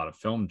there's a lot of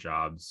film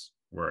jobs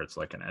where it's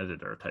like an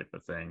editor type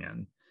of thing,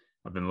 and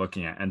I've been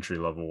looking at entry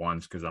level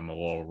ones because I'm a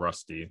little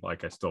rusty.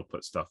 Like I still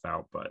put stuff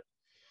out, but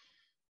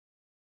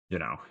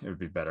it would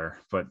be better.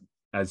 But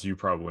as you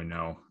probably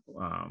know,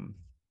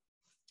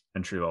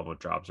 entry level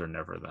jobs are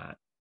never that.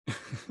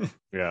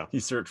 Yeah. You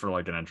search for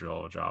like an entry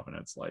level job and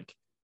it's like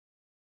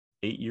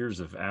 8 years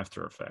of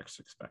After Effects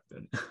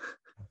expected.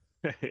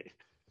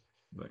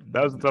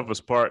 That was the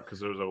toughest part because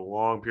there was a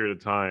long period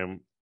of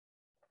time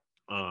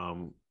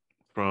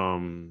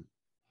from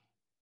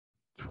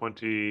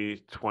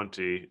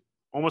 2020,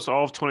 almost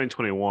all of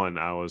 2021,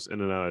 I was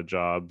in and out of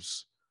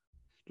jobs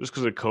just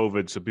because of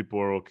COVID. So people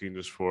were looking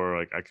just for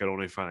like, I could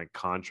only find like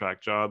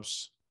contract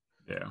jobs.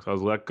 Yeah. So I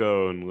was let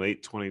go in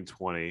late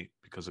 2020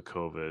 because of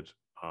COVID.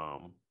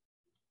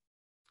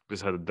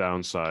 Just had to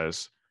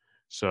downsize.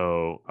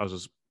 So I was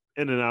just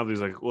in and out of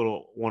these like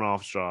little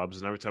one-off jobs.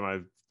 And every time I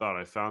thought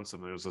I found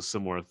something, it was a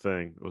similar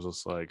thing. It was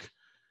just like,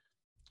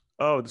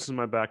 oh, this is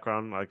my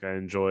background. Like I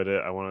enjoyed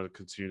it. I wanted to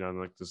continue down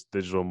like this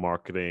digital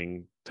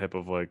marketing type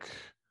of like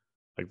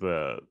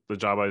the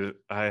job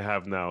I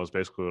have now is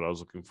basically what I was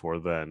looking for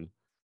then.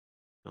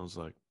 I was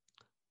like,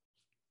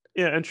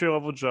 yeah, entry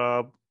level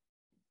job,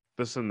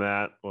 this and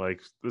that,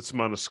 like this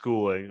amount of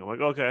schooling. I'm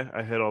like, okay,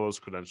 I hit all those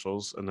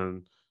credentials. And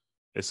then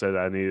they said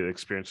I needed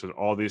experience in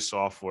all these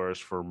softwares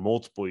for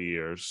multiple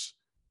years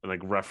and like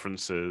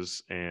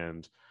references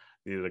and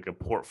needed like a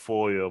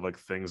portfolio of like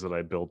things that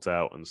I built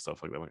out and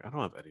stuff like that. I'm like, I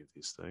don't have any of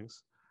these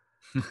things.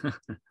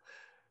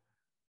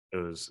 It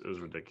was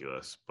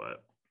ridiculous,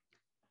 but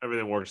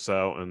everything works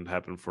out and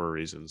happened for a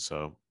reason.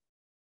 So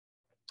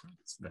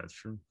that's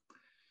true.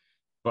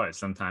 But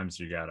sometimes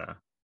you gotta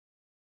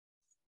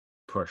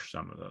push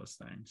some of those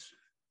things.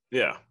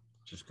 Yeah.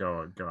 Just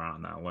go out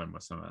on that limb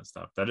with some of that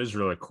stuff. That is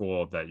really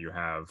cool that you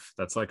have.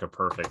 That's like a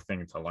perfect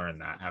thing to learn,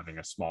 that having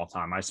a small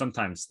time. I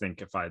sometimes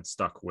think if I'd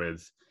stuck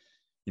with,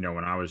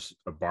 when I was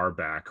a bar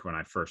back when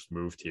I first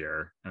moved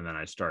here, and then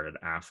I started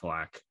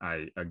Aflac,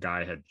 a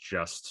guy had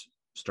just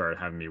started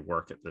having me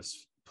work at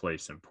this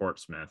place in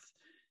Portsmouth,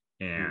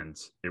 and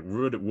it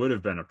would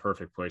have been a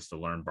perfect place to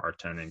learn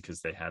bartending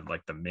because they had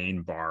like the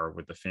main bar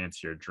with the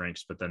fancier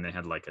drinks, but then they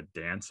had like a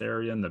dance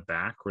area in the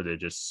back where they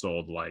just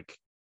sold like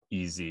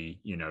easy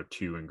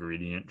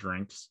 2-ingredient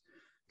drinks.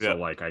 So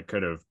like I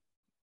could have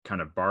kind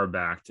of bar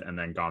backed and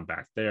then gone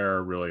back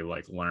there, really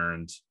like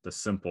learned the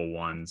simple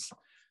ones,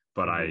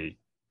 but I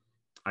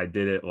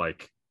did it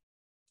like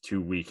 2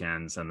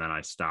 weekends and then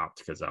I stopped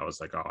because I was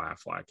like, oh,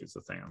 Aflac is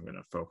the thing I'm going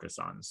to focus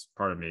on.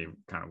 Part of me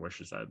kind of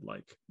wishes I'd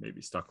like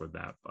maybe stuck with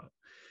that, but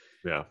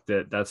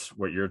that's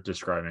what you're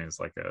describing is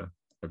like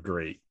a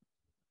great,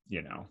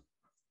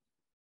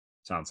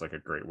 sounds like a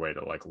great way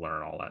to like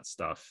learn all that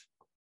stuff.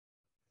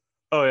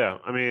 Oh yeah,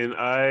 I mean,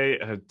 I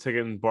had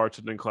taken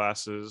bartending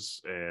classes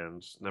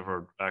and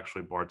never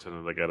actually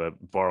bartended like at a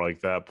bar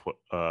like that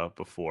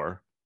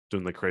before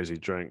doing the crazy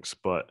drinks.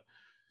 But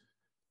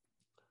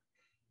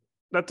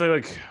not to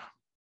like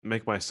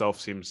make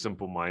myself seem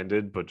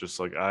simple-minded, but just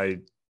like I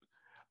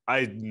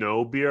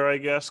know beer, I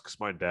guess, because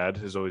my dad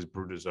has always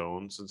brewed his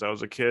own since I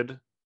was a kid.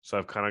 So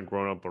I've kind of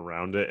grown up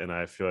around it, and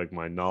I feel like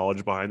my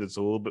knowledge behind it's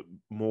a little bit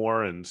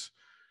more, and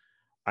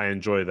I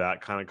enjoy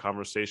that kind of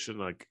conversation,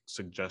 like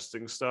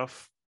suggesting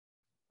stuff.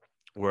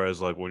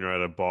 Whereas like when you're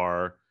at a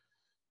bar,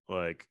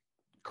 like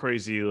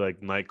crazy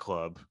like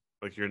nightclub,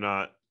 like you're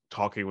not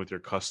talking with your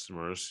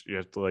customers. You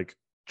have to like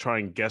try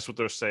and guess what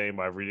they're saying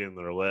by reading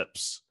their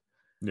lips.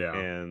 Yeah.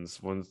 And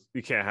when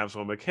you can't have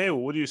someone like, hey,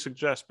 well, what do you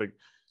suggest? Like,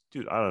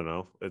 dude, I don't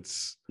know.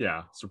 It's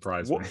Yeah.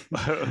 Surprise me.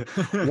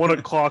 what 1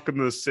 o'clock in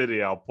the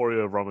city. I'll pour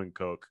you a rum and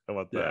coke. How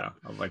about that? Yeah.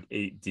 I'm like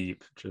 8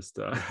 deep. Just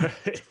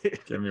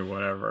give me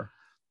whatever.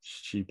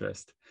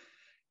 Cheapest.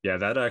 Yeah,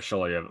 that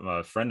actually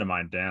a friend of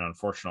mine, Dan,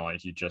 unfortunately,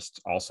 he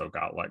just also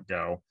got let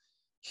go.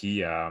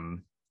 He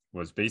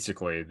was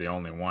basically the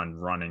only one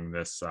running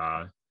this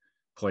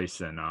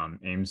place in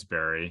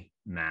Amesbury,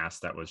 Mass.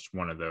 That was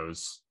one of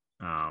those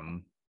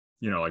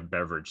like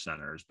beverage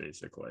centers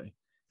basically.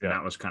 And Yeah,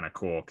 that was kind of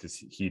cool because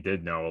he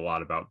did know a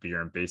lot about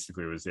beer and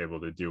basically was able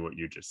to do what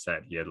you just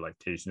said. He had like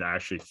tasting. I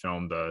actually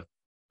filmed a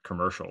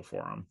commercial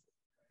for him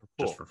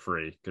just cool. for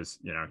free because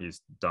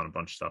he's done a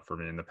bunch of stuff for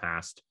me in the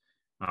past.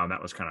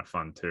 That was kind of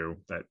fun too.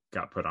 That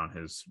got put on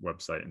his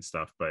website and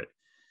stuff. But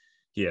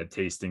he had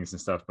tastings and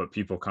stuff. But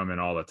people come in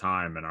all the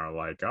time and are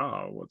like,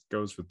 "Oh, what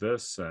goes with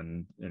this?"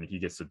 And he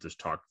gets to just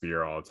talk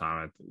beer all the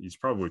time. He's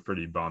probably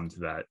pretty bummed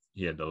that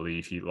he had to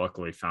leave. He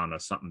luckily found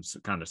us something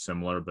kind of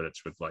similar, but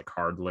it's with like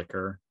hard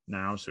liquor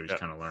now, so he's Yeah,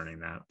 kind of learning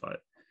that. But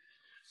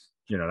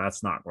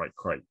that's not like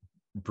quite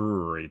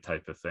brewery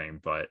type of thing,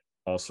 but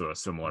also a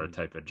similar mhm.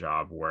 type of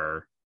job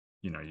where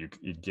you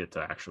get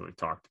to actually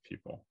talk to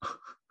people.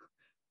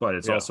 But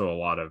it's Yeah, also a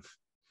lot of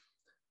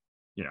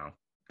you know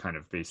kind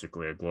of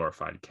basically a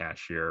glorified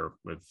cashier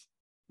with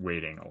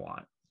waiting a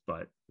lot,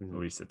 but at mhm.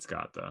 least it's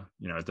got the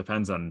it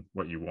depends on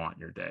what you want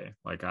your day.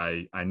 Like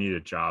I need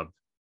a job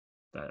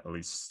that at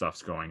least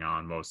stuff's going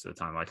on most of the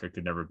time. Like I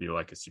could never be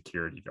like a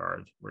security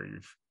guard where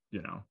you've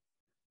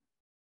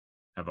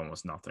have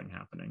almost nothing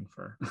happening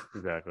for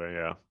Exactly.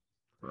 Yeah.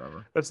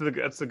 forever. That's the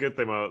good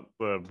thing about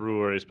the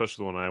brewery,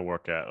 especially the one I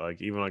work at.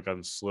 Like even like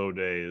on slow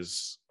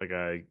days, like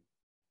I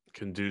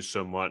can do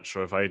so much.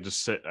 Or if I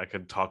just sit, I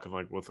can talk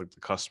like with like the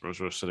customers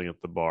who are sitting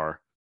at the bar.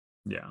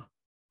 Yeah,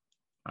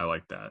 I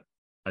like that.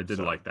 I did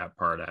So like that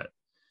part at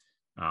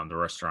the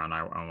restaurant.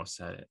 I almost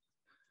said it.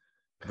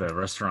 The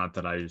restaurant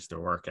that I used to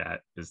work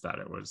at is that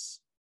it was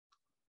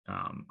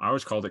I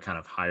always called it kind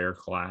of higher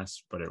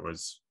class, but it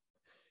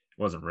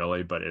wasn't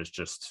really, but it was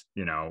just,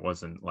 it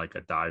wasn't like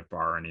a dive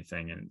bar or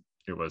anything. And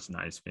it was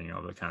nice being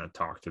able to kind of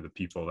talk to the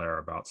people there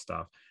about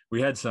stuff.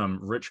 We had some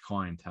rich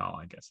clientele,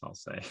 I guess I'll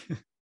say,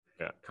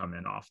 yeah, come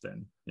in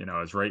often. It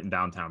was right in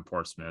downtown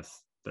Portsmouth.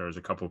 There was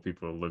a couple of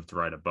people who lived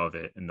right above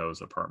it, and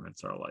those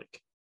apartments are like,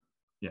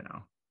 you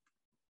know,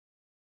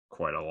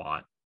 quite a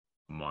lot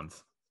a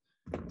month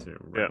to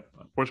yeah. rent.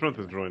 But Portsmouth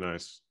is yeah, really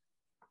nice.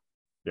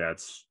 yeah,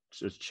 it's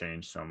just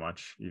changed so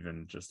much,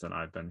 even just that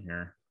I've been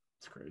here.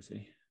 It's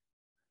crazy.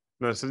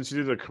 Now, since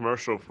you did a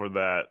commercial for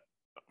that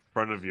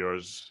friend of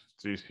yours,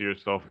 do you see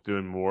yourself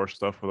doing more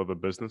stuff with other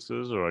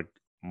businesses or like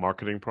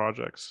marketing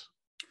projects?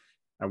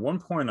 At one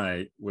point,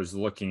 I was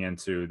looking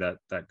into that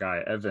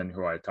guy Evan,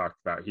 who I talked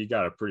about. He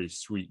got a pretty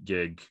sweet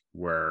gig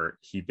where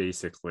he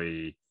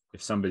basically,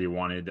 if somebody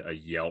wanted a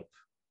Yelp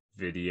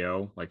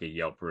video, like a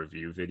Yelp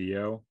review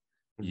video,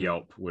 Mm-hmm.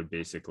 Yelp would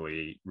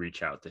basically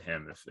reach out to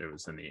him if it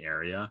was in the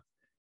area.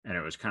 And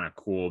it was kind of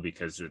cool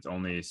because it's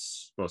only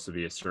supposed to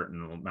be a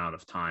certain amount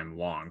of time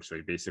long. So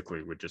he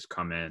basically would just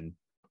come in,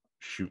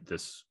 shoot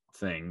this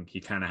thing.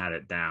 He kind of had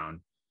it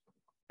down,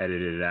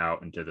 edited it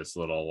out into this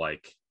little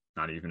like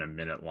not even a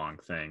minute long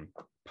thing,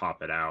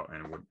 pop it out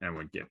and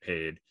would get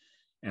paid.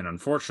 And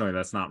unfortunately,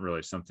 that's not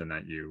really something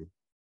that you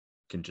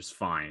can just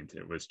find.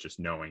 It was just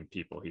knowing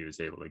people he was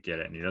able to get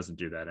it, and he doesn't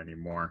do that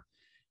anymore.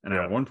 And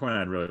at Yeah, one point,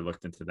 I'd really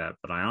looked into that,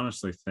 but I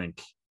honestly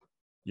think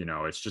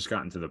it's just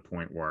gotten to the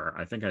point where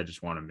I think I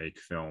just want to make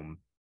film.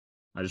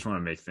 I just want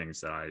to make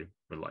things that I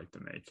would like to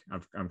make.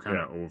 I'm kind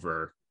yeah, of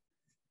over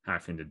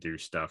having to do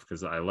stuff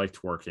because I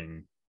liked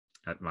working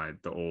at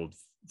the old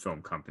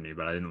film company,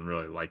 but I didn't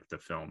really like the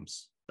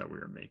films that we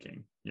were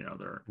making.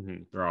 They're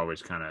mm-hmm. they're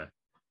always kind of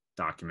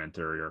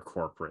documentary or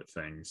corporate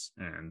things,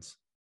 and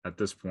at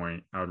this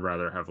point, I would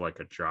rather have like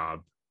a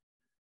job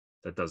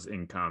that does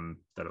income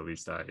that at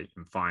least I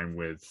am fine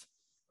with.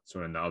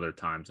 So in the other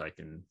times, I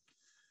can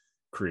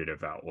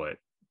creative outlet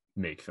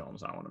make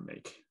films I want to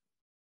make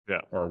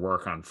Yeah, or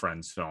work on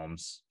friends'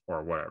 films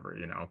or whatever,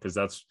 because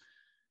that's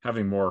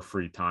having more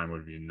free time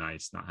would be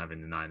nice, not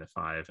having the 9 to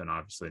 5 and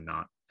obviously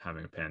not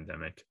having a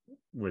pandemic.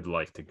 Would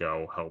like to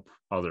go help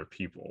other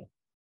people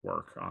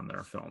work on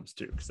their films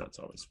too, because that's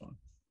always fun.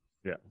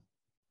 yeah.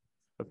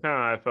 That's kind of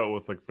how I felt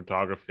with like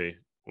photography.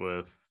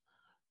 With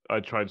I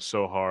tried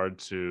so hard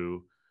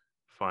to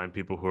find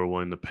people who are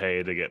willing to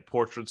pay to get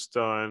portraits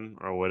done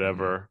or Mhm.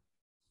 whatever.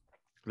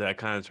 That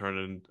kind of turned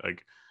in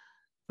like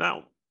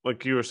not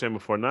like you were saying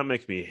before, not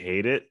make me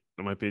hate it.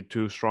 It might be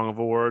too strong of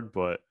a word,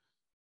 but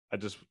I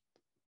just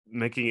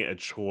making it a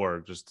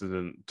chore just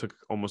didn't took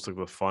almost like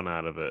the fun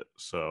out of it.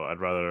 So I'd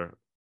rather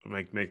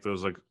make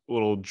those like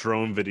little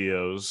drone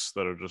videos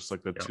that are just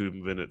like the Yep. 2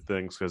 minute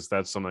things because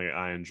that's something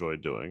I enjoy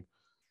doing.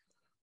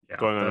 Yeah,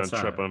 Going on a that's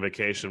trip on a I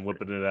vacation, agree.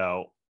 whipping it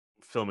out,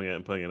 filming it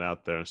and putting it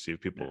out there and see if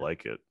people Yeah,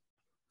 like it.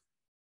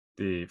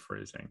 the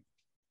phrasing.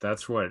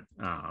 That's what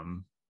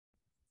I'm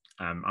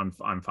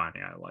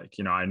finding I like.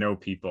 I know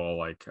people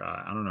like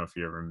I don't know if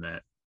you ever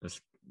met this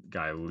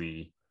guy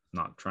Lee.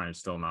 Not trying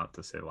still not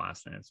to say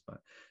last names, but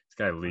this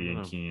guy I Lee don't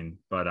and know. Keen.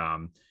 But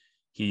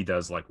he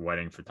does like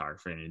wedding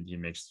photography and he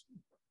makes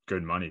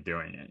good money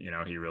doing it.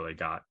 He really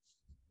got.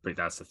 But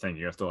that's the thing,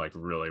 you have to like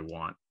really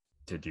want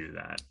to do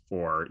that.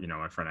 Or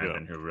my friend Yeah.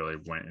 Evan, who really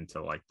went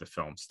into like the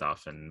film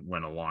stuff and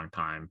went a long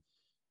time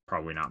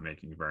probably not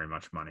making very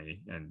much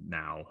money and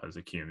now has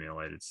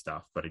accumulated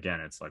stuff. But again,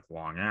 it's like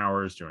long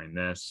hours doing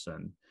this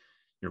and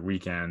your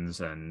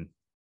weekends and,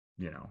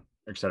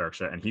 et cetera, et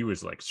cetera. And he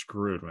was like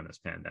screwed when this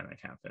pandemic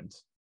happened.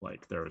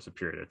 Like there was a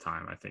period of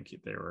time, I think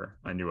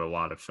I knew a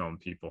lot of film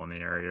people in the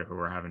area who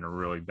were having a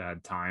really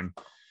bad time,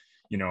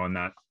 in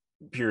that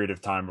period of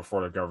time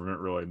before the government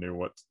really knew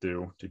what to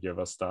do to give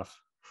us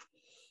stuff.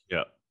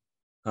 Yeah.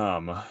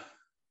 Um,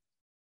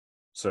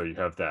 so you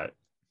have that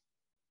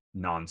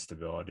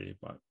non-stability,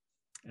 but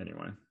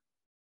anyway,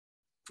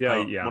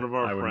 Yeah. yeah, One of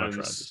our I would much rather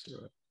friends, just do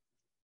it.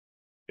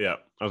 yeah,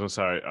 I was gonna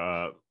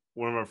sorry.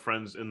 One of our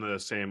friends in the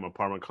same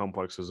apartment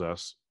complex as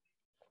us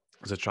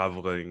is a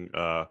traveling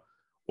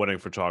wedding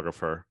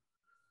photographer.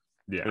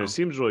 And it Yeah.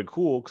 seems really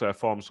cool because I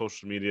follow him on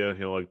social media.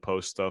 He'll like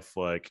post stuff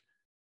like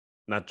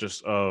not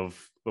just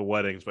of the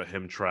weddings, but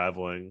him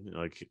traveling.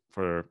 Like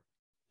for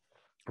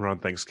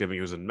around Thanksgiving,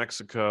 he was in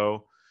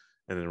Mexico,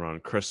 and then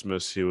around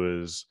Christmas, he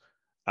was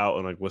out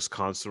in like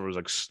Wisconsin, where it was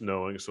like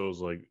snowing, so it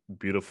was like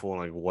beautiful and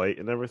like white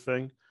and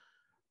everything.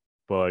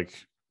 But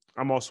like,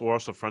 we're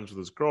also friends with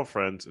his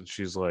girlfriend, and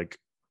she's like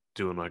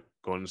doing like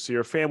going to see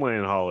her family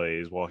in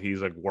holidays while he's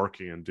like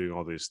working and doing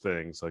all these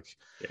things. Like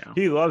Yeah.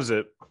 he loves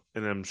it,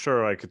 and I'm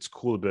sure like it's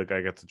cool to be like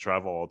I get to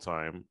travel all the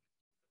time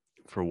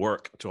for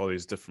work to all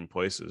these different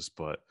places,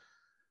 but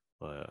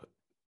uh,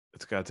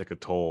 it's got to take a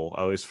toll.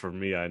 At least for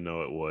me, I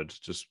know it would.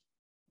 Just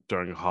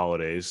during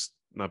holidays,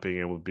 not being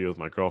able to be with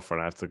my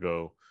girlfriend, I have to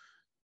go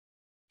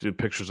do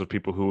pictures of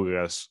people who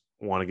I guess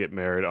want to get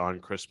married on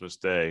Christmas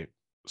Day,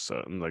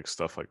 so and like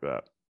stuff like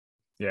that.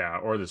 Yeah.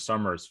 Or the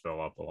summers fill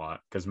up a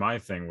lot. Cause my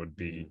thing would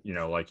be,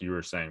 Mhm. like you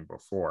were saying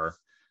before,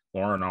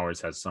 Lauren always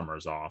has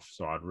summers off.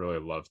 So I'd really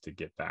love to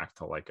get back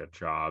to like a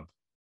job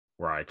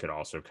where I could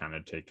also kind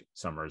of take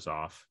summers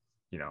off,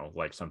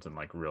 like something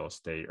like real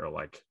estate or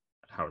like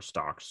how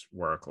stocks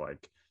work.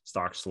 Like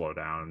stocks slow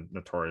down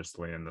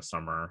notoriously in the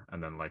summer.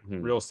 And then like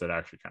Mhm. real estate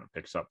actually kind of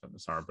picks up in the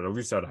summer, but at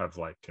least I'd have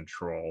like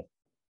control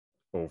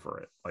over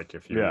it. Like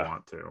if you Yeah.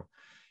 want to,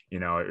 it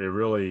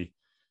really,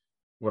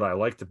 what I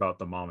liked about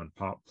the mom and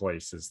pop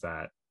place is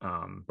that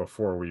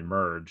before we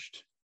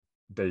merged,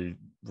 they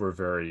were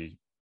very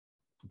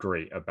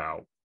great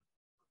about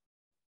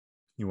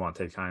you want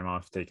to take time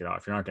off, take it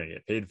off. You're not going to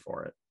get paid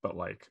for it. But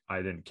like, I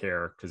didn't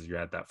care because you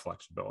had that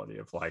flexibility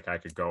of like, I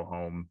could go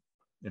home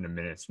in a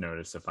minute's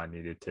notice if I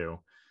needed to.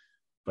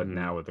 But Mhm.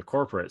 now with the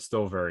corporate, it's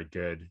still very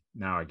good.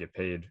 Now I get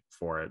paid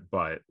for it.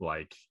 But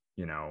like,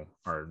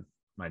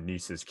 my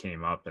nieces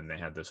came up and they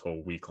had this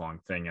whole week long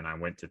thing. And I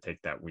went to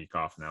take that week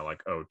off and they're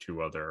like, oh,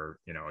 two other,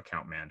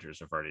 account managers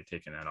have already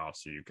taken that off.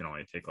 So you can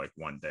only take like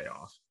one day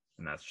off.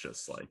 And that's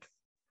just like,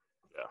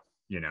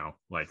 Yeah.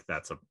 like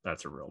that's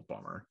a real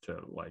bummer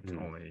to like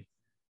Mhm. only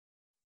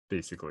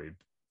basically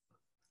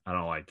I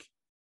don't like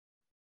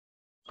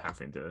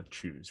having to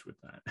choose with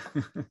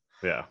that.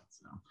 Yeah.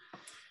 So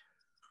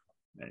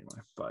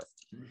anyway, but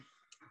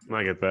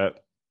I get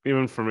that.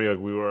 Even for me, like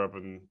we were up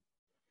in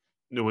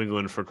New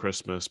England for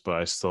Christmas, but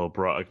I still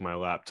brought like my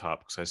laptop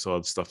because I still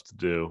had stuff to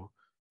do.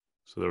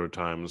 So there were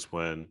times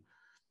when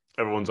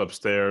everyone's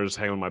upstairs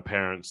hanging with my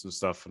parents and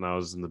stuff, and I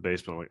was in the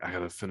basement. I'm like, I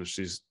gotta finish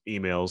these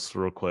emails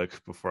real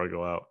quick before I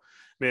go out.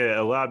 I mean, it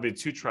allowed me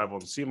to travel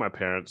and see my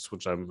parents,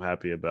 which I'm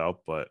happy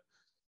about, but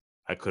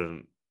I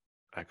couldn't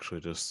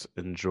actually just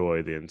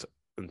enjoy the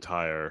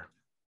entire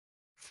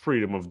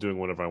freedom of doing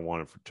whatever I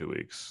wanted for 2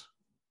 weeks.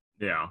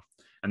 yeah.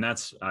 And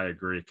that's I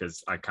agree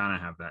because I kind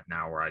of have that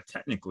now where I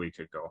technically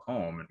could go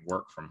home and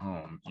work from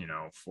home,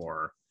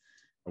 for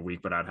a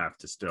week, but I'd have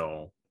to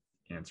still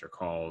answer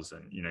calls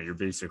and you're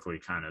basically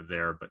kind of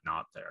there but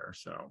not there.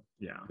 So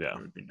yeah, Yeah.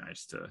 it would be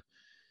nice to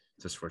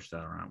switch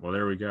that around. Well,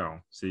 there we go.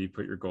 So you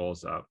put your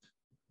goals up,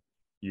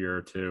 year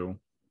or two.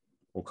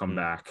 We'll come Mm.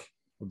 back.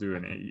 We'll do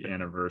an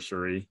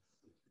anniversary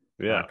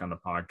Yeah. back on the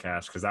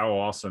podcast because that will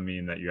also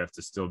mean that you have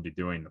to still be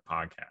doing the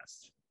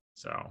podcast.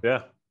 So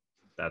Yeah.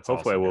 that's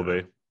Hopefully I also will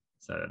gonna be.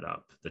 set it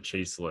up. The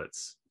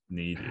chaselets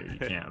need you. You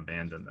can't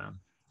abandon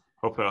them.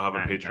 Hopefully I'll have a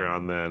Matt and Kenny.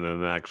 Patreon then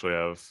and actually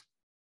have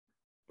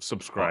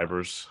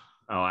subscribers.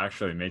 I'll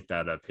actually make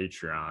that a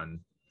Patreon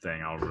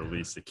thing. I'll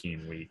release a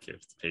Keen Week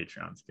if the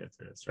Patreons get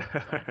to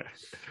it.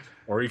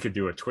 Or you could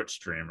do a Twitch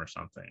stream or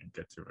something and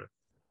get to it.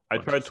 I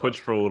tried Twitch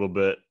for a little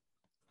bit.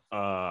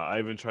 I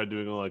even tried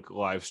doing like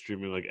live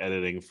streaming, like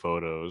editing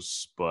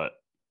photos, but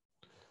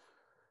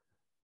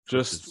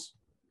Twitch just is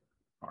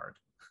hard.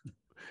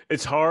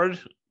 It's hard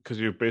because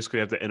you basically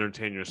have to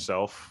entertain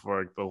yourself for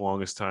like the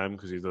longest time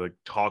because you have to like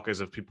talk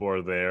as if people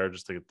are there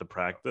just to get the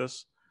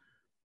practice.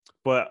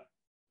 But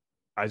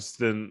I just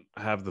didn't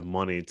have the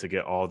money to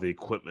get all the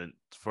equipment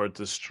for it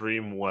to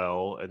stream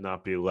well and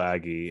not be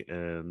laggy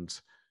and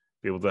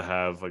be able to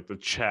have like the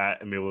chat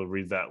and be able to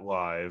read that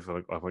live.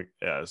 I'm like,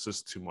 yeah, it's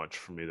just too much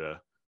for me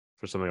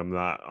for something I'm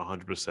not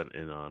 100%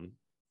 in on.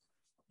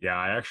 Yeah,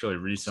 I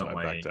actually So I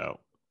backed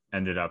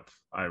recently out.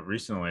 I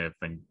recently have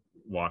been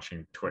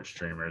watching Twitch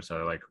streamers.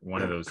 I like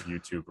one of those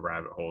YouTube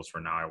rabbit holes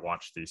where now I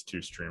watch these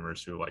two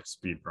streamers who like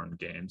speedrun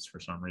games for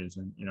some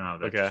reason. You know how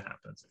that just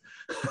happens.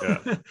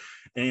 Yeah.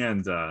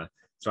 And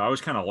so I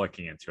was kind of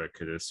looking into it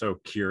because it's so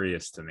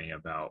curious to me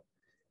about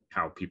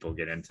how people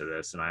get into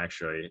this. And I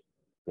actually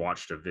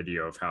watched a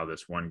video of how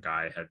this one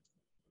guy had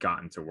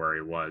gotten to where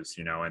he was,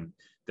 you know, and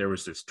there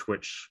was this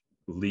Twitch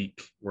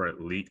leak where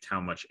it leaked how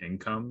much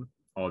income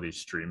all these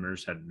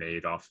streamers had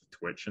made off of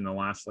Twitch in the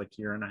last like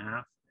year and a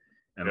half.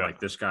 And like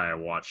this guy I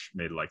watched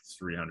made like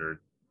 300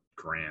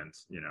 grand,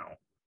 you know,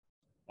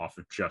 off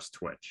of just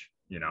Twitch,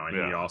 you know, and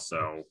he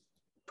also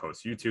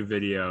posts YouTube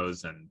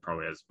videos and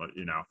probably has,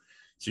 you know,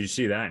 so you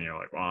see that and you're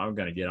like, well, I'm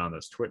going to get on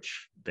this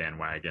Twitch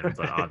bandwagon.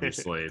 But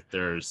obviously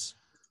there's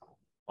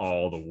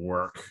all the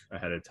work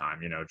ahead of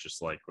time, you know,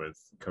 just like with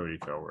Cody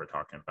Co we're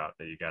talking about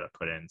that you got to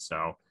put in.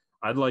 So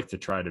I'd like to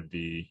try to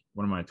be,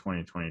 one of my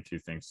 2022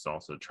 things is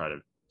also try to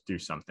do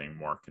something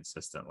more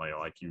consistently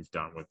like you've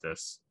done with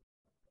this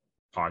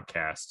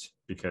podcast,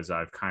 because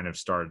I've kind of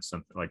started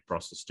something like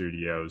Brussels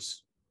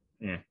Studios.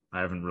 I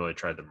haven't really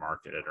tried to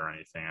market it or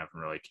anything. I haven't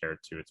really cared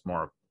to. It's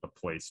more a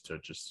place to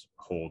just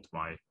hold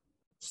my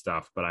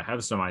stuff. But I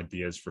have some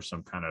ideas for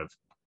some kind of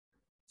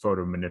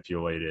photo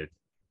manipulated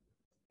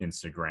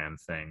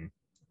Instagram thing,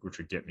 which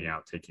would get me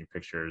out taking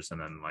pictures. And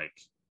then like,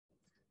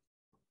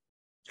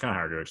 it's kind of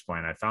hard to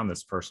explain. I found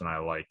this person I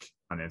like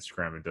on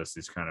Instagram who does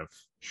these kind of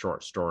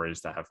short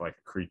stories that have like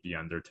a creepy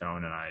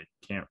undertone, and I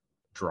can't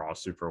draw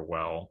super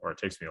well, or it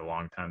takes me a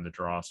long time to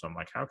draw. So I'm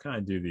like, how can I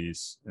do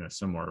these in a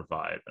similar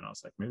vibe? And I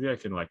was like, maybe I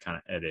can like kind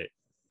of edit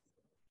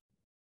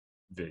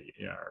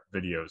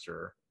videos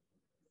or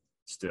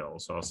still.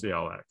 So I'll see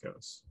how that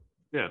goes.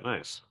 Yeah,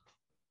 nice.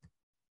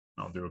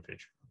 I'll do a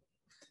Patreon.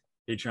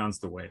 Patreon's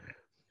the way,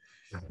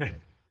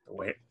 man. The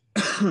way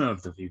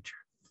of the future.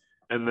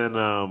 And then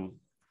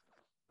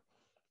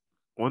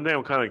one thing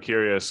I'm kind of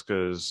curious,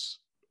 because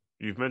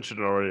you've mentioned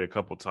it already a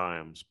couple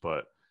times,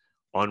 but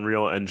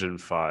Unreal Engine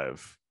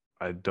 5,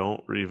 I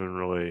don't even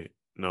really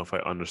know if I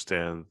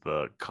understand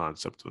the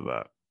concept of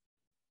that.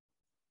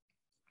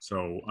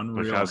 So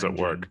Unreal like, how does Engine,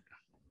 it work?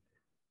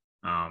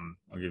 I'll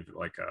give you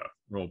like a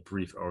real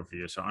brief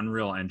overview. So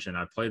Unreal Engine,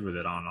 I played with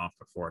it on and off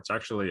before. It's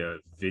actually a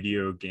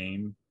video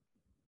game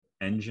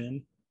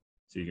engine,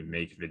 so you can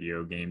make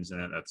video games in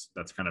it.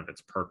 That's kind of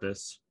its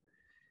purpose.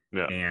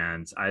 Yeah.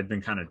 And I had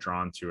been kind of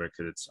drawn to it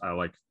because I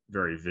like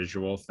very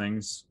visual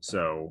things.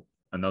 So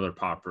another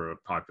popular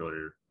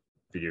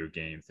video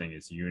game thing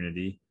is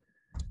Unity,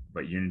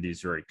 but Unity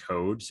is very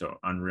code. So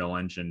Unreal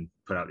Engine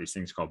put out these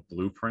things called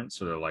blueprints.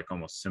 So they're like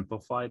almost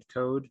simplified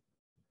code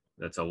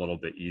that's a little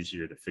bit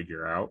easier to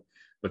figure out.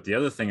 But the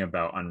other thing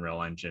about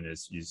Unreal Engine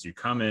is you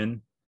come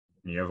in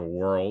and you have a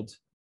world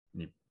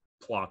and you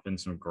plop in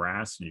some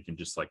grass and you can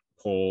just like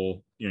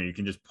pull, you know, you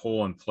can just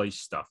pull and place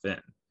stuff in,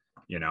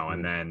 you know,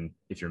 and then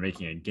if you're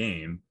making a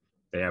game,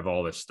 they have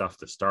all this stuff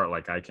to start.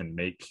 Like I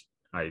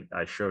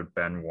showed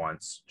Ben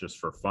once just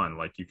for fun,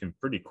 like you can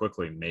pretty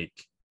quickly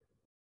make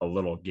a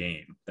little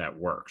game that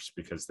works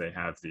because they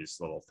have these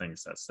little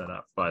things that set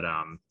up. But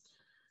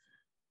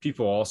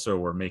people also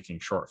were making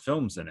short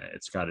films in it.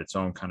 It's got its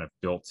own kind of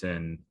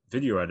built-in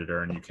video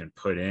editor, and you can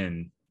put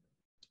in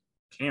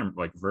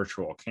like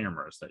virtual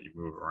cameras that you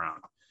move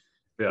around.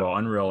 Yeah. Well,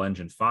 Unreal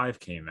Engine 5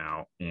 came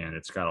out, and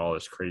it's got all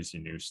this crazy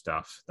new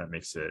stuff that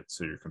makes it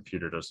so your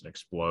computer doesn't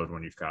explode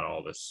when you've got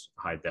all this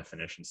high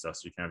definition stuff.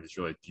 So you can have these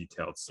really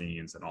detailed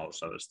scenes and all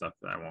this other stuff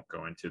that I won't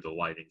go into. The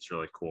lighting's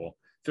really cool.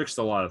 Fixed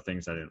a lot of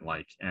things I didn't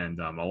like. And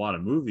a lot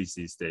of movies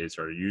these days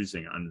are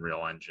using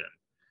Unreal Engine.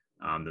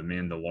 The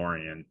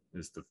Mandalorian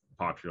is the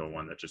popular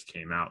one that just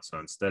came out. So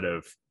instead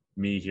of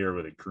me here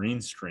with a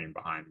green screen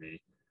behind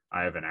me,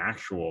 I have an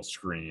actual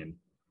screen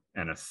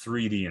and a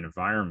 3D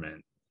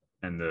environment,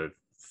 and the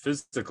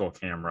physical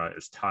camera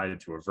is tied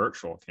to a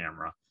virtual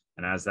camera.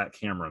 And as that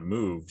camera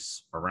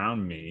moves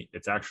around me,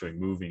 it's actually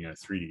moving in a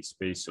 3D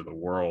space. So the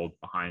world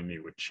behind me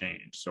would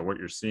change. So what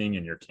you're seeing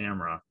in your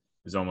camera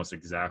is almost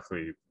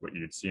exactly what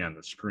you'd see on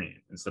the screen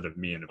instead of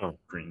me in a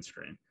green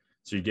screen.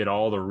 So you get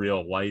all the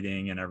real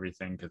lighting and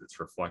everything because it's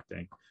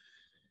reflecting.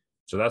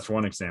 So that's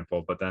one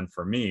example. But then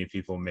for me,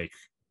 people make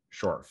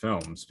short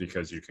films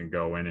because you can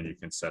go in and you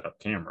can set up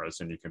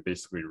cameras and you can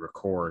basically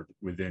record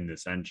within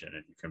this engine,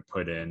 and you can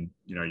put in,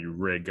 you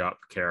rig up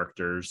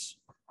characters.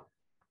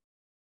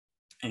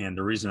 And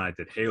the reason I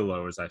did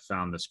Halo is I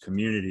found this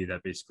community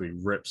that basically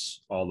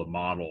rips all the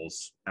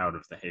models out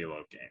of the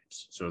Halo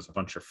games. So it's a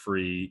bunch of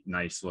free,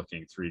 nice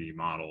looking 3D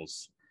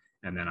models.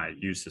 And then I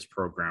used this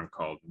program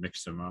called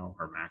Maximo,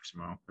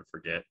 I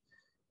forget,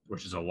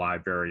 which is a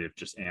library of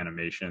just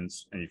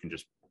animations. And you can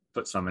just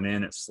put someone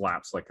in, it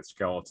slaps like a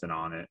skeleton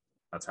on it.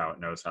 That's how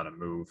it knows how to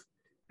move.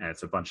 And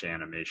it's a bunch of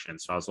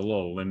animations. So I was a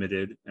little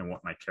limited in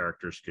what my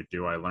characters could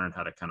do. I learned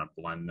how to kind of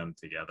blend them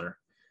together.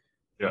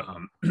 Yeah.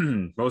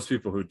 Most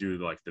people who do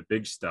like the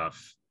big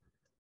stuff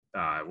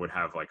would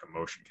have like a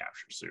motion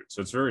capture suit. So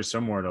it's very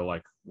similar to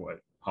like what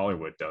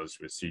Hollywood does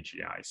with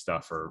CGI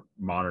stuff or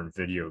modern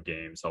video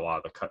games. A lot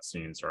of the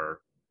cutscenes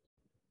are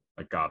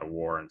like God of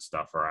War and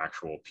stuff are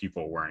actual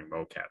people wearing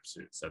mocap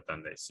suits that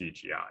then they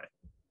CGI.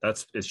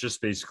 It's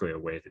just basically a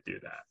way to do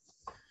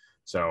that.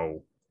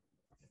 So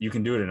you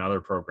can do it in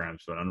other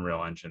programs, but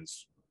Unreal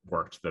Engine's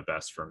worked the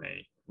best for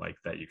me. Like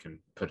that you can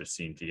put a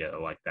scene together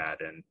like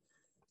that. And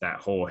that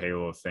whole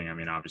Halo thing, I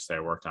mean, obviously I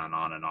worked on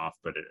and off,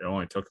 but it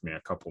only took me a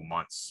couple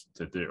months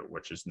to do,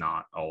 which is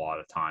not a lot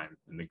of time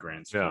in the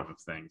grand scheme of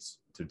things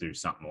to do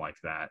something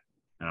like that.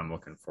 And I'm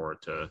looking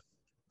forward to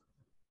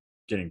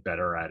getting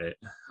better at it.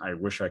 I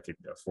wish I could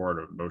afford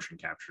a motion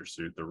capture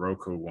suit. The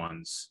Roku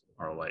ones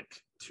are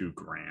like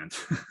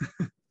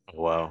 $2,000.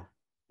 Wow.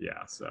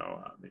 Yeah,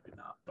 so maybe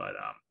not, but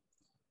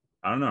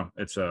I don't know.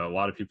 It's a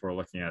lot of people are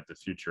looking at the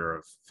future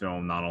of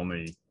film. Not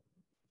only,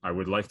 I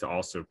would like to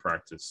also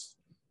practice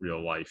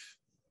real life,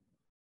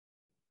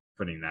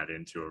 putting that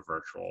into a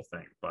virtual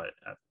thing, but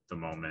at the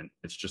moment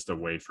it's just a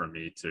way for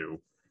me to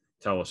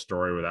tell a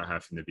story without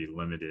having to be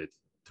limited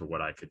to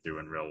what I could do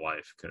in real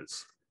life.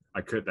 Because I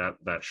could,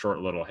 that short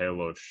little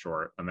Halo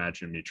short,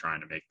 imagine me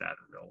trying to make that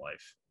in real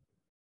life.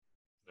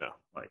 Yeah,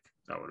 like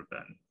that would have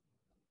been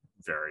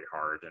very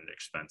hard and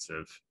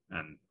expensive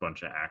and a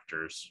bunch of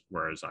actors,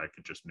 whereas I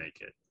could just make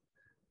it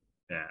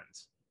and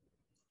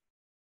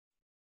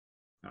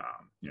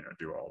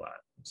do all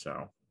that.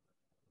 So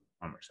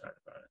I'm excited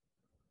about it.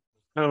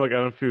 kind of like, I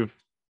don't know if you've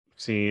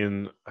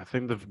seen, I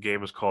think the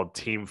game is called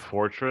Team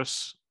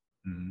Fortress.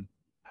 Mm-hmm.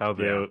 How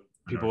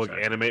people like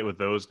animate with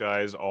those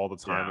guys all the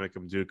time, Yeah. make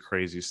them do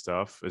crazy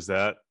stuff. Is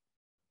that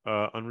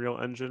Unreal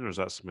Engine, or is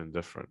that something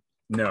different?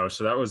 No,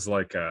 so that was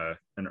like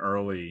an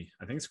early,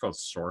 I think it's called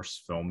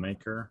Source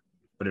Filmmaker,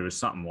 but it was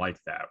something like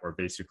that, where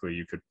basically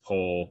you could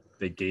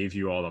they gave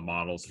you all the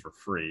models for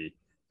free,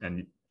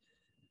 and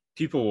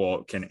you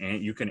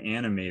can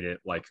animate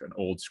it like an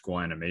old school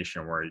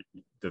animation where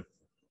the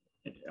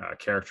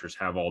characters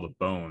have all the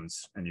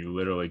bones, and you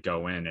literally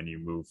go in and you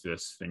move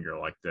this finger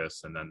like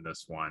this, and then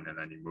this one, and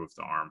then you move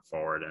the arm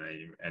forward,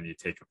 and you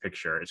take a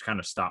picture. It's kind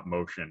of stop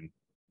motion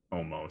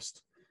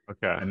almost.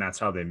 Okay. And that's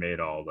how they made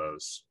all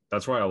those.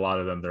 That's why a lot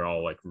of them, they're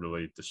all like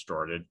really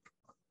distorted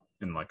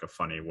in like a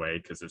funny way,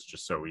 because it's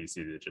just so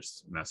easy to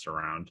just mess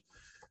around.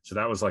 So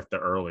that was like the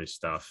early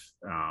stuff.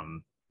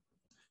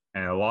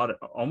 And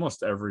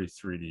almost every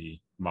 3D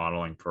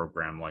modeling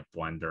program like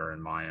Blender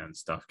and Maya and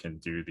stuff can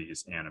do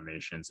these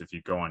animations. If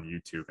you go on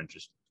YouTube and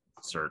just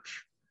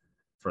search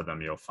for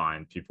them, you'll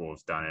find people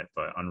who've done it.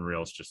 But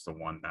Unreal is just the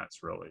one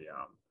that's really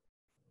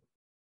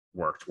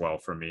worked well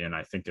for me. And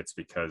I think it's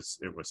because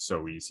it was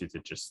so easy to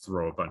just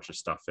throw a bunch of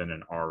stuff in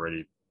and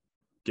already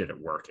get it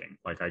working.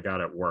 Like I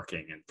got it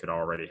working and could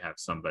already have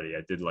somebody.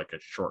 I did like a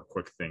short,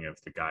 quick thing of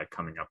the guy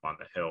coming up on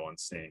the hill and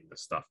seeing the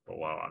stuff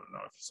below. I don't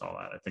know if you saw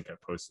that. I think I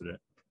posted it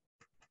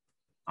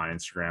on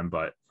Instagram,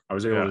 but I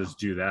was able to just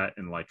do that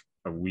in like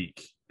a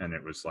week. And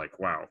it was like,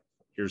 wow,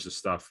 here's the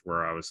stuff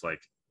where I was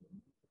like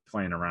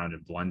playing around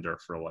in Blender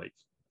for like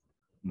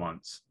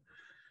months.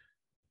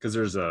 Because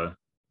there's a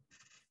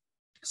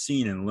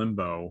scene in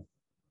Limbo,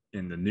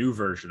 in the new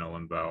version of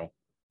Limbo,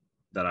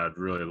 that I'd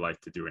really like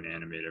to do an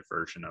animated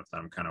version of, that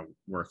I'm kind of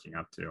working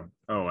up to.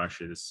 Oh,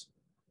 actually,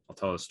 I'll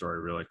tell the story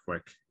really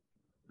quick.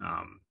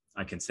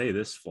 I can say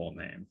this full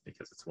name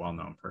because it's a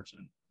well-known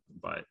person,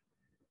 but,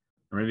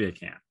 or maybe I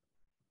can't.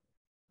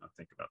 I'll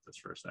think about this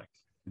for a sec.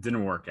 It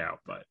didn't work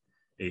out, but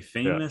a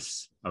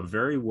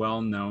very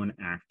well-known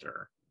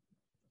actor,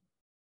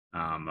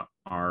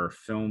 our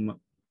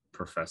film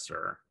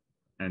professor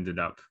ended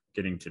up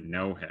getting to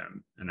know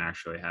him and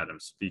actually had him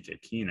speak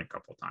at Keen a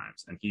couple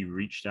times. And he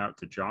reached out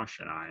to Josh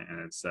and I and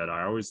had said,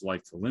 I always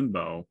liked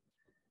Limbo.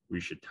 We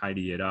should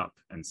tidy it up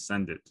and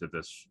send it to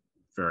this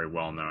very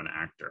well-known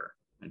actor.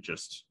 And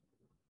just,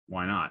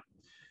 why not?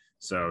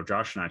 So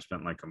Josh and I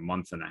spent like a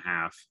month and a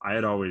half. I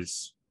had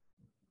always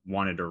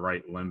wanted to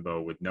write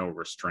Limbo with no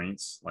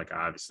restraints. Like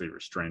I obviously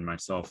restrained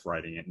myself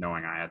writing it,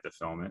 knowing I had to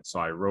film it. So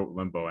I wrote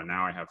Limbo, and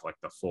now I have like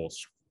the full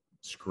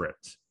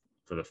script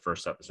for the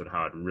first episode,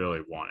 how I'd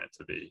really want it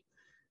to be.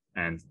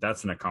 And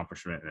that's an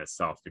accomplishment in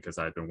itself, because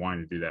I've been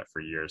wanting to do that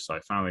for years. So I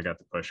finally got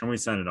the push, and we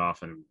sent it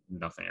off and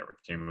nothing ever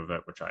came of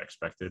it, which I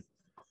expected.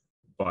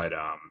 But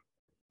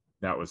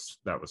that was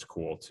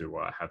cool to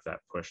have that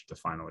push to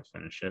finally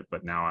finish it.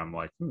 But now I'm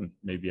like,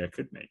 maybe I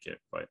could make it,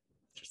 but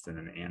just in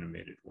an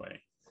animated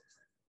way.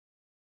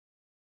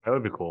 That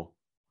would be cool.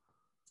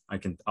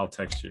 I'll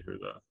text you who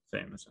the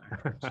famous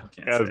actor is.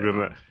 I was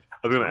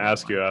gonna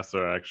ask you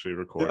after I actually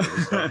recorded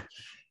this stuff.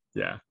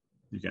 Yeah,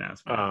 you can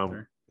ask me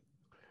after.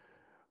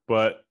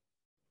 But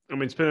I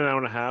mean, it's been an hour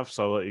and a half,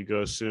 so I'll let you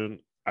go soon.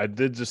 I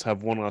did just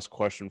have one last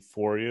question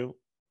for you.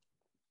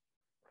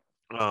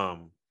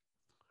 When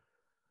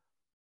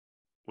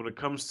it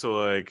comes to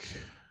like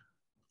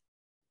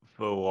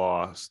the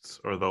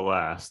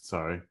last,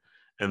 sorry,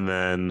 and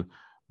then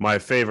my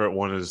favorite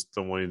one is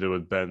the one you did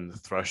with Ben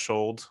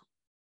Threshold.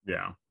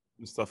 Yeah,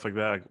 and stuff like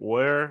that. Like,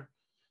 where,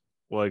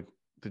 like,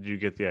 did you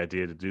get the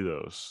idea to do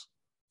those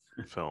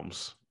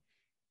films?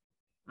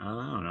 I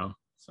don't know,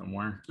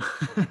 somewhere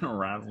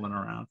rattling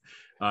around.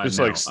 Just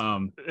no,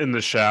 like in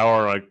the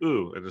shower, like,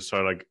 ooh, and just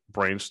start like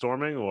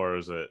brainstorming, or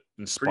is it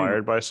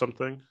inspired by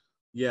something?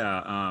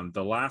 Yeah,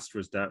 the last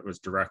was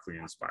directly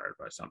inspired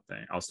by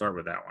something. I'll start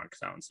with that one because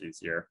that one's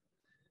easier.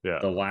 Yeah.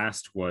 The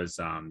last was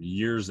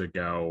years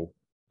ago.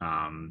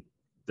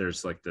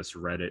 There's like this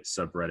Reddit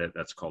subreddit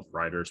that's called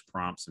writers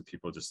prompts, and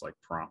people just like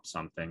prompt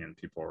something and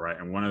people write.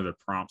 And one of the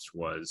prompts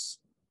was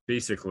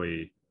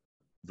basically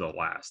the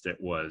last. It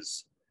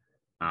was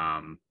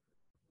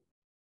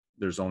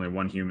there's only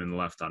one human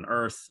left on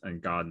Earth,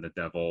 and God and the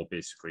devil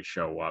basically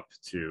show up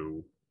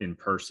to in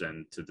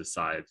person to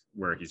decide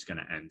where he's going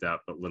to end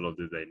up. But little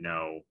do they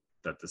know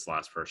that this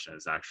last person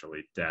is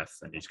actually death,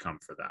 and he's come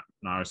for them.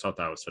 And I always thought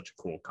that was such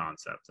a cool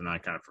concept, and I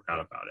kind of forgot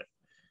about it.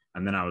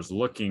 And then I was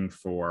looking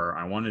for,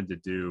 I wanted to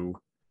do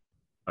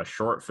a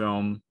short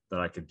film that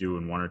I could do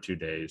in 1 or 2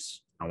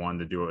 days. I wanted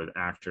to do it with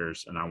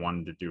actors, and I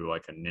wanted to do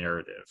like a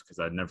narrative because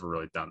I'd never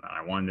really done that.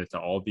 I wanted it to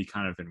all be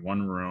kind of in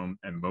one room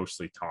and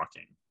mostly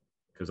talking,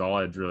 because all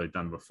I'd really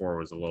done before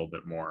was a little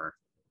bit more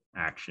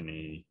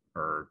actiony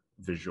or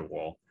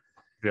visual.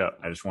 Yeah.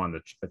 I just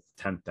wanted to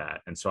attempt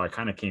that. And so I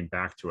kind of came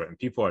back to it, and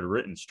people had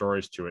written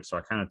stories to it. So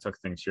I kind of took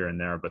things here and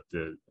there, but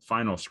the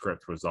final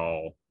script was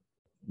all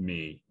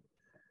me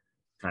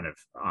kind of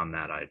on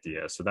that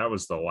idea. So that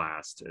was the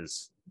last,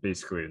 is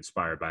basically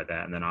inspired by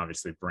that. And then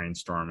obviously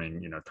brainstorming,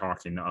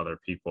 talking to other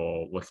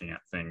people, looking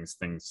at things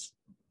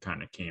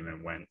kind of came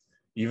and went.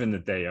 Even the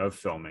day of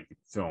filming,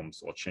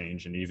 films will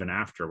change. And even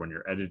after, when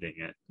you're editing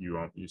it,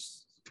 you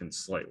can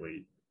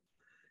slightly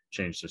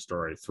change the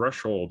story.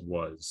 Threshold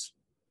was,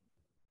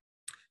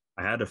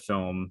 I had a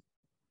film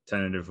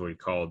tentatively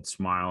called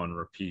Smile and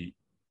Repeat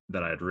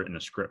that I had written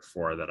a script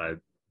for, that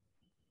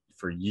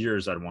for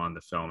years I'd wanted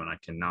to film, and I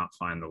cannot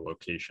find the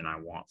location I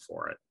want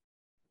for it.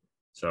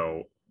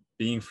 So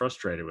being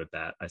frustrated with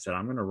that, I said,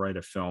 I'm going to write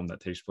a film that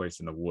takes place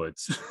in the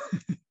woods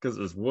because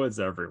there's woods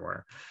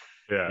everywhere.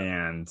 Yeah.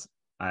 And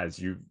as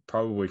you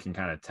probably can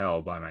kind of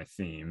tell by my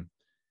theme,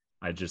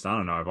 I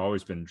don't know, I've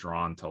always been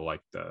drawn to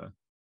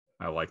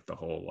I like the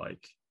whole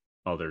like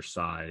other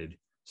side,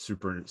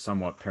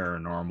 somewhat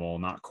paranormal,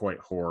 not quite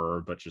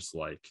horror, but just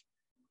like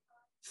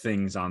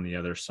things on the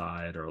other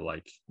side, or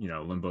like,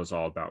 Limbo's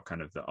all about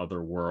kind of the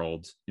other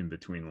world in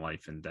between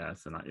life and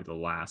death. And the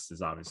last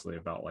is obviously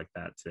about like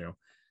that too.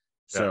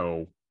 Yeah.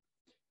 So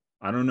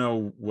I don't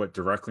know what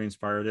directly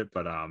inspired it,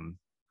 but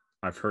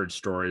I've heard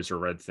stories or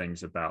read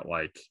things about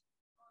like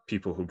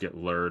people who get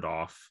lured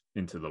off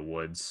into the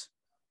woods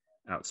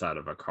outside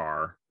of a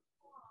car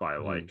by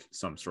like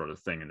some sort of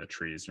thing in the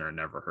trees and are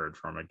never heard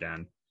from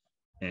again.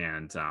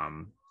 And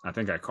I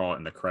think I call it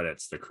in the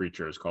credits, the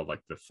creature is called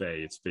like the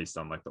Fae. It's based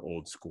on like the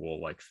old school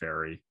like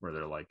fairy, where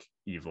they're like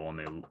evil and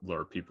they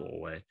lure people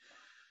away.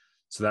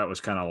 So that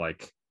was kind of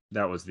like,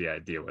 that was the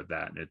idea with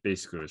that. And it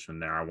basically was from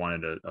there. I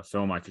wanted a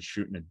film I could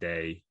shoot in a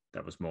day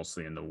that was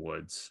mostly in the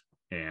woods.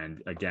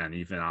 And again,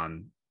 even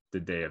on the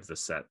day of the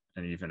set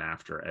and even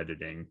after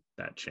editing,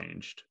 that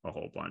changed a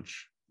whole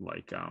bunch.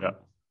 Like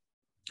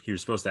he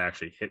was supposed to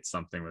actually hit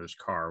something with his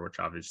car, which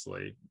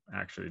obviously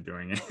actually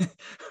doing it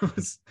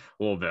was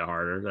a little bit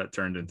harder. That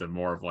turned into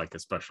more of like a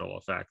special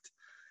effect.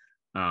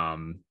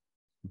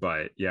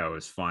 But yeah, it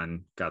was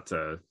fun.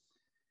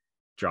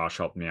 Josh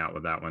helped me out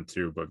with that one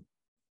too, but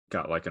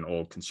got like an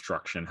old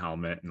construction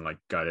helmet and like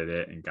gutted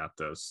it and got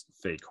those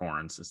fake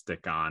horns to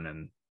stick on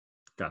and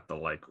got the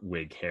like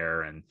wig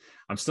hair. And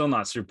I'm still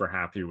not super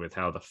happy with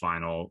how the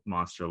final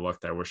monster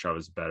looked. I wish I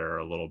was better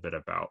a little bit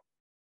about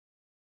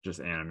just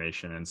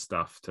animation and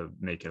stuff to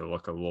make it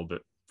look a little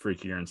bit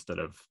freakier, instead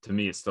of, to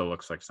me, it still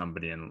looks like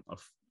somebody in a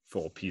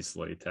full piece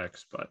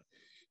latex, but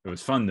it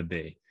was fun to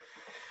be.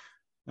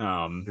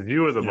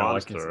 You were the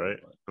monster, right?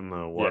 In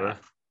the water.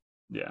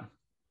 Yeah.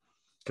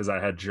 Because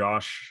I had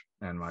Josh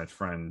and my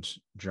friend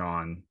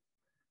John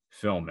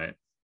film it.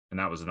 And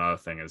that was another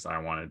thing, is I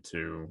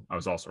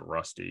was also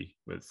rusty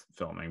with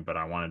filming, but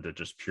I wanted to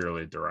just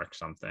purely direct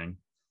something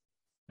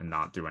and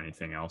not do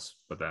anything else.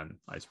 But then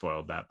I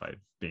spoiled that by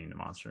being the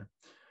monster.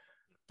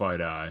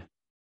 But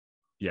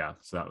yeah,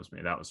 so that was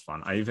me. That was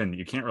fun.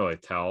 You can't really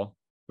tell,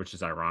 which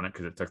is ironic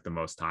because it took the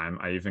most time.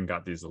 I even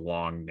got these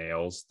long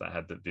nails that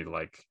had to be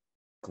like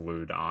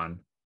glued on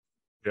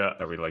Yeah.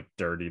 that we like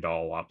dirtied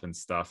all up and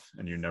stuff,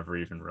 and you never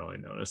even really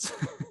notice.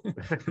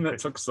 And that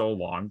took so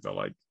long to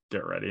like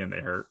get ready, and they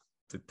hurt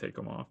to take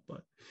them off.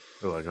 But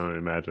Like, I don't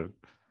imagine.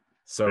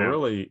 so Yeah.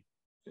 really,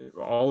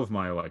 all of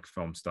my like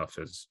film stuff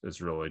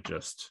is really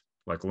just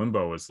like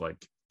Limbo is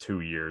like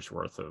 2 years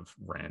worth of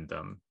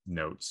random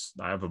notes.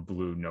 I have a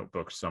blue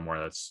notebook somewhere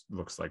that's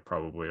looks like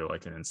probably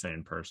like an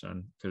insane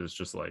person because it's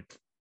just like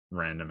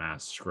random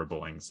ass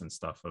scribblings and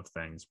stuff of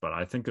things. But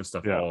I think of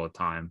stuff Yeah. all the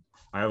time.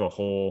 I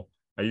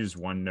use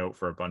OneNote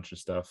for a bunch of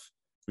stuff.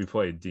 We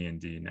play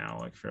D&D now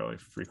like fairly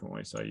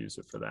frequently, so I use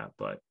it for that.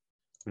 But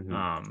Mm-hmm.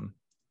 um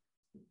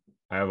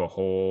I have a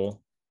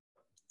whole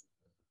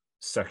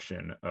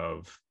section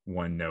of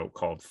OneNote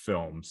called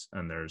films,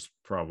 and there's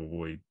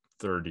probably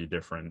 30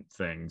 different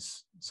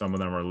things. Some of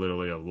them are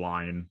literally a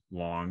line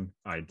long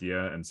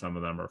idea, and some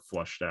of them are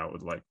flushed out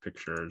with like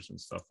pictures and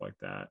stuff like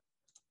that.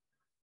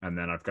 And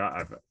then I've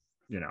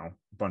a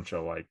bunch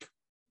of like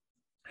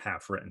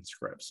half written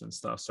scripts and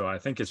stuff. So I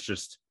think it's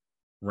just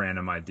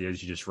random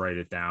ideas. You just write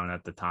it down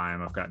at the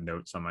time. I've got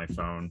notes on my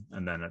phone,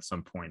 and then at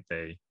some point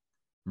they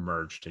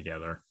merge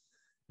together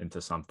into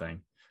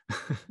something.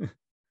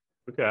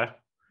 Okay.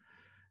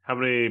 How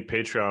many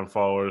Patreon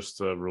followers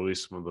to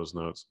release some of those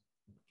notes?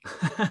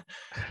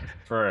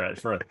 For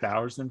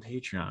 1,000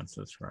 Patreon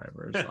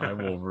subscribers, I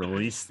will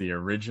release the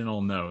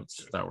original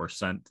notes that were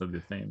sent to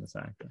the famous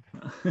actor.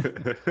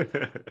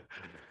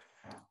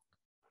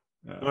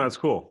 Oh, that's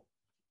cool.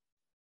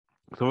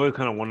 So I really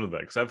kind of wondered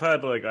that because I've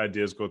had like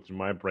ideas go through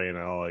my brain.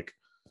 I'll like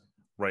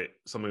write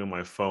something on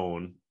my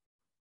phone,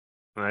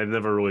 and I've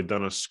never really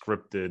done a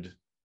scripted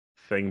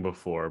thing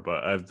before,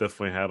 but I've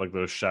definitely had like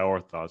those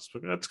shower thoughts.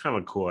 But that's kind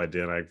of a cool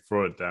idea, and I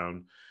wrote it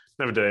down.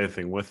 Never did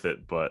anything with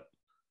it, but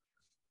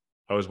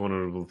I always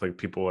wondered with like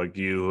people like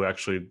you who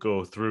actually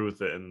go through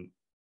with it and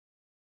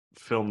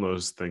film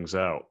those things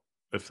out.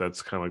 If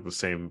that's kind of like the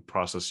same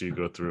process you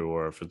go through,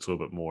 or if it's a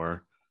little bit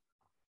more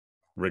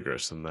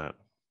rigorous than that.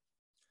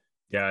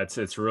 Yeah,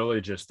 it's really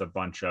just a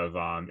bunch of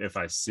if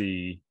I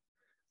see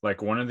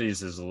like one of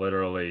these is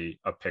literally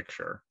a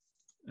picture,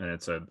 and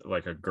it's a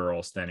like a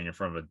girl standing in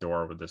front of a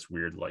door with this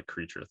weird like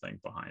creature thing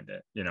behind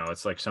it.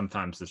 It's like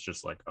sometimes it's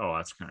just like, oh,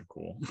 that's kind of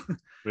cool.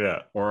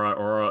 Yeah.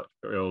 Or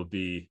it'll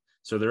be,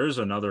 so there is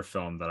another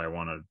film that I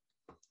want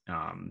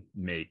to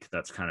make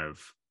that's kind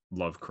of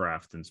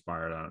Lovecraft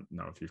inspired. I don't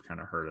know if you've kind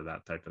of heard of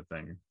that type of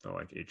thing, the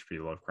like HP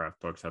Lovecraft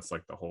books. That's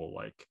like the whole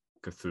like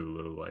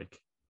Cthulhu like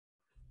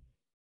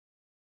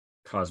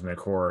cosmic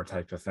horror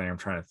type of thing. I'm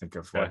trying to think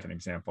of Yeah. like an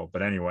example,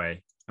 but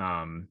anyway,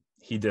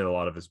 he did a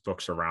lot of his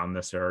books around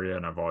this area,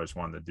 and I've always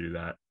wanted to do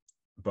that.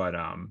 But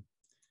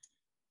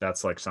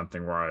that's like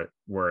something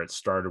where it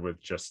started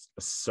with just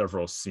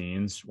several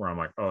scenes where I'm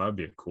like, oh, that'd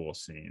be a cool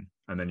scene,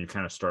 and then you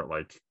kind of start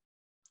like,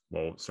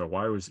 well, so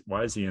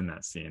why is he in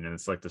that scene? And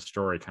it's like the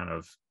story kind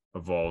of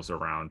evolves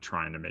around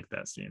trying to make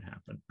that scene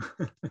happen.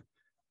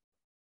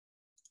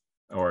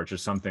 Or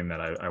just something that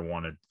I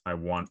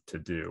want to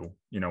do.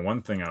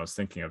 One thing I was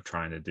thinking of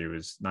trying to do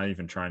is not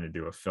even trying to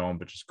do a film,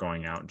 but just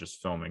going out and just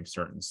filming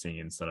certain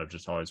scenes that I've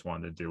just always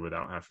wanted to do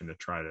without having to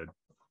try to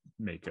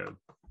make a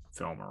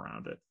film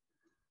around it.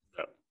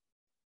 Yeah.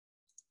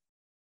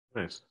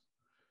 Nice.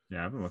 Yeah,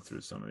 I haven't looked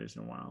through some of these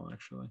in a while,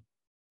 actually.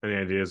 Any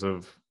ideas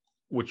of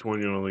which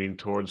one you want to lean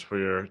towards for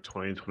your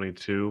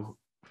 2022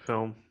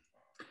 film?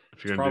 If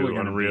It's you're gonna probably do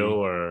going to Unreal be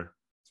or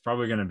it's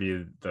probably going to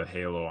be the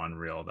Halo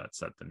Unreal that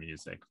set the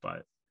music,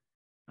 but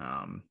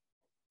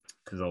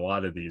because a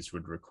lot of these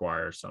would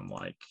require some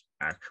like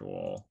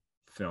actual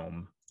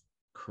film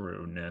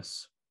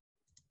crewness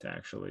to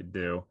actually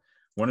do.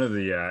 One of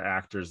the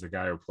actors, the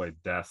guy who played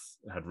Death,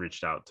 had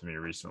reached out to me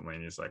recently,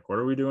 and he's like, "What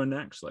are we doing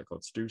next? Like,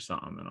 let's do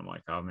something." And I'm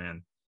like, "Oh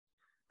man,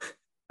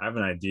 I have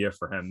an idea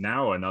for him."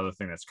 Now, another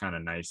thing that's kind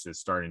of nice is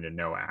starting to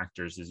know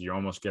actors is you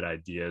almost get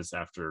ideas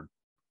after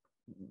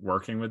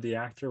working with the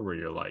actor where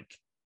you're like,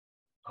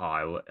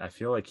 oh, I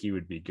feel like he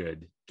would be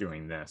good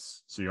doing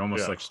this. So you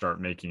almost yeah. like start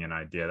making an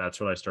idea.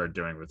 That's what I started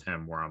doing with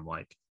him, where I'm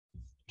like,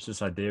 there's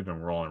this idea I've been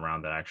rolling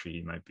around that actually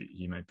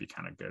he might be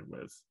kind of good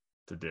with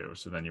to do.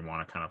 So then you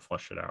want to kind of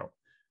flush it out.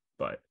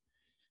 But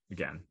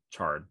again, it's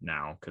hard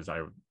now because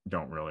I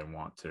don't really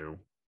want to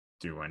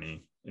do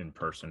any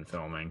in-person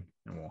filming,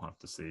 and we'll have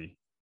to see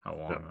how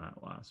Yeah. long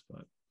that lasts.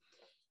 But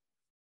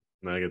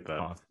No, I get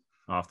that.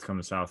 I'll have to come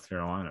to South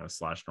Carolina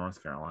 /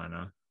 North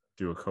Carolina,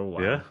 do a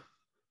collab. Yeah.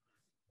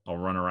 I'll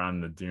run around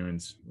in the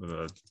dunes with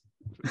a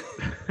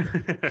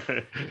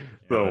The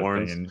thing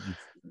horns. and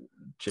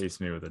chase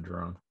me with a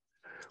drone.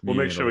 We'll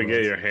make sure we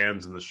get your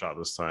hands in the shot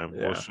this time.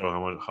 Yeah. We'll show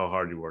how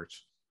hard you worked.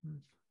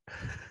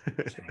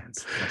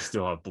 Hands. I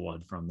still have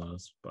blood from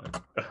those,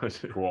 but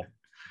cool.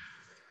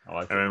 I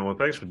like I mean, it. well,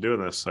 thanks for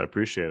doing this. I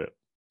appreciate it.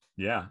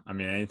 Yeah, I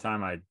mean,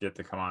 anytime I get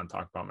to come on and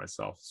talk about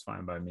myself, it's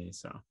fine by me.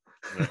 So,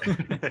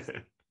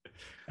 and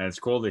it's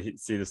cool to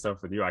see the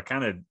stuff with you. I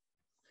kind of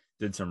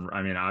did some.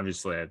 I mean,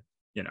 obviously, I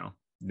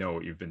know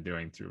what you've been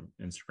doing through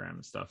Instagram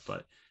and stuff,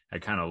 but I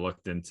kind of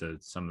looked into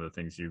some of the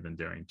things you've been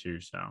doing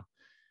too. So,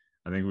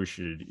 I think we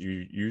should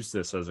use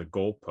this as a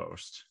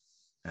goalpost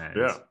and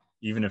Yeah.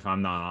 even if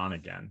I'm not on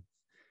again,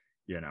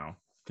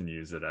 can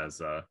use it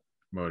as a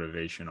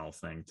motivational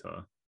thing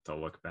to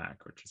look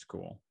back, which is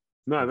cool.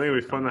 No, I think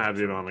it'd be fun to have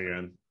you on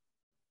again.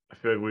 I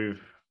feel like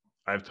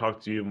I've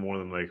talked to you more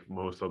than like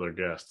most other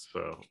guests,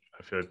 so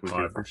I feel like we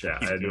could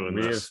keep doing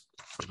this.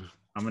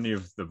 How many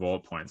of the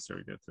bullet points do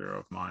we get through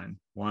of mine?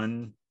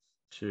 1,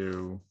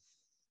 2.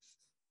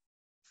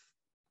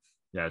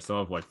 Yeah, I still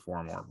have like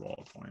 4 more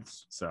bullet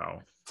points. So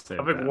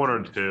I think 1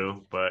 or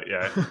 2, but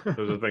yeah,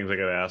 those are things I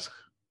gotta ask.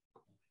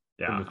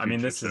 Yeah, I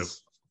mean, this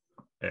is,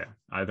 yeah,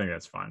 I think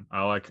that's fine.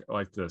 I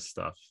like this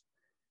stuff.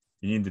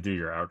 You need to do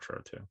your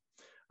outro too.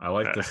 I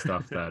like the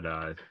stuff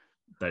that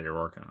you're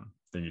working on.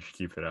 Then you should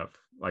keep it up.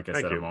 Like I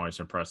said, I'm always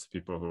impressed with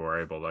people who are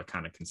able to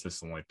kind of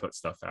consistently put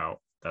stuff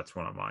out. That's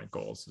one of my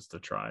goals, is to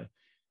try.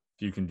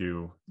 If you can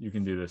do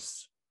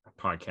this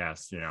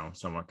podcast,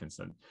 somewhat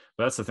consistent.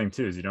 But that's the thing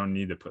too, is you don't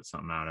need to put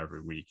something out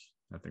every week.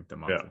 I think the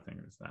monthly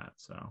thing is that.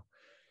 So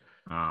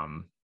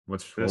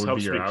this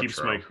helps me,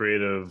 keeps my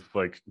creative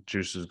like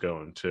juices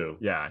going too.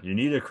 Yeah, you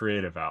need a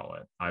creative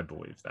outlet. I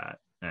believe that.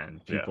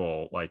 And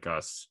people like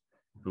us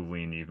who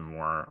lean even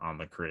more on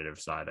the creative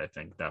side, I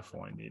think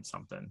definitely need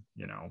something.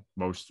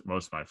 Most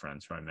of my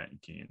friends who I met in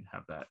Keene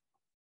have that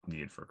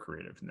need for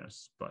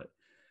creativeness. But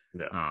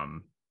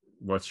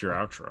what's your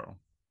outro?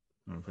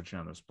 I'm gonna put you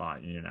on the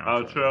spot. You know,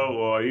 outro.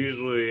 Well, I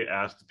usually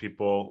ask the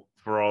people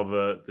for all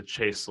the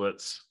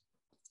chaselets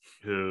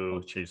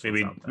who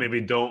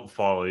maybe don't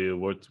follow you.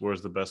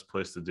 Where's the best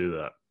place to do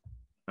that?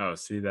 Oh,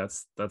 see,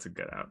 that's a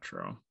good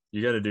outro.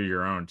 You got to do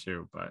your own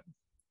too, but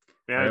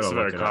yeah, it's a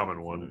very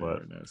common one.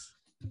 But it is.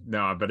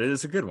 No, but it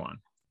is a good one.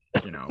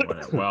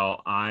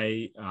 Well,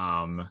 I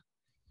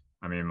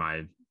mean,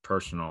 my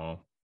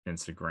personal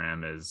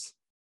Instagram is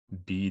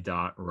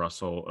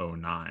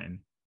b.russell09.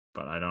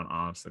 But I don't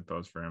honestly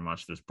post very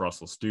much. There's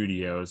Brussels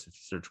Studios. If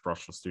you search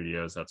Brussels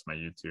Studios, that's my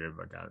YouTube.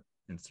 I got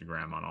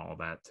Instagram on all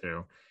that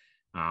too.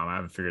 I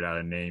haven't figured out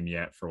a name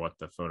yet for what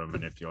the photo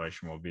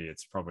manipulation will be.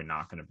 It's probably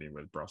not going to be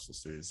with Brussels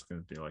Studios. It's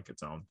going to be like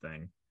its own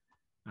thing.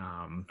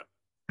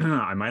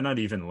 I might not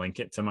even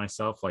link it to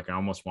myself. Like, I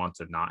almost want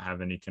to not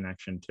have any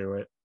connection to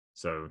it.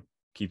 So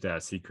keep that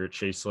a secret.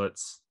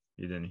 Chaselets.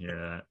 You didn't hear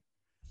that.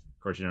 Of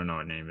course, you don't know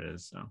what name it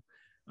is. So,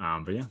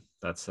 but yeah,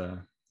 that's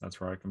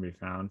where I can be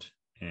found.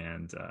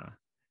 And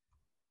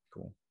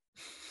cool.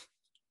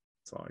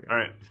 That's all I got. All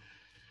right.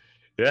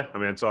 Yeah, I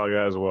mean, that's all I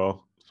got as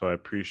well. So I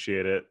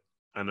appreciate it.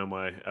 I know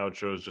my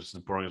outro is just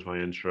as boring as my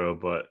intro,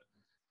 but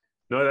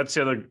no, that's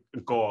the other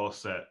goal I'll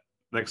set.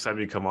 Next time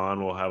you come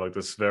on, we'll have like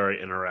this very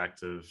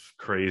interactive,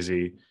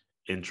 crazy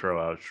intro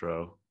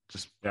outro.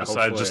 Just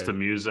besides just the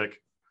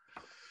music.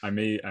 I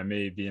may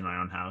be in my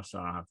own house, so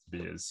I don't have to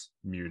be as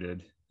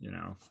muted,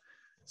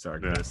 So I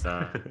can just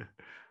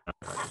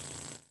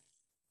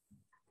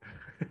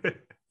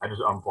I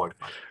just unplugged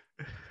my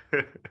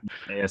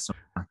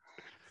ASMR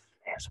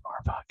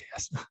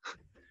podcast.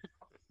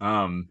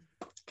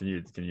 Can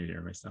you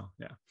hear me still?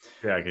 Yeah,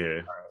 I can hear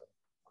you.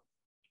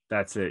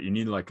 That's it. You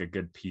need like a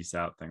good peace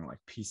out thing, like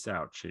peace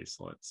out,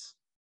 chaselets.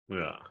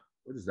 Yeah.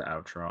 What is the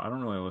outro? I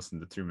don't really listen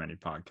to too many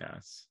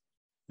podcasts.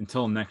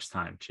 Until next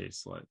time,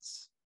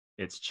 chaselets.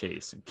 It's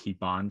chase and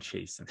keep on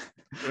chasing.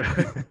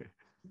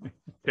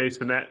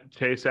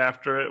 Chase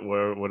after it,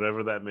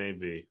 whatever that may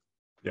be.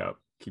 Yep.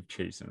 Keep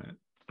chasing it.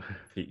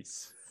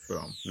 Peace.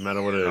 Boom. No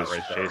matter what it is,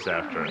 chase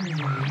after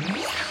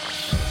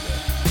it.